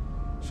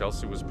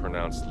 Chelsea was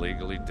pronounced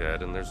legally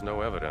dead, and there's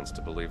no evidence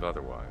to believe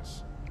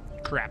otherwise.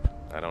 Crap.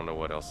 I don't know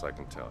what else I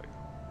can tell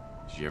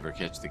you. Did you ever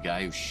catch the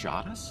guy who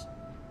shot us?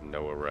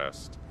 No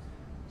arrest.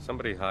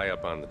 Somebody high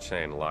up on the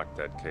chain locked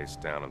that case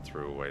down and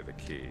threw away the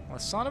key. Well,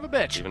 son of a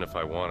bitch. Even if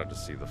I wanted to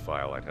see the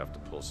file, I'd have to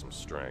pull some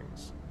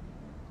strings.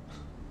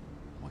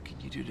 What can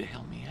you do to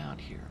help me out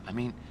here? I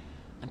mean,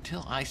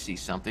 until I see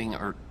something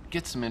or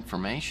get some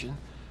information,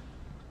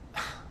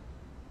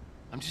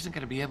 I'm just not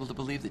going to be able to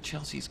believe that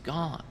Chelsea's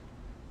gone.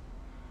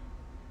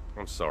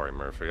 I'm sorry,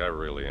 Murphy. I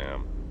really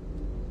am.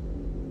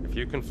 If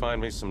you can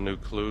find me some new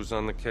clues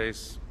on the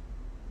case,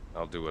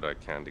 I'll do what I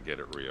can to get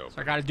it reopened.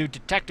 So I gotta do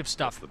detective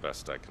stuff. That's the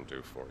best I can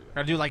do for you.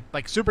 Gotta do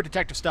like super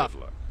detective stuff.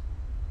 Good luck.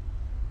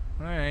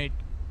 Alright.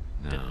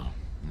 No.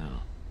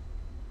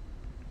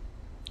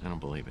 I don't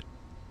believe it.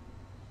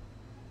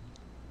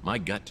 My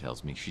gut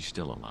tells me she's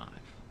still alive.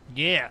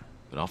 Yeah.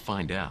 But I'll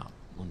find out,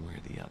 one way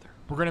or the other.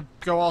 We're gonna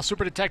go all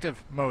super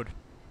detective mode.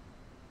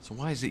 So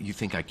why is it you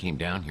think I came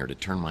down here to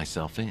turn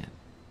myself in?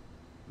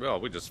 Well,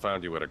 we just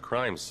found you at a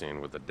crime scene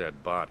with a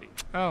dead body.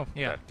 Oh,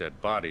 yeah. That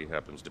dead body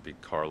happens to be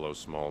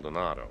Carlos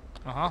Maldonado.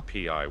 Uh-huh. A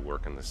PI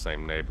work in the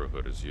same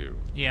neighborhood as you.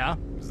 Yeah.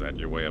 Is that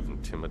your way of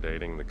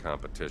intimidating the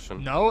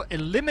competition? No,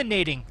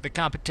 eliminating the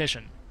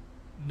competition.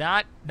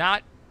 Not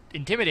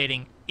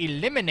intimidating,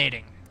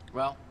 eliminating.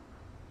 Well,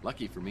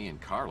 lucky for me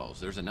and Carlos,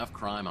 there's enough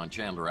crime on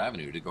Chandler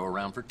Avenue to go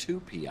around for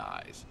 2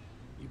 PIs.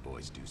 You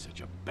boys do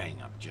such a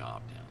bang-up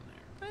job down there.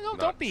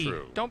 Don't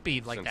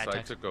be like that. Since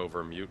I took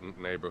over,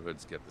 mutant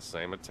neighborhoods get the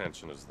same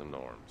attention as the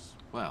norms.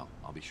 Well,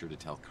 I'll be sure to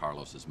tell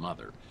Carlos's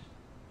mother,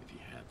 if he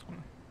had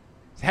one.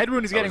 His head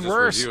wound is getting I was just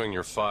worse. reviewing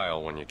your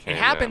file when you came It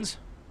happens.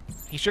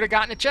 He should have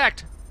gotten it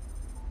checked.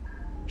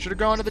 Should have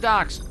gone to the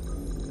docks.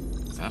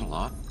 Is that a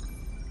lot?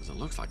 Because it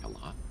looks like a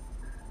lot.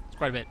 It's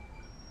quite a bit.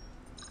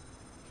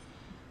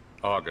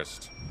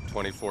 August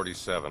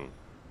 2047.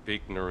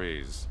 Beek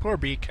Nariz. Poor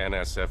Beek.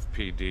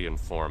 NSFPD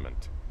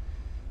informant.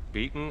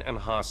 Beaten and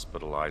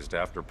hospitalized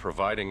after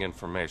providing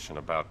information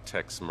about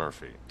Tex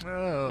Murphy.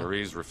 Oh.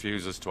 Nariz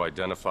refuses to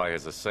identify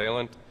his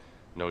assailant.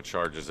 No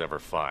charges ever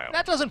filed.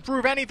 That doesn't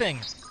prove anything.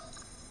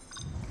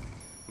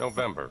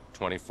 November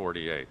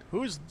 2048.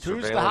 Who's the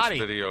Surveillance hottie?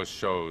 video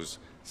shows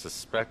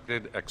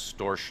suspected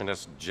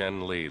extortionist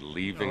Jen Lee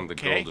leaving the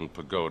Golden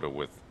Pagoda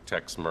with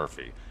Tex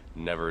Murphy,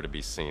 never to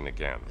be seen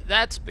again.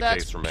 That's the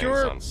case remains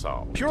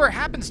unsolved. Pure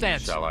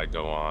happenstance. Shall I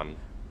go on?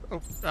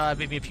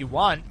 Maybe if you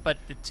want, but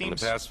it seems... In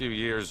the past few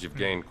years, you've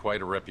gained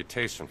quite a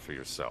reputation for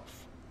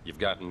yourself. You've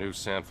gotten New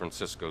San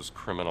Francisco's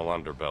criminal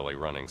underbelly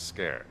running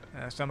scared.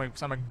 So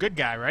I'm a good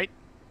guy, right?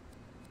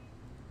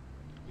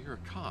 You're a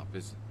cop.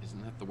 Isn't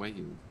that the way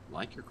you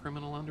like your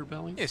criminal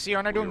underbellies? Yeah, see,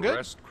 aren't I doing good? We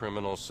arrest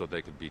criminals so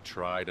they could be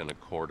tried in a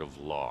court of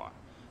law.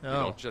 Oh.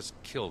 You don't just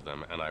kill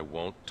them, and I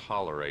won't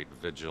tolerate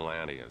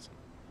vigilantism.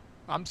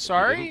 I'm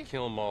sorry? You didn't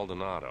kill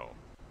Maldonado.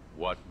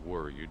 What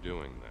were you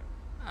doing then?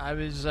 I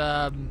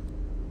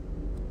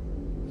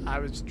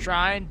was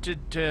trying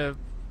to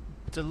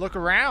look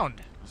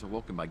around. I was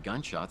awoken by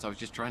gunshots. I was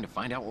just trying to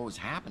find out what was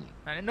happening.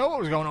 I didn't know what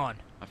was going on.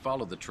 I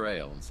followed the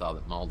trail and saw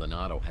that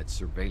Maldonado had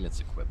surveillance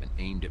equipment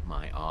aimed at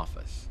my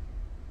office.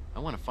 I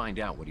want to find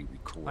out what he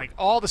recorded. Like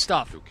all the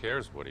stuff. Who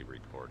cares what he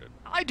recorded?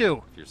 I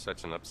do. If you're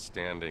such an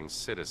upstanding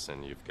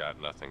citizen, you've got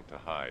nothing to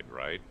hide,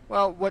 right?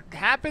 Well, what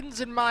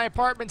happens in my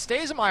apartment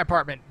stays in my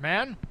apartment,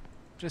 man.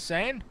 Just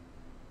saying.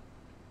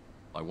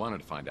 I wanted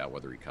to find out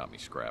whether he caught me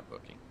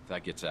scrapbooking. If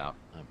that gets out,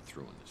 I'm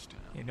through in this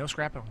town. Yeah, no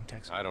scrapbooking,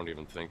 Tex. I don't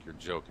even think you're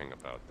joking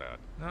about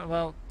that.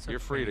 Well... You're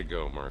free to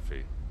go,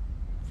 Murphy.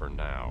 For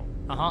now.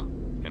 Uh-huh.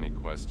 Any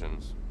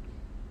questions?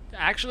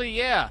 Actually,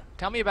 yeah.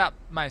 Tell me about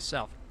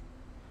myself.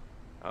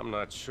 I'm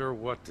not sure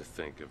what to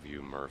think of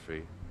you,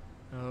 Murphy.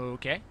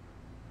 Okay.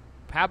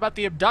 How about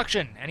the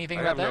abduction? Anything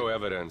about that? I have no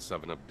evidence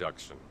of an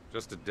abduction.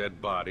 Just a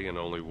dead body and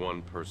only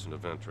one person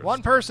of interest.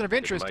 One person of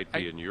interest? It might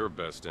be in your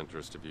best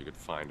interest if you could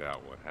find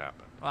out what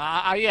happened.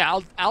 Yeah,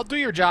 I'll do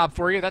your job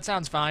for you. That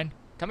sounds fine.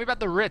 Tell me about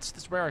the Ritz.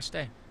 This is where I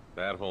stay.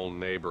 That whole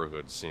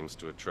neighborhood seems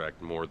to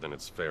attract more than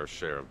its fair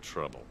share of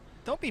trouble.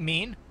 Don't be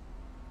mean.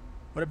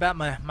 What about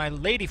my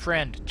lady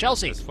friend,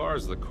 Chelsea? As far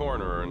as the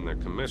coroner and the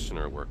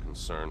commissioner were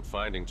concerned,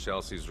 finding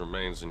Chelsea's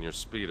remains in your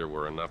speeder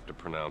were enough to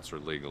pronounce her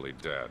legally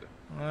dead.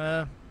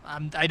 I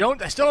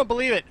still don't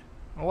believe it.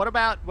 What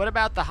about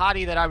the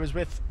hottie that I was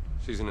with?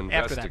 She's an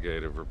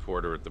investigative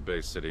reporter at the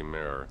Bay City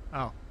Mirror.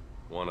 Oh.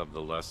 One of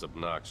the less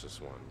obnoxious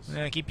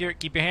ones. Keep your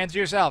hands to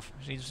yourself.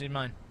 She's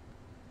mine.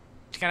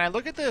 Can I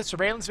look at the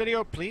surveillance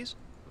video, please?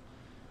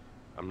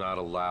 I'm not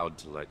allowed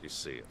to let you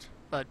see it.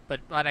 But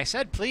I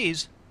said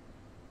please.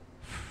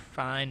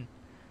 Fine.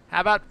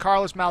 How about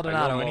Carlos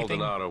Maldonado? I know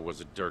Maldonado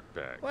was a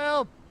dirtbag.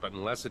 Well... But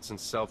unless it's in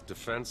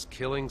self-defense,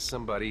 killing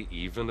somebody,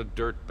 even a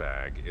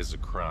dirtbag, is a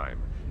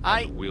crime.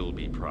 I will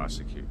be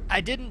prosecuted.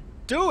 I didn't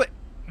do it,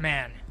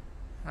 man.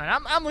 And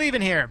I'm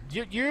leaving here.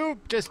 You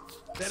just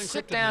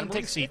sit down and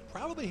take a seat.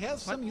 Probably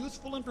has some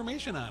useful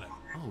information on it.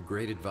 Oh,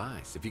 great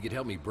advice. If you could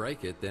help me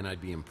break it, then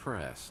I'd be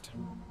impressed.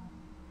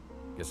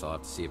 Guess I'll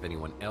have to see if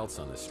anyone else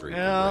on the street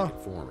can break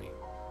it for me.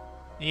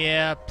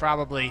 Yeah,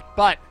 probably.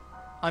 But,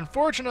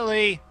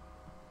 unfortunately,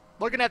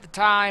 looking at the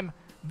time,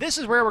 this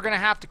is where we're going to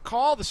have to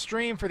call the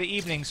stream for the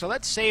evening. So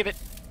let's save it.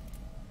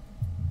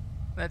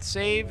 Let's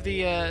save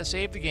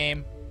the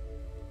game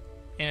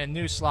in a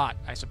new slot,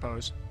 I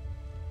suppose.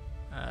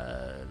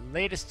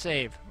 Latest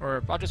save,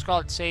 or I'll just call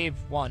it save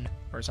 1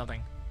 or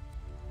something.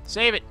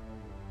 Save it.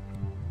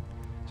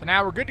 So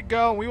now we're good to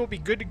go. We will be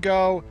good to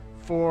go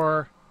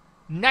for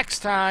next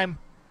time.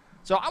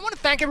 So I want to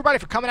thank everybody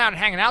for coming out and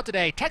hanging out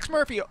today. Tex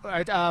Murphy,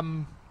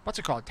 what's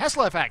it called?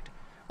 Tesla Effect.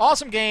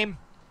 Awesome game.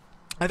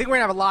 I think we're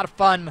going to have a lot of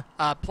fun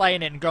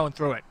playing it and going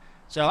through it.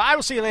 So I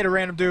will see you later,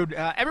 random dude.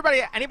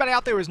 Anybody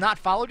out there who has not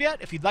followed yet,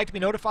 if you'd like to be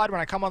notified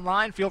when I come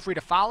online, feel free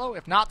to follow.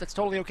 If not, that's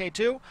totally okay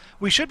too.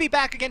 We should be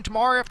back again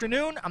tomorrow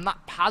afternoon. I'm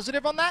not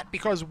positive on that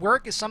because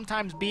work is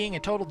sometimes being a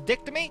total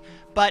dick to me,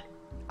 but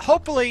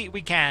hopefully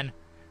we can.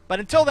 But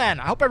until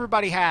then, I hope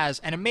everybody has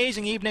an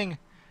amazing evening.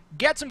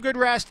 Get some good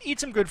rest, eat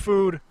some good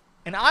food,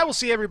 and I will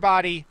see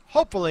everybody,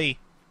 hopefully,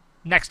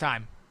 next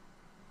time.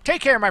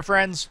 Take care, my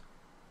friends,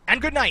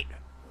 and good night.